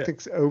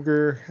 Tactics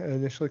Ogre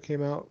initially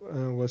came out,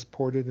 was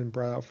ported and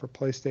brought out for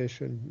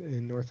PlayStation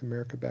in North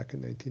America back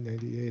in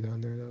 1998 on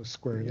there. That was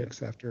Square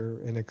Enix after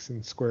Enix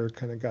and Square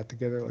kind of got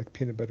together like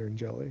peanut butter and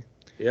jelly.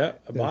 Yeah,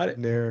 I bought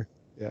it. There,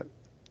 yeah.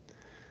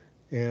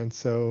 And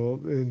so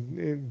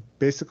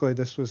basically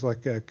this was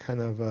like a kind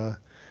of a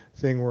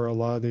thing where a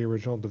lot of the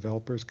original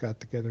developers got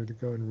together to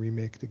go and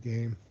remake the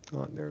game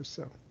on there.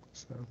 So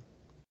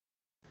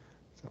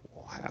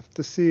we'll have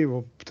to see.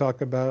 We'll talk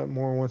about it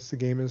more once the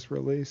game is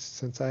released.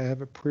 Since I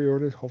have it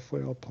pre-ordered,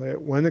 hopefully I'll play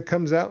it when it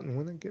comes out and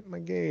when I get my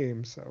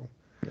game. So,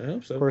 I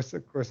hope so.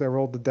 Of course, I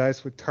rolled the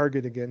dice with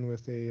Target again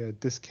with a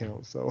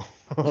discount. So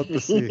I'll have to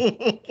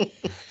see.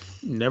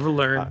 Never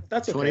learn.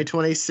 That's okay.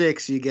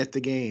 2026. You get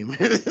the game.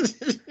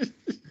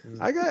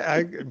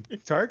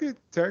 Target.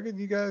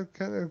 You gotta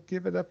kind of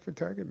give it up for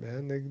Target,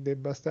 man. They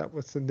bust out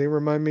with some. They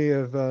remind me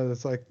of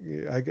it's like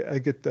I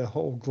get the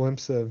whole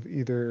glimpse of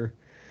either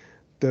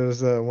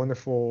those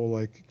wonderful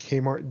like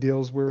Kmart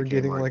deals we were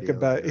getting like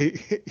about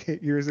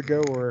 8 years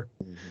ago, or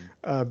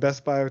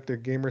Best Buy with their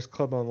Gamers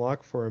Club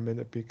Unlocked for a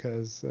minute,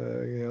 because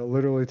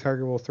literally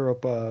Target will throw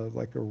up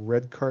like a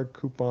red card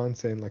coupon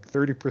saying like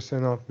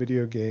 30% off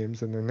video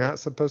games, and they're not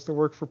supposed to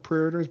work for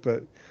pre-orders,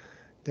 but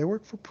they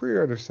work for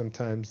pre-orders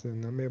sometimes,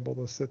 and I'm able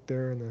to sit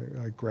there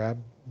and I grab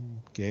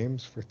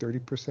games for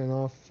 30%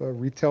 off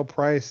retail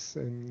price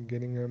and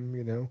getting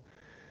them,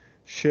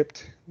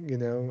 shipped,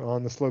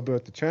 on the slow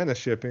boat to China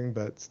shipping,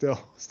 but still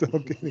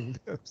getting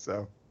them.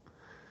 So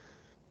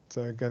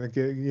I gotta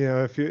get,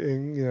 if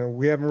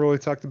we haven't really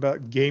talked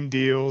about game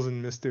deals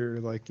and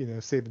Mr. like,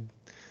 saving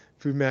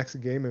Food Max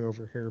Gaming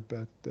over here,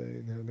 but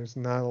there's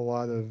not a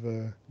lot of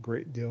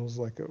great deals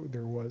like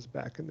there was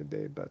back in the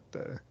day, but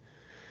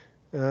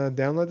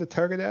download the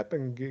Target app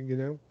and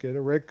get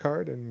a red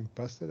card and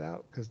bust it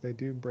out, because they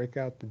do break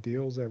out the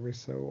deals every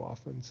so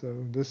often. So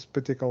this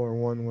particular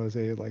one was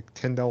a like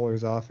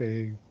 $10 off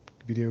a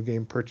video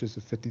game purchase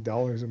of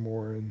 $50 or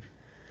more, and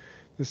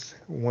this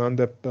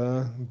wound up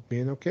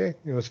being okay.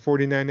 It was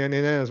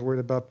 $49.99. I was worried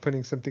about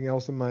putting something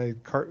else in my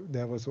cart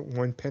that was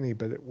 1 penny,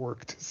 but it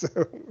worked. So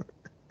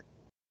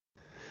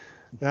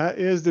that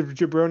is the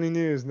jabroni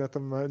news.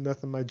 Nothing my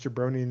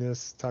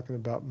jabroniness talking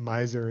about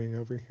misering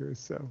over here.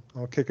 So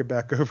I'll kick it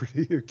back over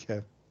to you,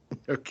 Kev.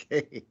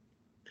 Okay.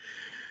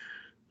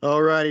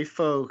 All righty,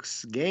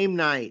 folks. Game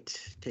night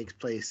takes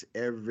place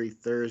every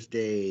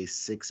Thursday,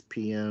 6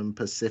 p.m.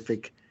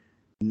 Pacific,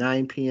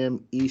 9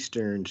 p.m.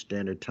 Eastern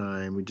Standard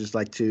Time. We'd just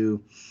like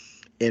to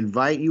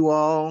invite you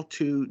all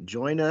to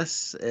join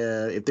us.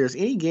 If there's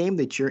any game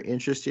that you're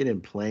interested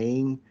in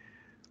playing,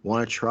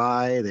 want to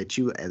try, that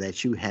you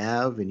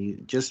have,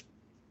 and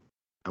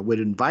I would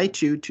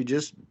invite you to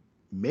just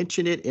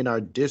mention it in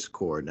our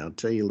Discord, and I'll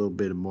tell you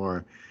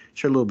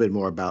share a little bit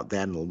more about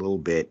that in a little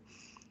bit.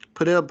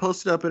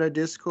 Post it up in our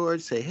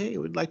Discord, say, hey,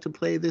 we'd like to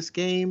play this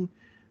game.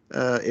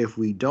 If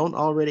we don't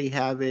already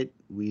have it,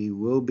 we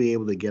will be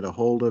able to get a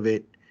hold of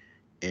it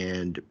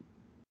and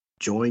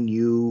join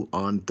you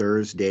on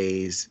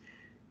Thursdays,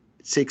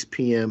 6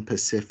 p.m.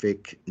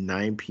 Pacific,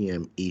 9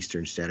 p.m.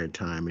 Eastern Standard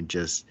Time, and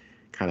just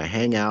kind of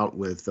hang out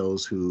with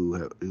those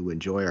who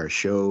enjoy our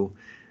show,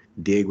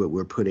 dig what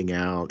we're putting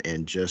out,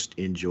 and just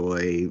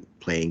enjoy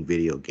playing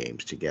video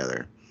games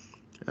together.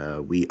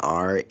 We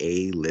are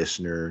a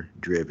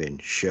listener-driven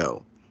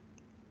show,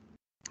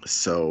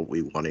 so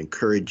we want to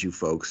encourage you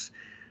folks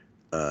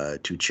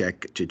to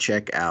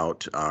check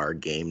out our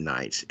game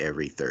nights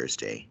every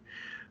Thursday.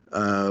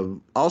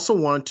 Also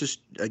want to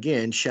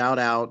again shout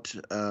out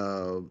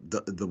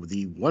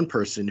the one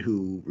person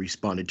who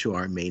responded to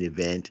our main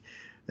event.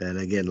 And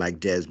again, like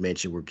Des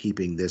mentioned, we're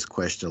keeping this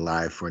question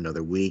alive for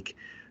another week.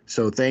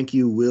 So thank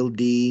you, Will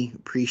D.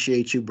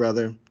 Appreciate you,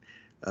 brother.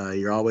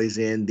 You're always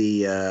in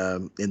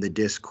the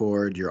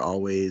Discord. You're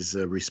always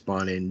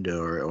responding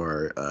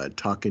or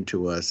talking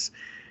to us,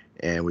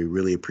 and we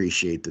really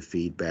appreciate the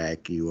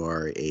feedback. You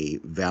are a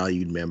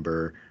valued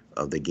member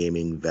of the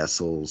Gaming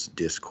Vessels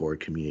Discord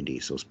community.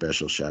 So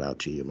special shout out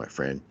to you, my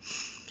friend.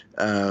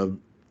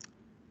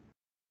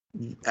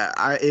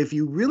 If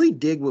you really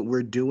dig what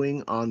we're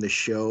doing on the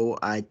show,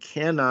 I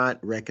cannot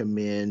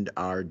recommend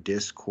our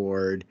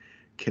Discord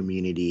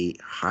community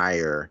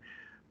higher.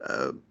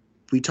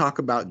 We talk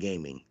about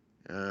gaming.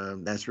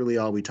 That's really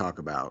all we talk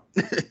about.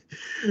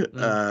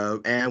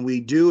 And we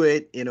do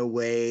it in a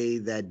way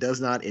that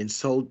does not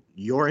insult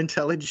your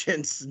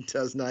intelligence,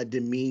 does not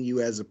demean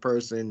you as a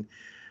person,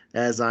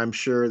 as I'm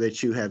sure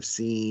that you have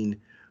seen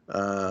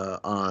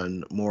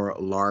on more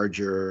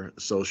larger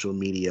social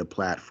media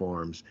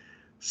platforms.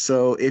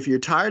 So if you're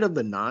tired of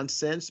the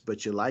nonsense,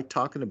 but you like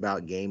talking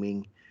about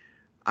gaming,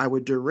 I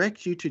would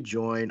direct you to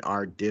join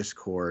our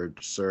Discord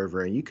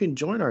server. And you can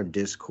join our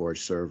Discord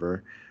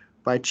server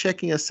by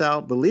checking us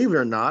out, believe it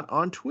or not,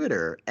 on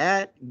Twitter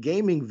at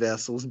Gaming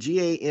Vessels,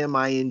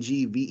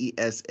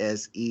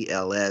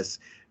 GAMINGVESSELS.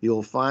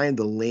 You'll find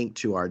the link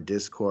to our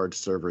Discord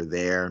server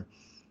there.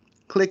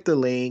 Click the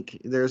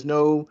link. There's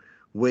no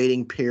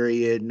waiting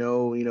period.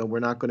 No, we're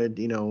not going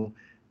to,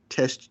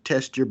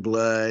 test your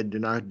blood. Do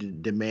not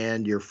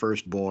demand your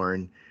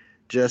firstborn.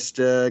 Just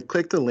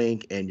click the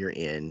link and you're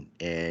in,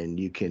 and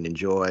you can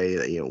enjoy.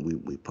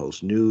 We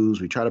post news.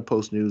 We try to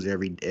post news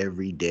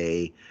every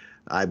day.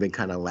 I've been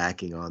kind of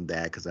lacking on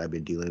that because I've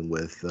been dealing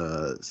with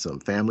some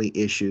family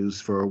issues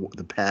for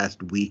the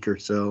past week or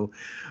so.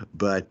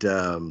 But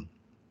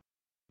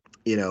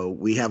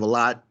we have a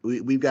lot.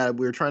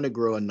 We're trying to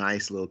grow a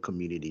nice little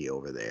community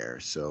over there.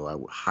 So I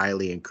would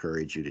highly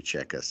encourage you to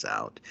check us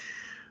out.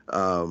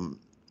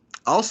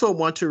 Also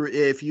want to,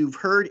 if you've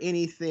heard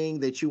anything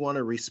that you want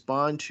to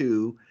respond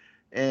to,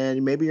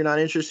 and maybe you're not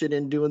interested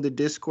in doing the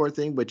Discord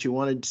thing, but you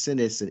want to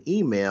send us an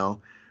email,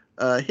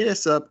 hit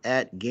us up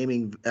at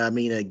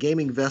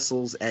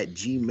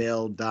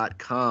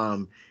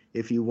gamingvessels@gmail.com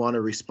if you want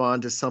to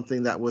respond to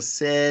something that was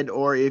said,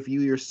 or if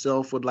you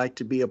yourself would like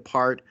to be a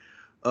part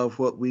of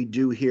what we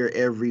do here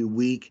every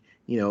week.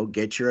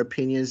 Get your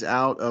opinions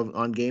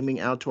on gaming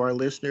out to our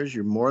listeners.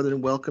 You're more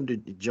than welcome to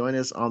join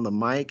us on the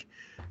mic.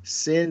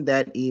 Send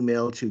that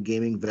email to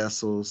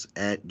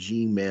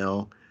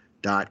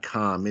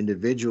gamingvessels@gmail.com.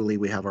 Individually,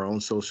 we have our own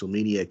social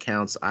media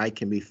accounts. I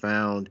can be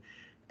found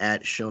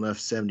at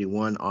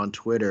Shonuff71 on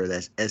Twitter.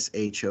 That's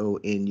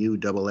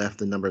SHONUFF,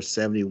 the number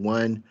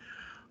 71.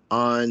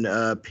 On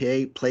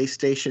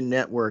PlayStation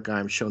Network,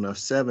 I'm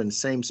Shonuff7,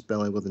 same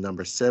spelling with the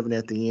number 7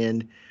 at the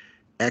end.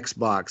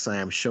 Xbox, I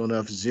am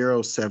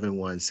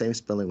Shonuff071, same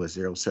spelling with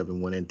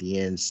 071 at the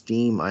end.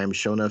 Steam, I am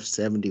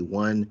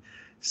Shonuff71,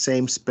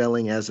 same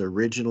spelling as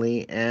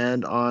originally.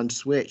 And on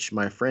Switch,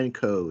 my friend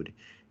code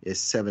is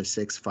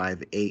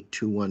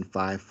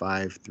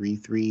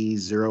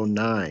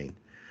 7658-2155-3309.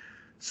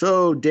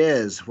 So,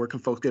 Des, where can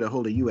folks get a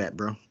hold of you at,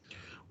 bro?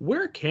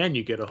 Where can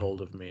you get a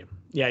hold of me?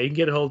 Yeah, you can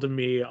get a hold of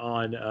me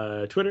on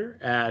Twitter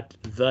at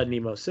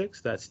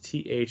TheNemo6. That's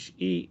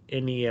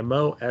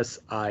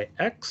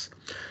TheNemo6.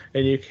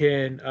 And you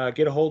can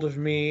get a hold of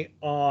me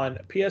on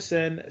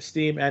PSN,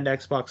 Steam, and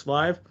Xbox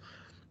Live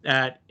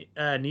at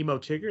Nemo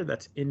Tigger.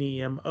 That's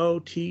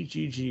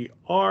NEMOTGGR.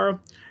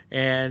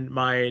 And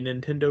my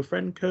Nintendo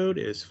friend code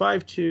is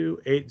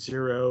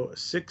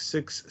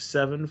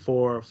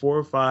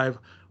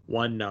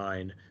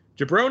 528066744519.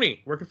 Jabroni,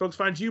 where can folks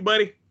find you,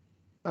 buddy?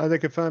 They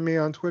can find me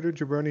on Twitter,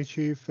 Jabroni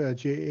Chief,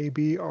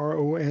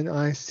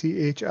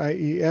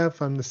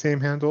 JABRONICHIEF. I'm the same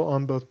handle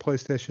on both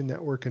PlayStation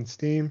Network and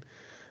Steam.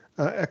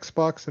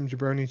 Xbox, I'm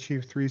Jabroni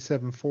Chief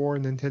 374.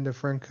 Nintendo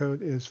friend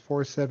code is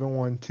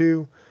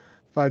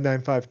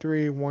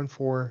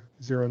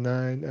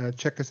 4712-5953-1409.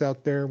 Check us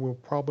out there. We'll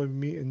probably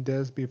me and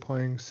Des be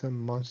playing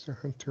some Monster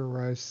Hunter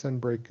Rise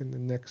Sunbreak in the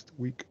next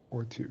week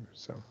or two.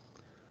 So,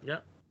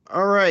 yep.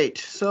 All right,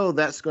 so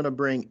that's going to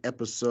bring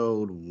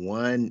episode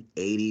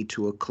 180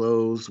 to a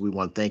close. We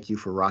want to thank you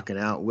for rocking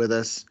out with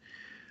us.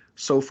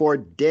 So for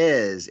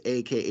Des,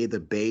 a.k.a. the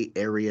Bay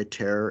Area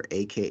Terror,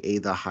 a.k.a.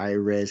 the High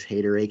Res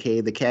Hater,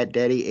 a.k.a. the Cat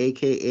Daddy,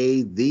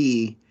 a.k.a.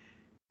 the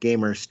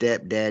Gamer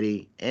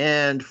Stepdaddy,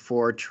 and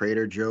for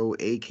Trader Joe,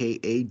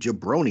 a.k.a.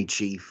 Jabroni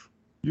Chief.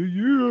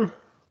 Yeah.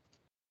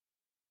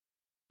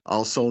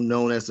 Also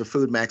known as the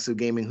Food Max of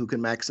Gaming, who can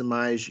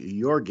maximize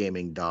your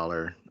gaming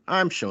dollar.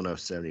 I'm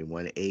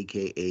Shonuff71,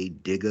 a.k.a.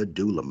 Digga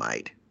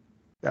Doolamite.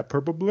 That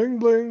purple bling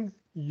bling,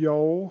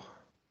 yo.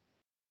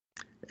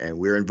 And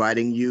we're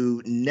inviting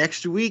you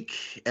next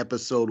week,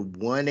 episode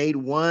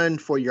 181,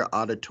 for your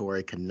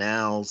auditory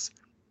canals.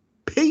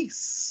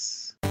 Peace.